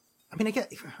 I mean, I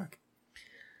get.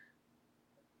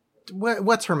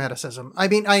 What's Hermeticism? I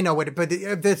mean, I know what, but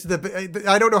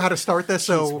I don't know how to start this.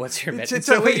 So jeez, what's Hermeticism?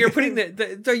 So wait, you're putting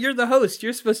you're the host.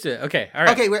 You're supposed to. Okay, all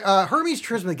right. Okay, Hermes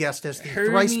Trismegistus, the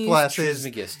thrice blessed,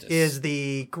 is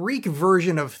the Greek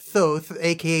version of Thoth,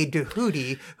 aka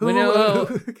Dehudi.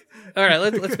 All right,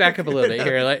 let's back up a little bit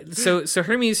here. So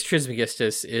Hermes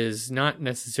Trismegistus is not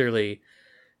necessarily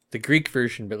the Greek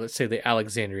version, but let's say the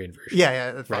Alexandrian version.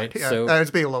 Yeah, that's right. Yeah. So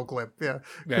it's being a low clip. Yeah,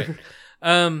 right.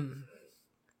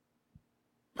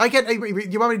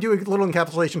 You want me to do a little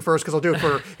encapsulation first? Because I'll do it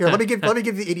for here. Let me give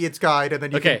the Idiot's Guide, and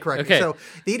then you can correct me. So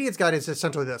the Idiot's Guide is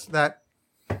essentially this: that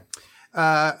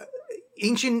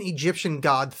ancient Egyptian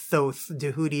god Thoth,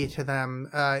 Dehudi to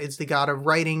them, is the god of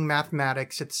writing,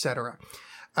 mathematics, etc.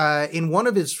 In one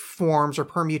of his forms or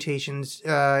permutations,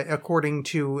 according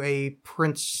to a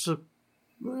principle.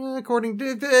 According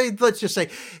to, let's just say,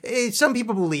 some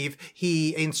people believe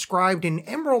he inscribed in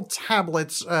emerald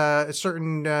tablets a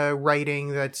certain writing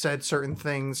that said certain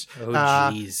things. Oh,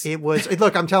 jeez. It was,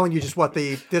 look, I'm telling you just what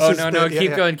the...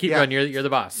 Keep going. You're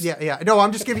the boss. Yeah. No,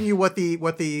 I'm just giving you what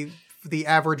the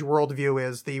average worldview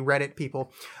is, the Reddit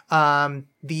people.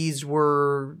 These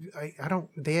were,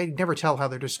 they never tell how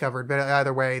they're discovered, but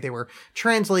either way, they were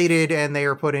translated and they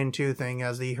are put into thing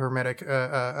as the Hermetic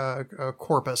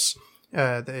corpus.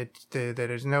 That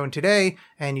is known today,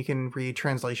 and you can read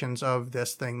translations of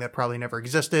this thing that probably never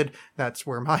existed. That's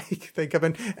where my thing come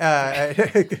in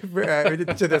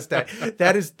to this day.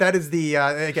 That is the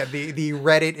again the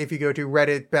Reddit. If you go to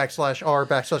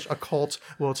Reddit/r/occult,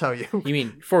 will tell you. You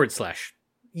mean /?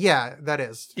 Yeah, that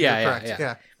is. Yeah, correct.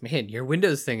 Yeah. Man, your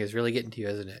Windows thing is really getting to you,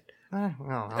 isn't it?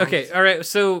 Well, okay. All right.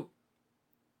 So,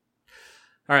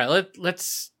 all right.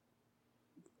 Let's.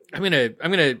 I'm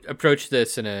gonna approach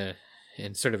this in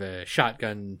sort of a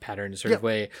shotgun pattern sort of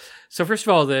way. So first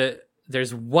of all,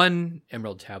 there's one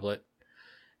emerald tablet.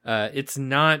 It's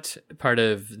not part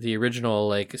of the original,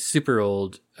 like, super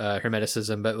old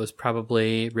Hermeticism, but was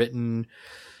probably written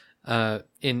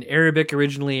in Arabic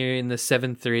originally in the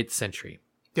 7th or 8th century.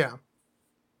 Yeah.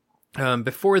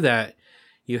 Before that,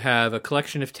 you have a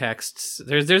collection of texts.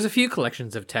 There's a few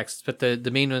collections of texts, but the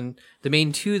main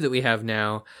two that we have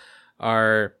now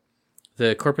are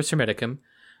the Corpus Hermeticum,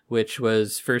 which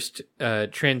was first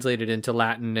translated into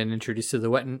Latin and introduced to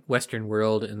the Western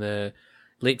world in the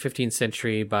late 15th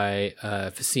century by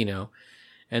Ficino.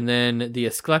 And then the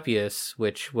Asclepius,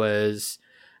 which was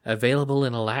available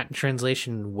in a Latin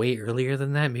translation way earlier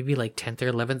than that, maybe like 10th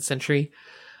or 11th century.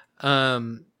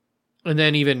 And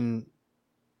then even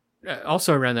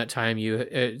also around that time,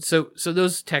 so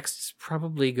those texts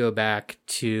probably go back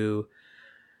to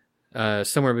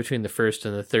somewhere between the 1st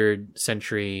and the 3rd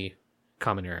century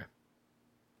Common Era.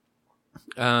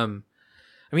 I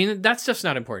mean, that stuff's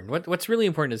not important. What's really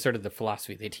important is sort of the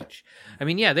philosophy they teach. I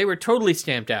mean, yeah, they were totally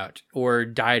stamped out or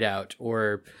died out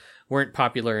or weren't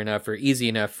popular enough or easy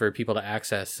enough for people to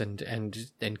access and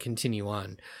continue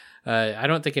on. I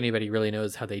don't think anybody really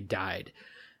knows how they died,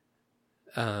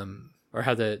 or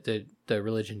how the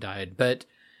religion died. But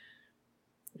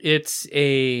it's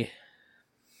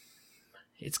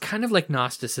kind of like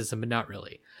Gnosticism, but not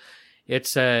really.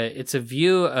 It's a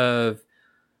view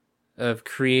of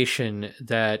creation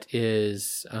that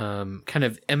is kind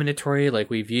of emanatory. Like,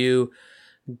 we view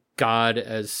God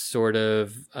as sort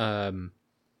of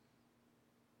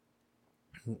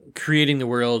creating the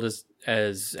world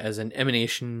as an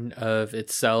emanation of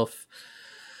itself.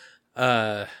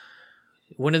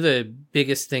 One of the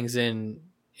biggest things in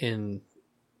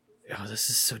this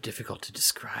is so difficult to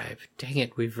describe. Dang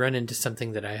it, we've run into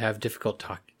something that I have difficulty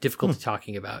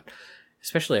talking about,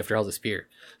 especially after all this beer.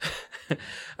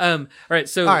 All right,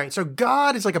 so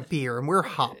God is like a beer, and we're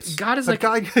hops. God is oh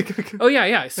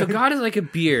yeah. So God is like a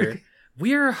beer.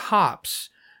 We're hops,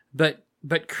 but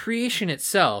creation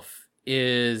itself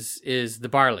is the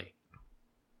barley.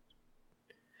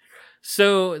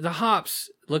 So the hops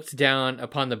looked down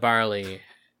upon the barley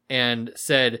and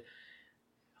said,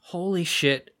 "Holy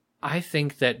shit, I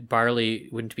think that barley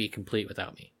wouldn't be complete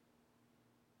without me."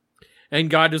 And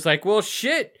God was like, "Well,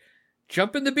 shit,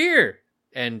 jump in the beer."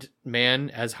 And man,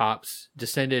 as hops,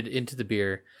 descended into the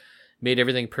beer, made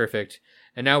everything perfect,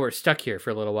 and now we're stuck here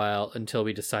for a little while until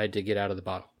we decide to get out of the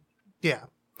bottle. Yeah.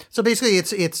 So basically,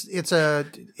 it's a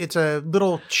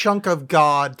little chunk of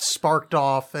God sparked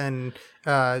off and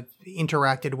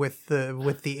interacted with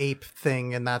the ape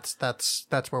thing, and that's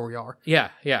where we are. Yeah,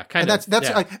 kind of. That's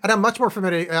and I'm much more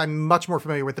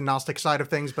familiar with the Gnostic side of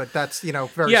things, but that's very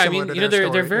similar. I mean, to their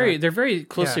story. they're very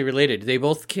closely related. They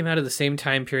both came out of the same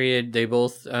time period. They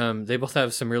both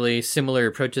have some really similar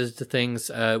approaches to things.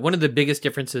 One of the biggest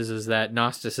differences is that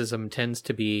Gnosticism tends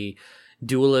to be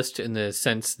dualist in the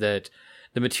sense that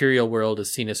the material world is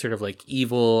seen as sort of like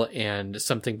evil and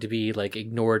something to be like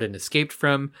ignored and escaped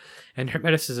from. And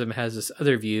Hermeticism has this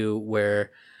other view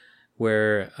where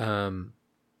all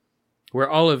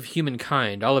of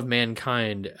humankind, all of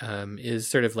mankind, is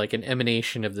sort of like an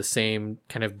emanation of the same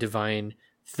kind of divine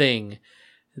thing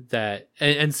that,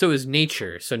 and so is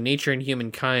nature. So nature and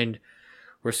humankind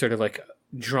were sort of like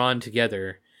drawn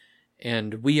together,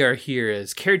 and we are here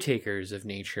as caretakers of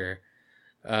nature.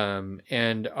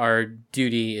 And our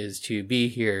duty is to be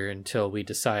here until we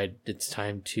decide it's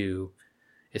time to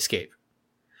escape.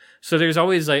 So there's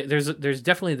always like, there's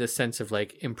definitely this sense of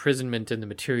like imprisonment in the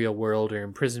material world or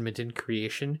imprisonment in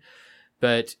creation.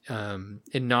 But,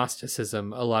 in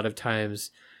Gnosticism, a lot of times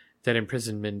that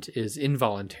imprisonment is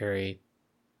involuntary.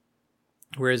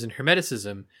 Whereas in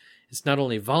Hermeticism, it's not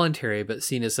only voluntary, but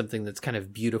seen as something that's kind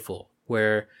of beautiful,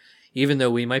 where even though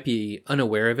we might be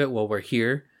unaware of it while we're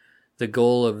here, the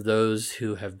goal of those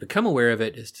who have become aware of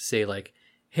it is to say, like,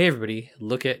 hey, everybody,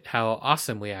 look at how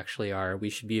awesome we actually are.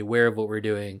 We should be aware of what we're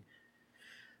doing.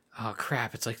 Oh,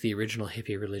 crap. It's like the original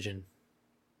hippie religion.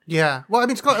 Yeah. Well, I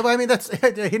mean, that's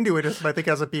Hinduism, I think,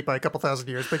 has a beat by a couple thousand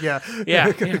years, but yeah.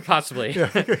 Yeah, possibly.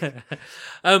 Yeah.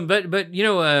 But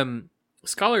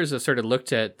scholars have sort of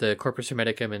looked at the Corpus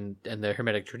Hermeticum and the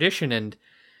Hermetic tradition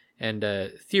and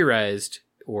theorized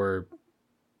or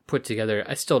put together.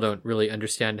 I still don't really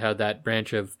understand how that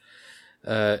branch of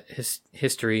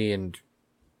history and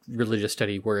religious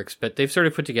study works, but they've sort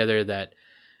of put together that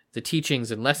the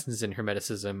teachings and lessons in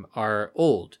Hermeticism are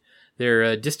old. They're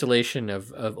a distillation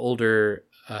of older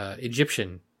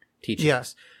Egyptian teachings. Yeah.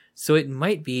 So it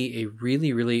might be a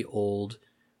really, really old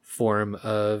form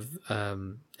of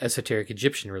esoteric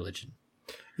Egyptian religion.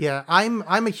 Yeah, I'm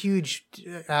a huge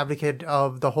advocate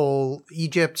of the whole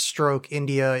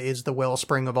Egypt/India is the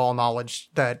wellspring of all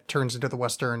knowledge that turns into the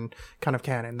Western kind of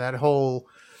canon. That whole,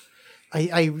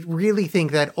 I really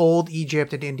think that old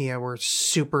Egypt and India were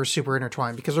super, super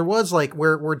intertwined, because there was like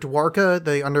where Dwarka,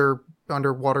 the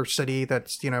underwater city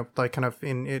that's, like kind of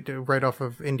in it right off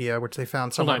of India, which they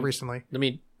found somewhat recently. Let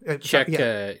me check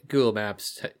Google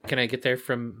Maps. Can I get there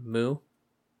from Mu?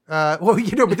 But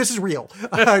this is real.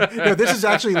 No, this is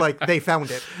actually like they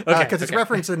found it because it's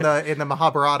referenced in the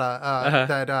Mahabharata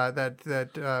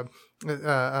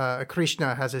that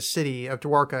Krishna has his city of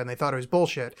Dwarka, and they thought it was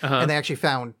bullshit, and they actually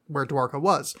found where Dwarka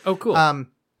was. Oh, cool.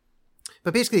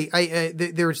 But basically,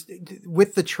 there's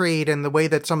with the trade and the way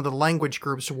that some of the language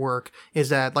groups work is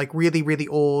that like really, really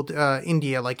old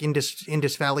India, like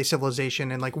Indus Valley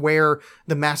civilization, and like where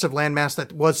the massive landmass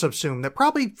that was subsumed, that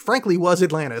probably, frankly, was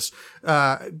Atlantis.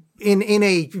 In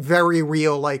a very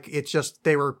real, like, it's just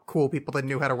they were cool people that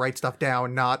knew how to write stuff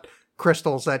down, not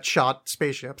crystals that shot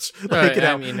spaceships. Like, you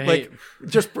know, I mean, like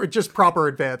just proper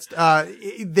advanced.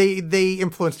 They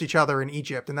influenced each other in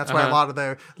Egypt, and that's why a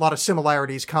lot of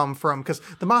similarities come from, because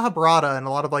the Mahabharata and a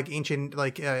lot of like ancient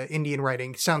like Indian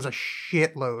writing sounds a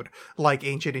shitload like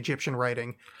ancient Egyptian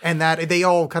writing, and that they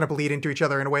all kind of bleed into each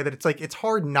other in a way that it's like it's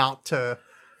hard not to.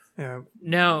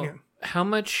 Now, how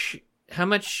much? I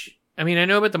mean, I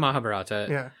know about the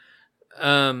Mahabharata,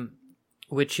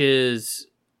 which is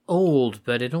old,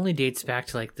 but it only dates back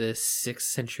to like the 6th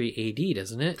century AD,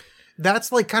 doesn't it? That's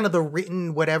like kind of the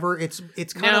written whatever. It's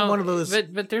kind of one of those.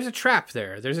 But there's a trap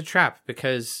there. There's a trap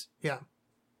because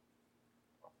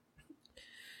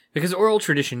oral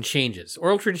tradition changes.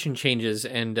 Oral tradition changes,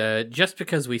 and just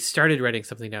because we started writing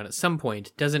something down at some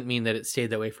point doesn't mean that it stayed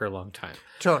that way for a long time.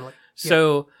 Totally.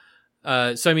 So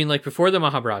I mean, like before the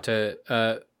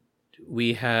Mahabharata,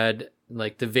 we had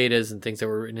like the Vedas and things that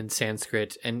were written in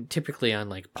Sanskrit, and typically on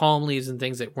like palm leaves and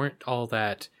things that weren't all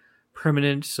that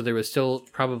permanent. So there was still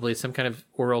probably some kind of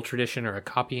oral tradition or a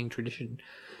copying tradition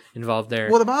involved there.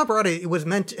 Well, the Mahabharata, it was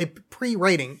meant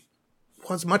pre-writing,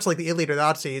 was much like the Iliad or the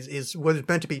Odyssey, was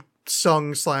meant to be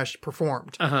sung /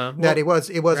 performed. That it was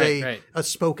a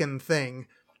spoken thing.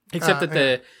 Except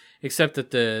that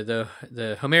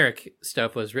the Homeric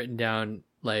stuff was written down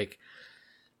like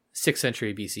 6th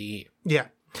century BCE. Yeah.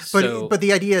 But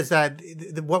the idea is that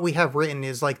what we have written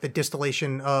is like the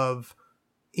distillation of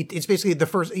it's basically the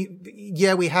first.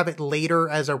 Yeah, we have it later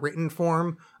as a written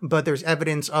form, but there's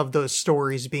evidence of those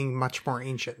stories being much more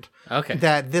ancient. Okay,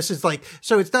 that this is like,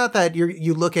 so it's not that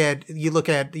you look at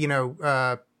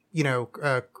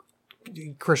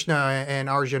Krishna and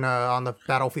Arjuna on the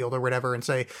battlefield or whatever and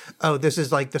say, oh, this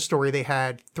is like the story they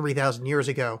had 3,000 years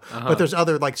ago. But there's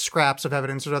other like scraps of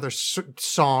evidence. There's other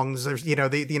songs. There's,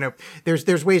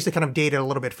 there's ways to kind of date it a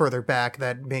little bit further back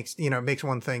that makes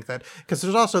one think that, because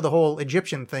there's also the whole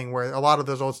Egyptian thing where a lot of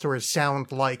those old stories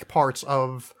sound like parts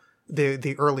of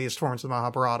the earliest forms of the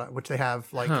Mahabharata, which they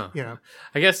have like, I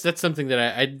guess that's something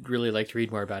that I'd really like to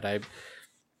read more about. I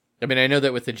mean, I know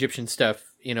that with Egyptian stuff,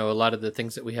 a lot of the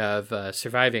things that we have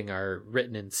surviving are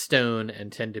written in stone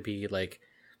and tend to be like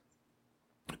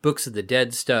books of the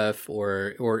dead stuff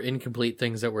or incomplete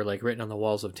things that were like written on the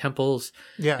walls of temples.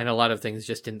 Yeah. And a lot of things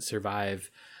just didn't survive.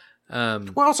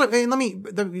 Well, also, and let me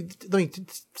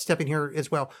step in here as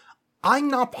well. I'm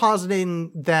not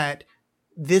positing that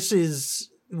this is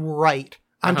right.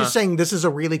 I'm just saying this is a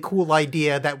really cool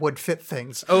idea that would fit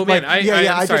things. Oh man,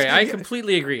 I'm sorry. I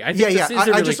completely agree. I think this is a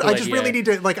really cool I just idea. really need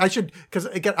to, like, I should, because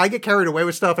I get carried away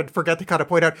with stuff and forget to kind of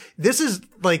point out, this is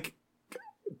like,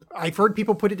 I've heard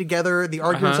people put it together. The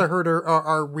arguments I heard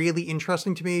are really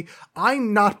interesting to me.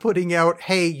 I'm not putting out,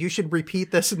 hey, you should repeat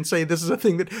this and say this is a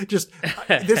thing that just,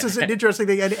 this is an interesting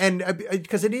thing. And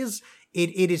because it is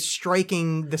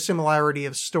striking the similarity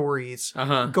of stories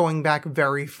going back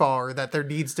very far, that there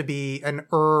needs to be an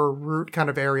root kind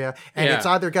of area. And it's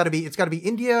either got to be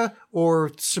India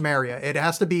or Samaria. It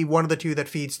has to be one of the two that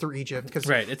feeds through Egypt.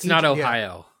 Right. It's not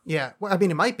Ohio. Yeah. Well, I mean,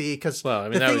 it might be, because the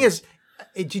thing is,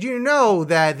 did you know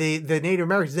that the Native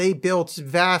Americans, they built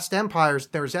vast empires?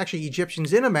 There was actually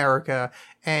Egyptians in America,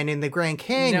 and in the Grand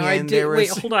Canyon, Wait,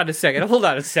 hold on a second.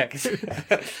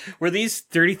 Were these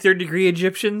 33rd degree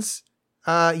Egyptians?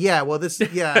 Yeah, well, wait,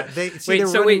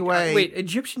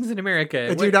 Egyptians in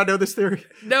America. Do you not know this theory?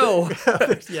 No.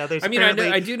 There's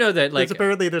I do know that, like,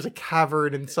 there's a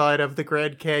cavern inside of the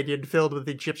Grand Canyon filled with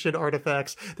Egyptian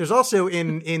artifacts. There's also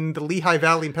in the Lehigh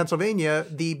Valley in Pennsylvania,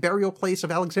 the burial place of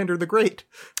Alexander the Great.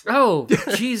 Oh,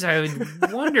 geez, I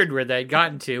wondered where that had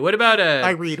gotten to. What about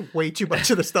I read way too much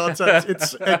of this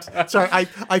nonsense. It's sorry,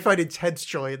 I find intense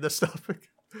joy in this stuff.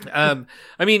 I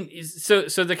mean, so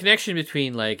the connection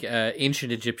between like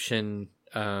ancient Egyptian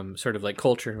sort of like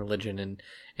culture and religion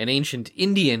and ancient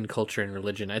Indian culture and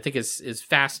religion, I think is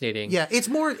fascinating. Yeah, it's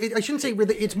more. I shouldn't say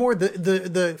really. It's more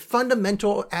the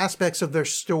fundamental aspects of their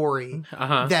story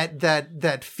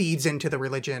that feeds into the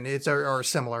religion. Are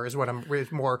similar, is what I'm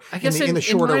more. I guess in the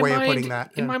shorter way of putting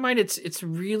that. In my mind, it's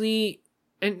really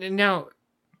and now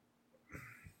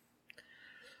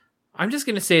I'm just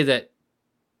going to say that,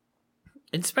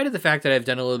 in spite of the fact that I've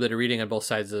done a little bit of reading on both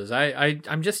sides of those,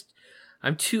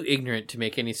 I'm too ignorant to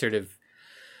make any sort of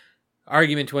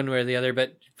argument one way or the other.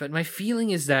 But my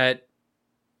feeling is that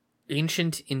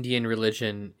ancient Indian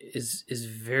religion is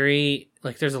very,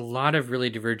 like, there's a lot of really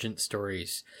divergent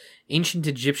stories. Ancient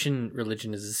Egyptian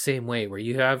religion is the same way, where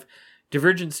you have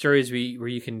divergent stories where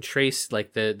you can trace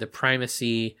like the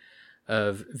primacy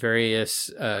of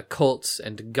various cults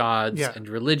and gods and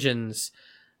religions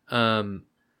in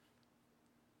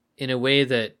a way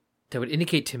that would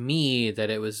indicate to me that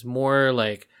it was more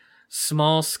like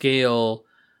small scale,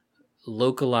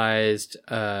 localized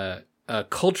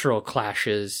cultural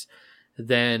clashes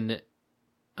than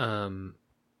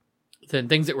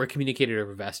things that were communicated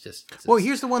over vast distances. Well,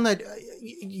 here's the one that,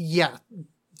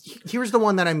 here's the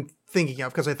one that I'm thinking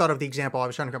of because I thought of the example I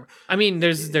was trying to come. I mean,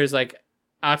 there's like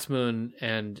Atmun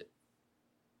and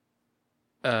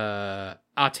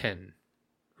Aten,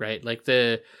 right? Like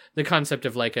the concept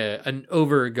of like an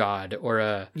over god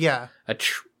or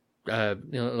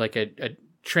like a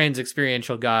trans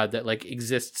experiential god that like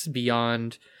exists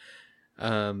beyond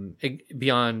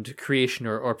creation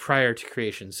or prior to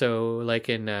creation. So like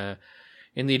in the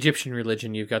Egyptian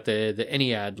religion, you've got the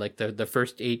Ennead, like the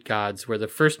first 8 gods, where the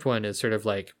first one is sort of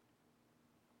like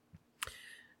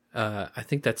I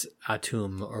think that's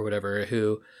Atum or whatever,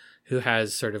 who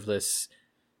has sort of this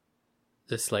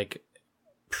like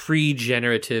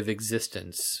pre-generative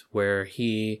existence where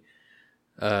he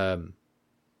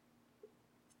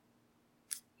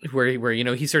where you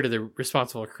know he's sort of the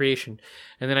responsible creation.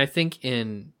 And then I think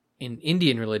in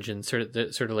Indian religion, sort of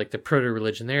like the proto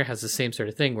religion there has the same sort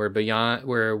of thing where beyond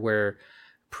where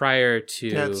prior to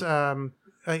it's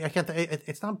I can't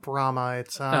it's not Brahma,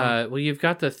 it's well, you've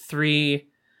got the 3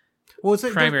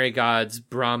 primary gods,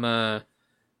 Brahma,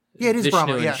 it is Vishnu,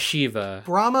 Brahma, and Shiva.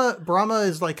 Brahma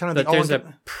is like kind of but there's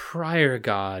a prior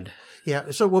god.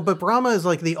 Yeah, so but Brahma is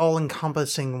like the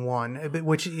all-encompassing one,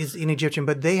 which is in Egyptian.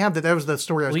 But they have that was the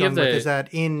story I was going with. Is that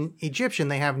in Egyptian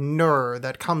they have Nur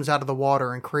that comes out of the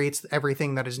water and creates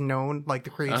everything that is known,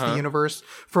 like creates the universe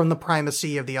from the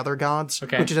primacy of the other gods,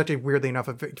 which is actually weirdly enough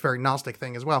a very Gnostic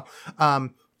thing as well.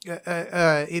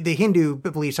 The Hindu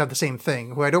beliefs have the same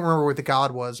thing, who I don't remember what the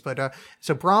god was, but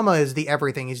so Brahma is the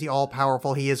everything. He's the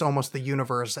all-powerful. He is almost the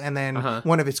universe. And then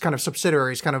one of his kind of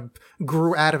subsidiaries kind of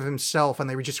grew out of himself, and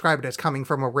they would describe it as coming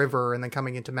from a river and then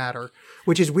coming into matter,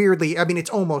 which is weirdly, I mean, it's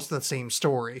almost the same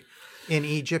story in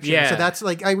Egyptian. Yeah. So that's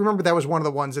like, I remember that was one of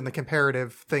the ones in the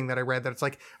comparative thing that I read that it's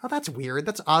like, oh, that's weird.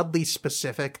 That's oddly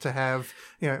specific to have,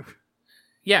 you know.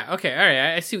 Yeah. Okay. All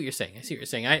right. I see what you're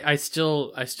saying. I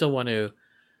still want to.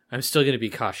 I'm still going to be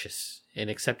cautious in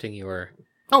accepting your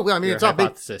it's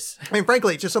hypothesis. I mean,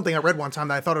 frankly, it's just something I read one time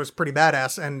that I thought it was pretty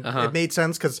badass, and it made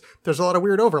sense because there's a lot of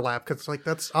weird overlap. Because like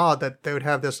that's odd that they would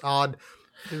have this odd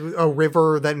a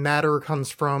river that matter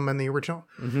comes from in the original.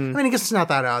 I mean, I guess it's not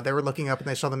that odd. They were looking up and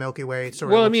they saw the Milky Way. It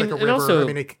sort of looks like a river. Also, I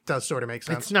mean, it does sort of make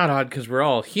sense. It's not odd because we're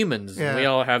all humans. Yeah. And we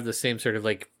all have the same sort of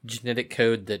like genetic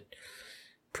code that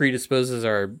predisposes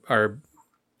our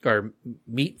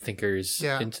meat thinkers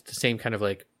into the same kind of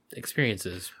like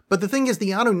experiences. But the thing is,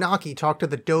 the Anunnaki talked to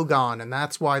the Dogon, and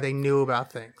that's why they knew about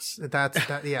things. And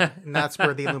that's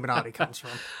where the Illuminati comes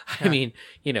from. I mean,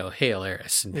 you know, hail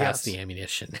Eris and pass the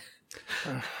ammunition.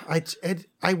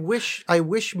 I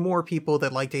wish more people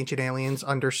that liked Ancient Aliens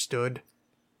understood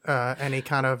any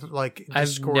kind of like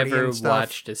Discordian I've never stuff.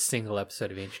 watched a single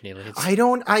episode of Ancient Aliens.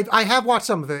 I have watched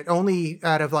some of it only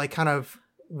out of like kind of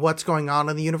what's going on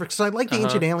in the universe. Because I like the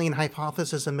Ancient Alien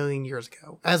hypothesis a million years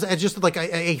ago as just like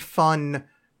a fun,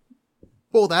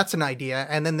 well, that's an idea.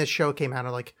 And then this show came out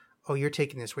and like, oh, you're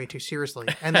taking this way too seriously.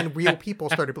 And then real people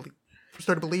started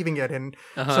believing it. And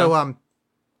so I'm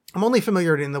only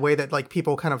familiar in the way that like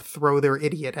people kind of throw their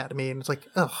idiot at me. And it's like,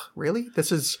 ugh, really?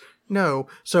 This is no.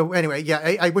 So anyway,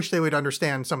 yeah, I wish they would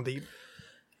understand some of the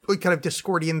kind of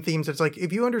Discordian themes. It's like,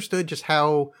 if you understood just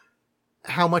how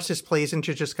much this plays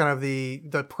into just kind of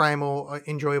the primal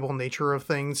enjoyable nature of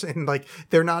things, and like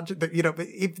they're not, you know,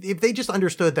 if they just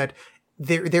understood that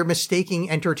they're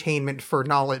mistaking entertainment for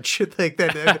knowledge, like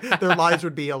that their lives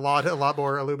would be a lot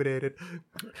more illuminated.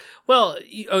 Well,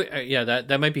 yeah,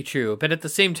 that might be true, but at the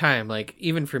same time, like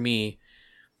even for me,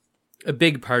 a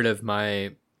big part of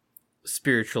my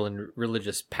spiritual and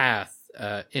religious path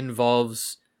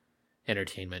involves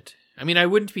entertainment. I mean, I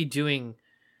wouldn't be doing.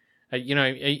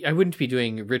 I wouldn't be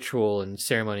doing ritual and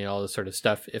ceremony and all this sort of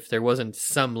stuff if there wasn't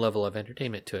some level of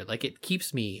entertainment to it. Like, it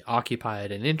keeps me occupied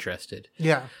and interested.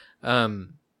 Yeah.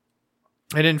 And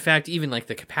in fact, even like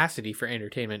the capacity for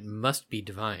entertainment must be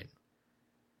divine.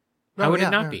 How would it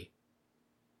not be?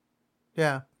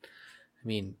 Yeah. I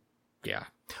mean, yeah.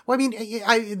 Well, I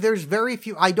mean, there's very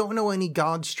few. I don't know any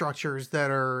god structures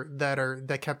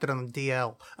that kept it on the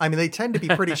DL. I mean, they tend to be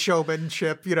pretty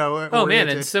showmanship, you know. Oh man,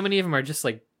 and so many of them are just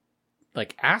like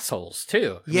like assholes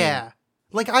too. I Yeah. mean,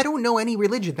 Like, I don't know any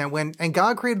religion that and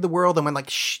God created the world and went like,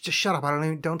 shh, just shut up.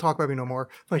 Don't talk about me no more.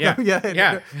 Like, yeah, yeah.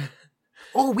 yeah.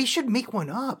 Oh, we should make one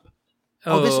up.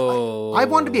 Oh, I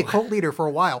wanted to be a cult leader for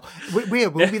a while. We'll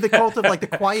be the cult of like the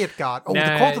quiet God. Oh,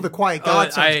 Nah. the cult of the quiet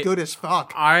God sounds good as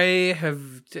fuck. I have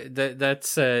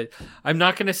that's. I'm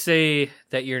not going to say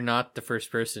that you're not the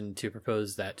first person to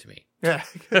propose that to me. Yeah.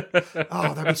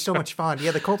 Oh, that'd be so much fun. Yeah,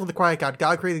 the cult of the quiet God.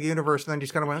 God created the universe, and then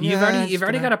just kind of went. You've Yeah,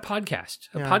 already got a podcast.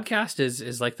 A podcast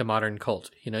is like the modern cult.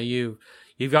 You know,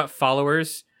 you've got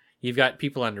followers. You've got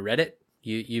people on Reddit.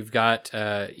 You've got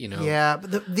Yeah,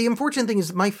 but the unfortunate thing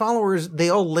is my followers, they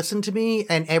all listen to me,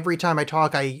 and every time I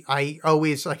talk, I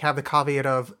always like have the caveat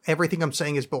of everything I'm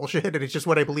saying is bullshit, and it's just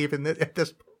what I believe in at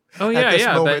this. Oh yeah,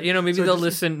 yeah, moment. but maybe So they'll just-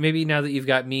 listen. Maybe now that you've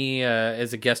got me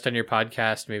as a guest on your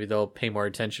podcast, maybe they'll pay more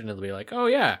attention and they'll be like, "Oh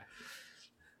yeah,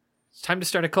 it's time to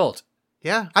start a cult."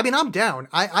 Yeah, I mean, I'm down.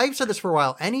 I've said this for a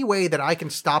while. Any way that I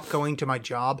can stop going to my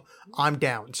job, I'm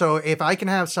down. So if I can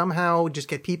have somehow just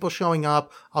get people showing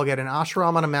up, I'll get an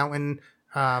ashram on a mountain.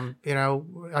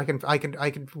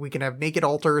 We can have naked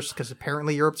altars because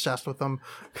apparently you're obsessed with them.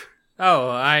 Oh,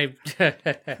 I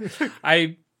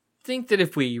think that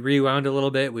if we rewound a little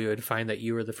bit, we would find that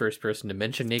you were the first person to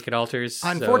mention naked altars. so-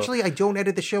 Unfortunately, I don't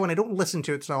edit the show and I don't listen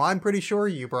to it, so I'm pretty sure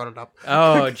you brought it up.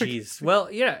 Oh, jeez.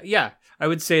 Well, yeah. I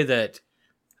would say that.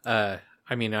 I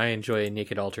mean, I enjoy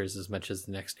naked altars as much as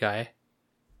the next guy.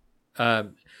 I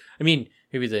mean,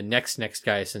 maybe the next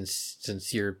guy,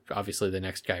 since you're obviously the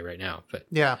next guy right now. But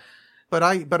Yeah, but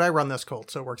I run this cult,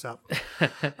 so it works out. All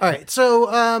right, so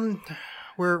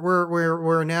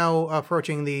we're now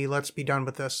approaching the let's be done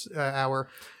with this hour.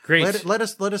 great. Let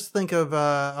us think of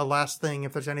a last thing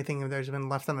if there's anything that's been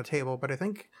left on the table. But I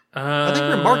think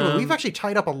remarkably we've actually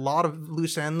tied up a lot of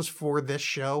loose ends for this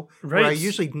show. Where I Right.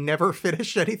 usually never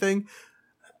finish anything.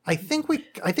 I think we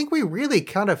really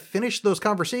kind of finished those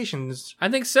conversations. I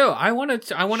think so. I want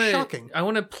Shocking.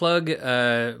 to plug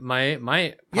my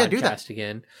podcast Yeah, do that.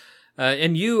 again.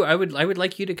 And you, I would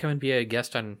like you to come and be a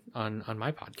guest on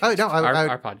my podcast. Oh no,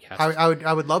 our podcast.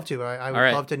 I would love to. I would All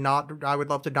right. love to not. I would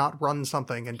love to not run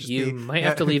something and just. You might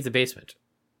have to leave the basement.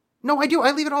 No, I do.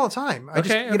 I leave it all the time.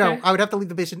 Okay. I would have to leave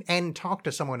the basement and talk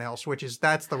to someone else,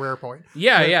 that's the rare point.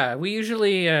 Yeah. We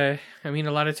usually, I mean,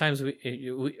 a lot of times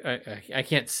I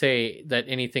can't say that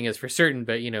anything is for certain,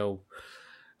 but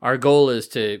our goal is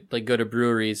to like go to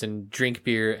breweries and drink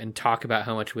beer and talk about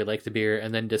how much we like the beer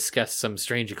and then discuss some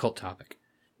strange occult topic.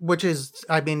 Which is,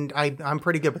 I mean, I'm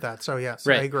pretty good with that. So yes,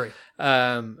 Right. I agree.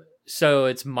 So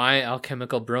it's my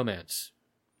alchemical bromance.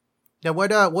 Now,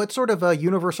 what sort of a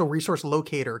universal resource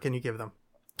locator can you give them?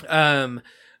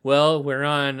 Well, we're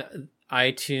on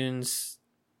iTunes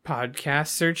podcast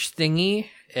search thingy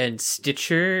and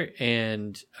Stitcher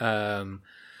and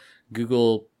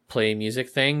Google Play Music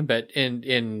thing, but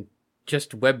in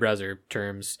just web browser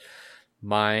terms,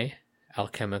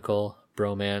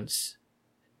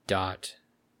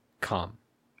 myalchemicalbromance.com.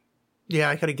 Yeah,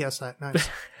 I could have guessed that. Nice.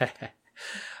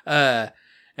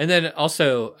 And then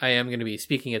also I am going to be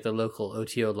speaking at the local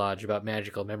OTO lodge about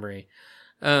magical memory,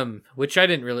 which we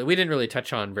didn't really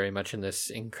touch on very much in this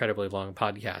incredibly long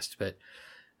podcast, but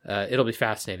it'll be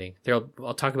fascinating.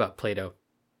 I'll talk about Plato.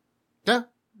 Yeah,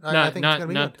 I think it's gonna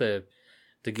be not good.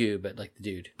 the goo, but like the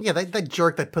dude. Yeah, that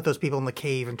jerk that put those people in the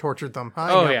cave and tortured them.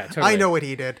 I Oh, know. yeah, totally. I know what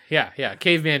he did. Yeah,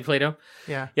 caveman Plato.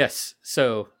 Yeah. Yes,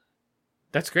 so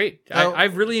that's great. Oh.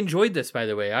 I've really enjoyed this, by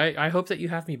the way. I hope that you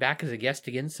have me back as a guest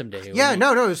again someday. Yeah,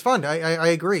 no, it was fun. I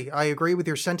agree. I agree with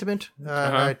your sentiment.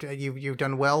 You've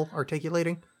done well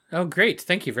articulating. Oh, great!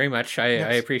 Thank you very much. I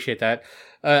appreciate that.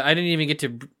 I didn't even get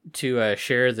to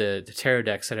share the tarot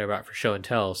decks that I brought for show and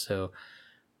tell, so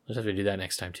we'll have to do that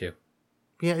next time too.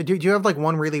 Yeah. Do you have like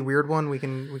one really weird one we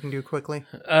can do quickly?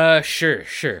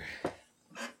 Sure.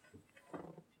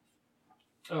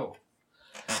 Oh.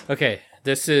 Okay,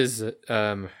 this is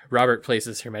Robert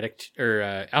Place's Hermetic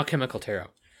or Alchemical Tarot,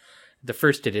 the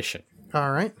first edition.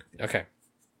 All right. Okay.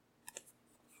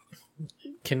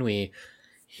 Can we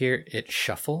hear it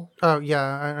shuffle? Oh yeah,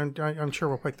 I'm sure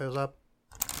we'll pick those up.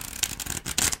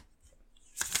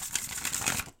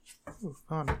 Ooh,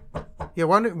 fun. Yeah,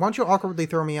 why don't you awkwardly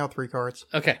throw me out 3 cards?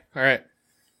 Okay, all right.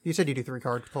 You said you do 3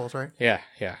 card pulls, right? Yeah.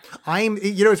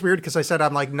 It's weird because I said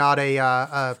I'm like not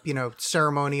a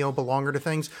ceremonial belonger to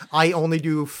things. I only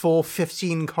do full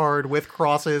 15 card with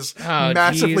crosses,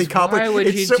 massively complicated. Why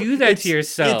would you do that to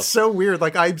yourself? It's so weird.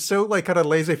 Like I'm so like kind of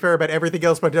laissez-faire about everything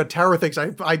else, but tarot things.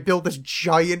 I built this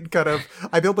giant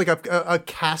I built like a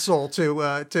castle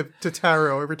to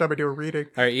tarot every time I do a reading.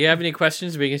 All right, you have any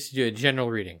questions? We can just do a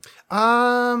general reading.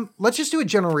 Let's just do a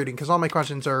general reading because all my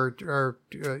questions are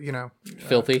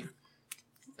Filthy.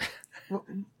 Well,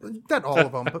 not all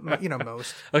of them, but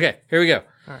most. Okay, here we go.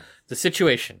 All right. The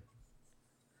situation.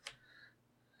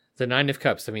 The 9 of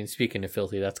Cups. I mean, speaking of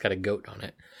filthy, that's got a goat on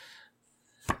it.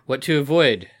 What to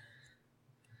avoid?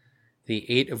 The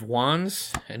 8 of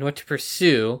Wands. And what to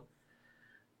pursue?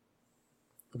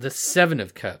 The 7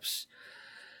 of Cups.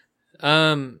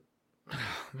 Oh,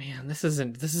 man, this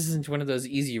isn't one of those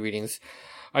easy readings.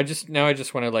 I just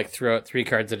want to like throw out 3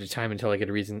 cards at a time until I get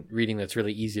a reading that's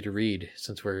really easy to read.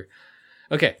 Since we're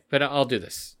okay, but I'll do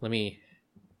this. I'm going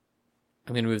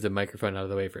to move the microphone out of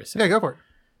the way for a second. Yeah, go for it.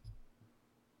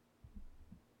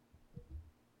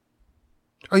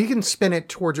 Oh, you can spin it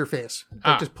towards your face.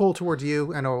 Just pull towards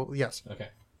you, and yes. Okay.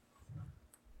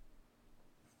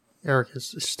 Erik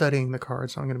is studying the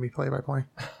cards, so I'm going to be play by play.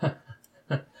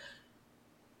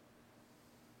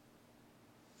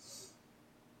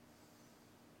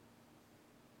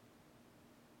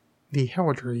 The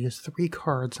heraldry is 3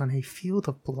 cards on a field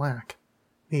of black.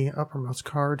 The uppermost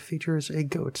card features a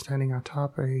goat standing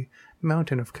atop a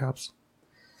mountain of cups.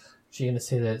 So you're going to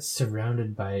say that it's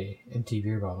surrounded by empty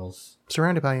beer bottles.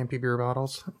 Surrounded by empty beer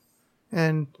bottles.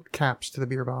 And caps to the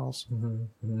beer bottles.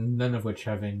 Mm-hmm. None of which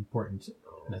have important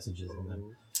messages in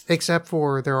them. Except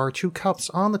for there are 2 cups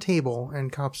on the table,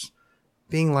 and cups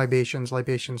being libations,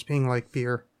 libations being like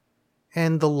beer.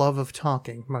 And the love of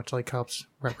talking, much like cups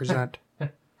represent.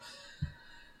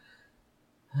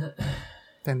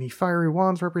 Then the fiery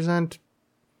wands represent,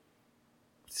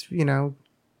 the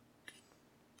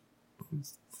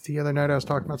other night I was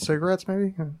talking about cigarettes,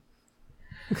 maybe.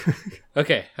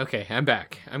 Okay, I'm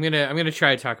back. I'm gonna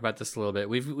try to talk about this a little bit.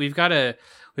 We've got a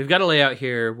layout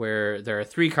here where there are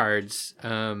 3 cards.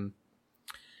 In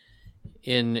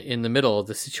the middle,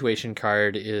 the situation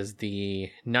card is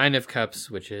the 9 of Cups,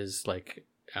 which is like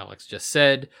Alex just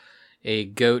said. A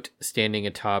goat standing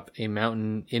atop a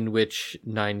mountain in which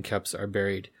 9 cups are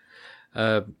buried.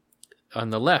 On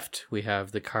the left, we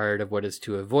have the card of what is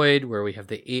to avoid, where we have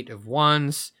the 8 of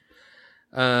Wands.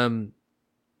 Now,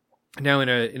 in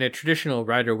a traditional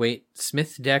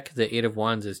Rider-Waite-Smith deck, the 8 of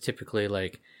Wands is typically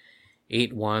like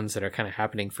 8 wands that are kind of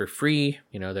happening for free.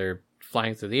 They're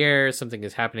flying through the air. Something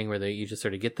is happening where you just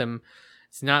sort of get them.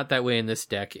 It's not that way in this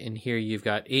deck. In here, you've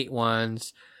got 8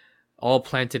 wands, all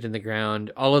planted in the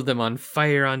ground, all of them on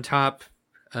fire on top,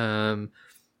 and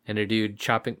a dude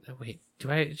chopping. Wait,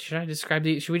 should I describe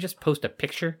these? Should we just post a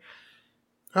picture?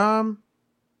 Yeah,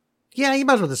 you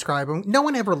might as well describe them. No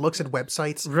one ever looks at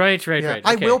websites. Right. Yeah, Okay.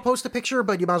 I will post a picture,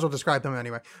 but you might as well describe them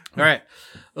anyway. All right.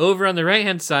 Over on the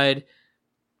right-hand side,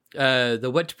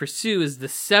 the what to pursue is the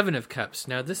 7 of Cups.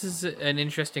 Now, this is an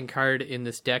interesting card in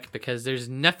this deck because there's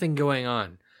nothing going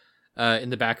on in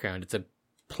the background. It's a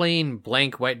plain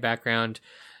blank white background.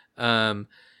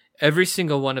 Every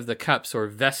single one of the cups or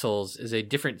vessels is a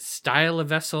different style of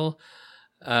vessel,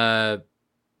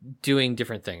 doing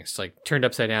different things, like turned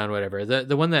upside down, whatever.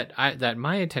 The one that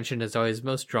my attention is always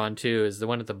most drawn to is the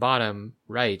one at the bottom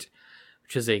right,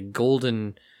 which is a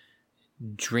golden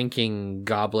drinking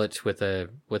goblet with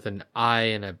an eye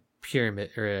and a pyramid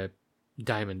or a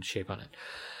diamond shape on it.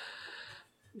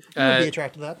 You'll be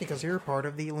attracted to that because you're part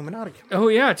of the Illuminati. Oh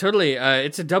yeah, totally.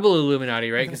 It's a double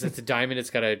Illuminati, right? Because it's a diamond. It's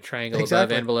got a triangle Exactly.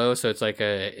 above and below, so it's like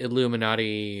a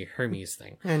Illuminati Hermes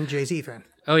thing. And Jay-Z fan.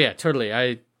 Oh yeah, totally.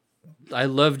 I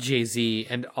love Jay-Z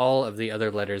and all of the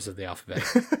other letters of the alphabet.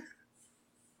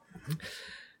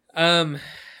 Man,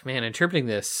 interpreting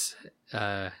this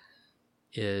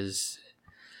is,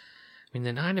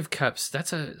 the 9 of Cups.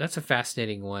 That's a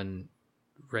fascinating one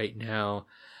right now.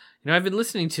 I've been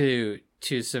listening to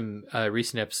some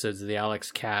recent episodes of the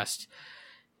Alex Cast,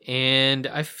 and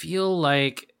I feel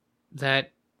like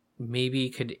that maybe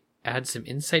could add some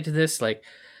insight to this. Like,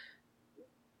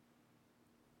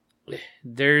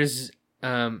 there's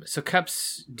so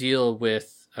cups deal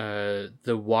with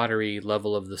the watery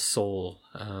level of the soul,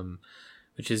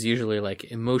 which is usually like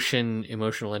emotion,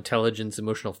 emotional intelligence,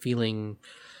 emotional feeling,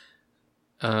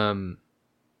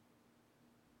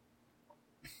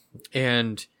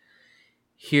 and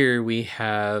here we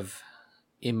have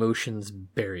emotions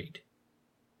buried.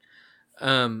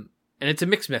 And it's a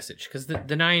mixed message because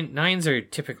the nines are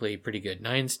typically pretty good.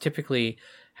 Nines typically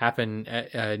happen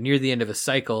near the end of a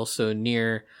cycle, so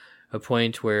near a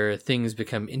point where things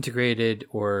become integrated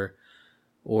or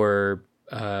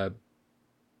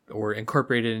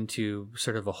incorporated into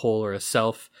sort of a whole or a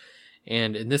self.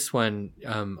 And in this one,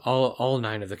 all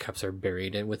 9 of the cups are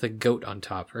buried, and with a goat on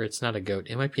top, or it's not a goat,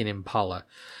 it might be an impala,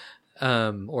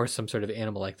 or some sort of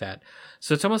animal like that.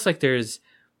 So it's almost like there's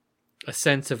a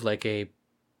sense of like a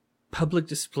public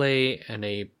display and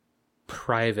a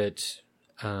private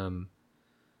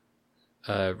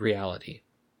reality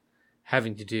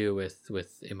having to do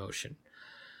with emotion.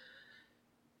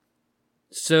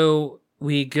 So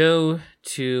we go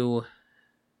to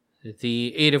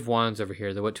the 8 of Wands over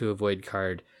here, the What to Avoid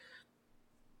card.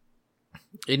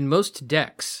 In most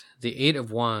decks, the 8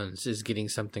 of Wands is getting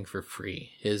something for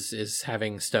free, is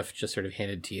having stuff just sort of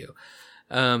handed to you.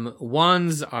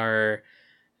 Wands are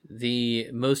the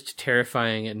most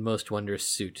terrifying and most wondrous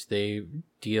suit. They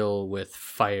deal with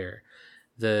fire,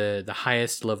 the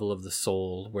highest level of the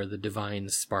soul, where the divine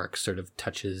spark sort of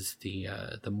touches the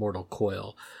mortal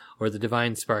coil, or the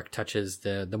divine spark touches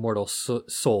the mortal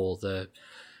soul, the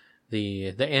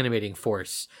animating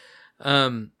force.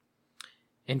 And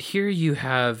here you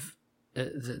have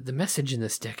the message in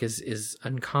this deck is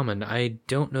uncommon. I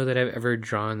don't know that I've ever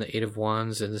drawn the 8 of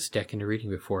Wands in this deck into reading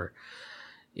before.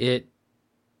 It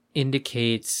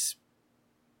indicates...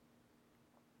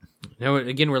 Now,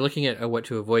 again, we're looking at a What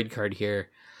to Avoid card here.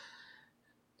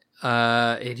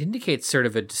 It indicates sort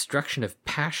of a destruction of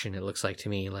passion, it looks like to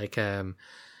me. Like,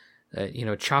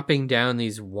 chopping down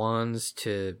these wands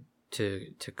to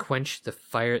quench the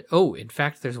fire. Oh, in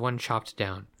fact, there's one chopped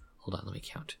down. Hold on, let me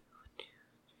count.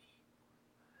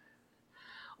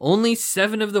 Only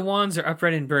 7 of the wands are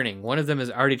upright and burning. One of them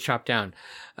is already chopped down.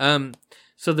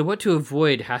 So the What to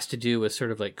Avoid has to do with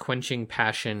sort of like quenching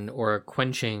passion, or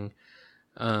quenching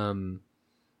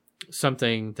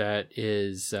something that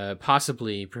is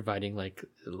possibly providing like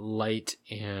light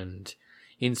and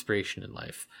inspiration in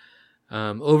life.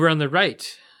 Over on the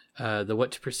right, the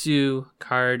What to Pursue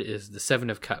card is the 7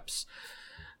 of Cups.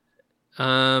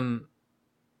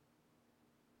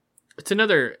 It's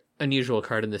another unusual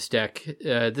card in this deck.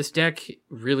 This deck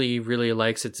really, really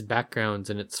likes its backgrounds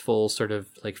and its full sort of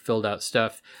like filled out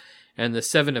stuff. And the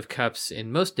 7 of Cups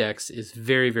in most decks is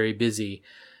very, very busy.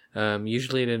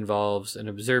 Usually it involves an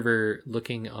observer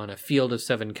looking on a field of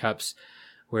 7 cups,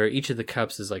 where each of the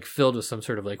cups is like filled with some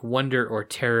sort of like wonder or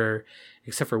terror,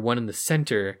 except for one in the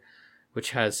center,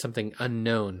 which has something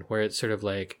unknown, where it's sort of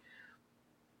like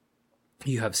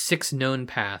you have 6 known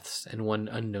paths and 1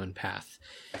 unknown path.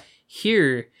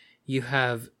 Here you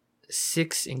have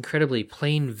 6 incredibly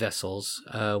plain vessels,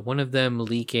 one of them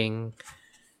leaking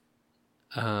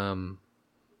a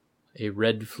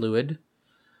red fluid.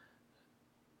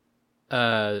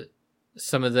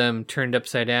 Some of them turned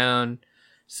upside down,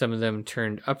 some of them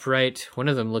turned upright. One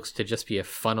of them looks to just be a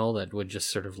funnel that would just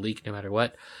sort of leak no matter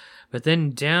what. But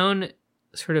then down,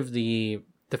 sort of the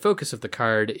focus of the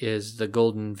card is the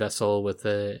golden vessel with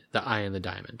the eye and the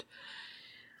diamond.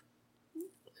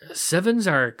 7s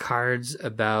are cards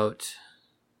about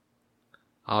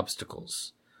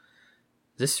obstacles.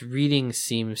 This reading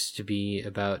seems to be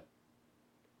about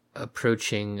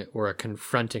approaching or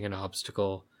confronting an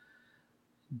obstacle,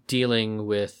 dealing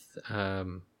with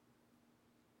the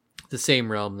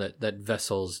same realm that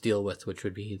vessels deal with, which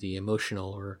would be the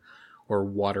emotional or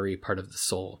watery part of the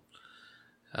soul.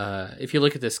 If you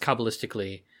look at this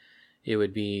Kabbalistically, it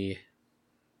would be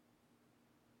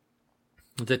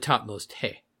the topmost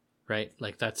hay, right?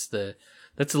 Like that's the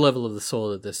level of the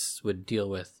soul that this would deal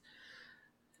with.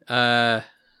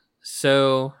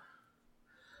 So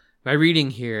my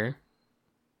reading here,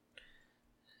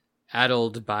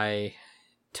 addled by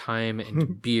time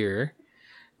and beer,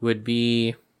 would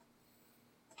be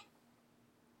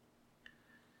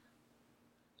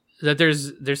that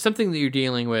there's something that you're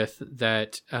dealing with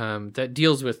that that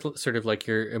deals with sort of like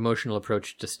your emotional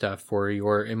approach to stuff, or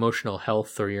your emotional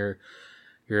health, or your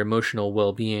emotional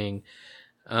well-being,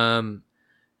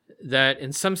 that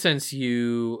in some sense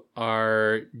you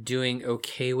are doing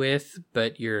okay with,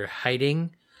 but you're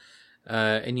hiding,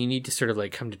 and you need to sort of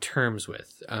like come to terms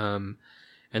with.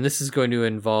 And this is going to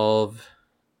involve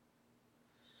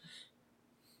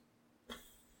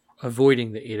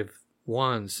avoiding the 8 of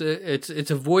Wands. It's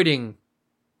avoiding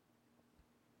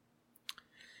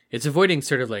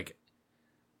sort of like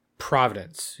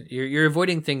providence. You're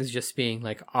avoiding things just being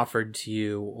like offered to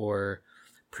you or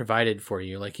provided for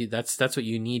you. Like that's what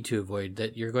you need to avoid,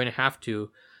 that you're going to have to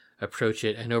approach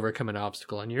it and overcome an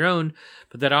obstacle on your own,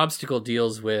 but that obstacle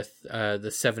deals with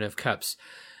the 7 of Cups.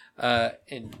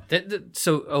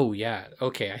 So, oh yeah,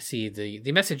 okay, I see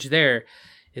the message there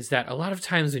is that a lot of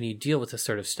times when you deal with this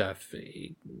sort of stuff,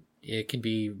 it can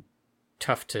be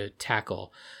tough to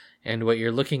tackle. And what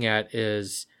you're looking at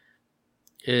is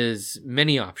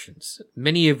many options,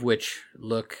 many of which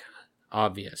look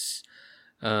obvious,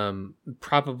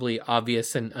 probably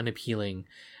obvious and unappealing.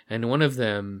 And one of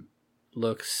them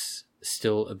looks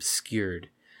still obscured.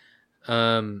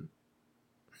 I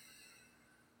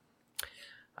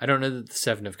don't know that the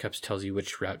Seven of Cups tells you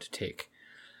which route to take.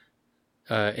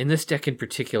 In this deck in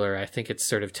particular, I think it's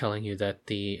sort of telling you that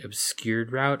the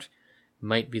obscured route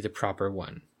might be the proper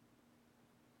one.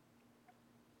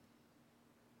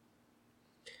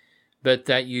 But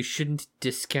that you shouldn't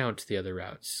discount the other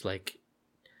routes. Like,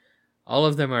 all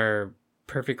of them are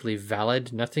perfectly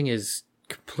valid. Nothing is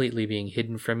completely being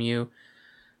hidden from you.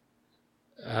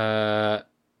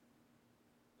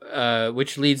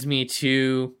 Which leads me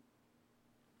to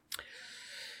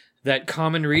that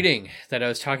common reading that I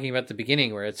was talking about at the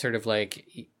beginning, where it's sort of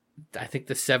like, I think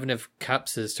the Seven of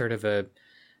Cups is sort of a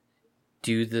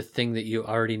do the thing that you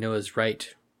already know is right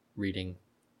reading.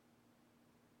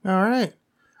 All right.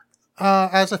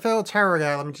 As a fellow tarot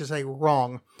guy, let me just say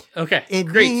wrong. Okay, It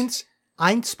great. means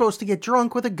I'm supposed to get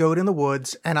drunk with a goat in the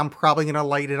woods, and I'm probably going to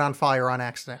light it on fire on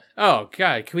accident. Oh,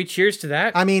 God. Can we cheers to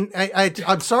that? I mean,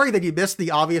 I'm sorry that you missed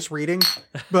the obvious reading,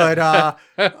 but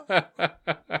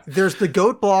there's the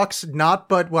goat blocks, not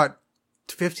but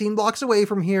 15 blocks away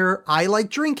from here. I like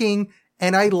drinking,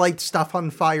 and I light stuff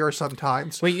on fire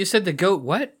sometimes. Wait, you said the goat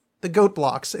what? The goat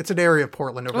blocks. It's an area of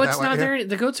Portland over Oh, that it's way. not there.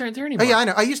 The goats aren't there anymore. Oh yeah, I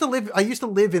know. I used to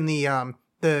live in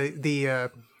the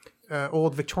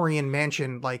old Victorian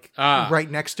mansion, like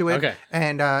right next to it. Okay.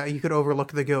 And you could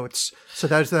overlook the goats. So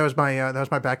that was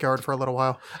my backyard for a little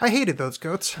while. I hated those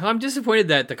goats. I'm disappointed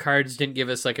that the cards didn't give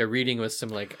us like a reading with some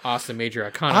like awesome major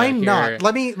arcana. I'm here. not.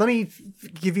 Let me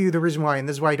give you the reason why, and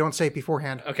this is why I don't say it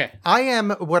beforehand. Okay. I am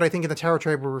what I think in the tarot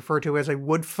trade would refer to as a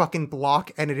wood fucking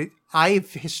block, and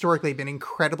I've historically been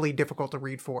incredibly difficult to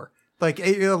read for. Like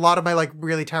a lot of my like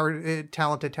really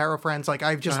talented tarot friends, like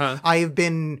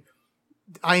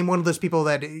I'm one of those people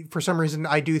that for some reason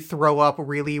I do throw up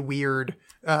really weird,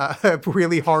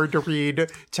 really hard to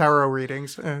read tarot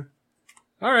readings. All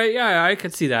right. Yeah, I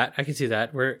could see that.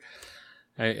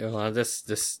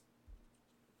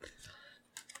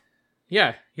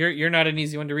 Yeah, you're not an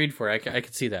easy one to read for. I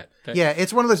could see that. Yeah,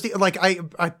 it's one of those, like,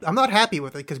 I'm not happy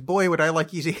with it, because boy, would I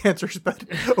like easy answers, but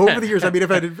over the years, every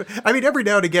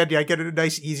now and again, yeah, I get a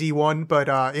nice easy one, but,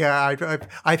 yeah,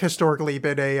 I've historically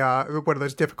been one of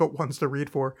those difficult ones to read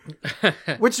for,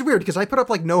 which is weird, because I put up,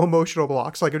 like, no emotional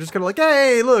blocks, like, I'm just kind of like,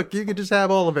 hey, look, you can just have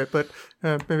all of it, but,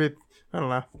 maybe, I don't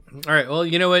know. All right, well,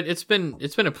 you know what, it's been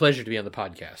a pleasure to be on the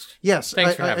podcast. Yes,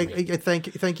 Thanks for having me.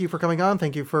 Thank you for coming on,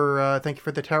 thank you for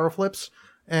the tarot flips.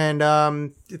 And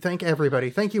thank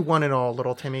everybody. Thank you one and all,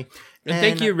 little Timmy. And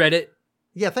thank you, Reddit.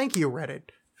 Yeah, thank you, Reddit.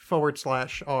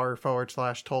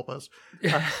 /r//tulpas.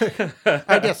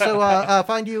 Yes, so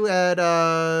find you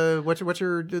at what's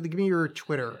your give me your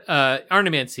Twitter.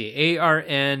 Arnemancy.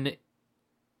 ARN.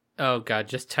 Oh God,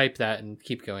 just type that and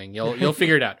keep going. You'll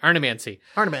figure it out. Arnemancy.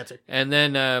 Arnemancy. And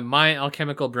then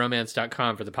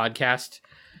myalchemicalbromance.com for the podcast.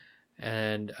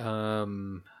 And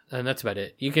that's about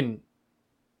it. You can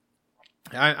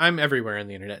I'm everywhere on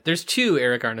the internet. There's two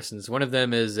Erik Arnesons. One of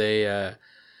them is a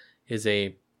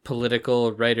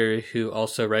political writer who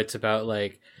also writes about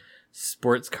like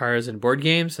sports cars and board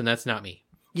games, and that's not me.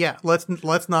 Yeah, let's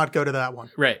not go to that one.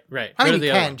 Right. I mean,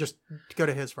 you can just go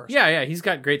to his first. Yeah, he's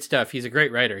got great stuff. He's a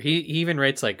great writer. He even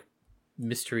writes like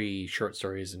mystery short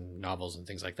stories and novels and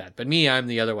things like that. But me, I'm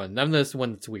the other one. I'm the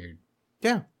one that's weird.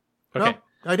 Yeah. Okay. Well,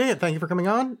 I did. Thank you for coming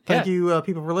on. Thank you,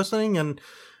 people, for listening, and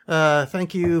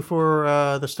thank you for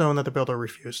the stone that the builder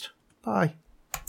refused. Bye.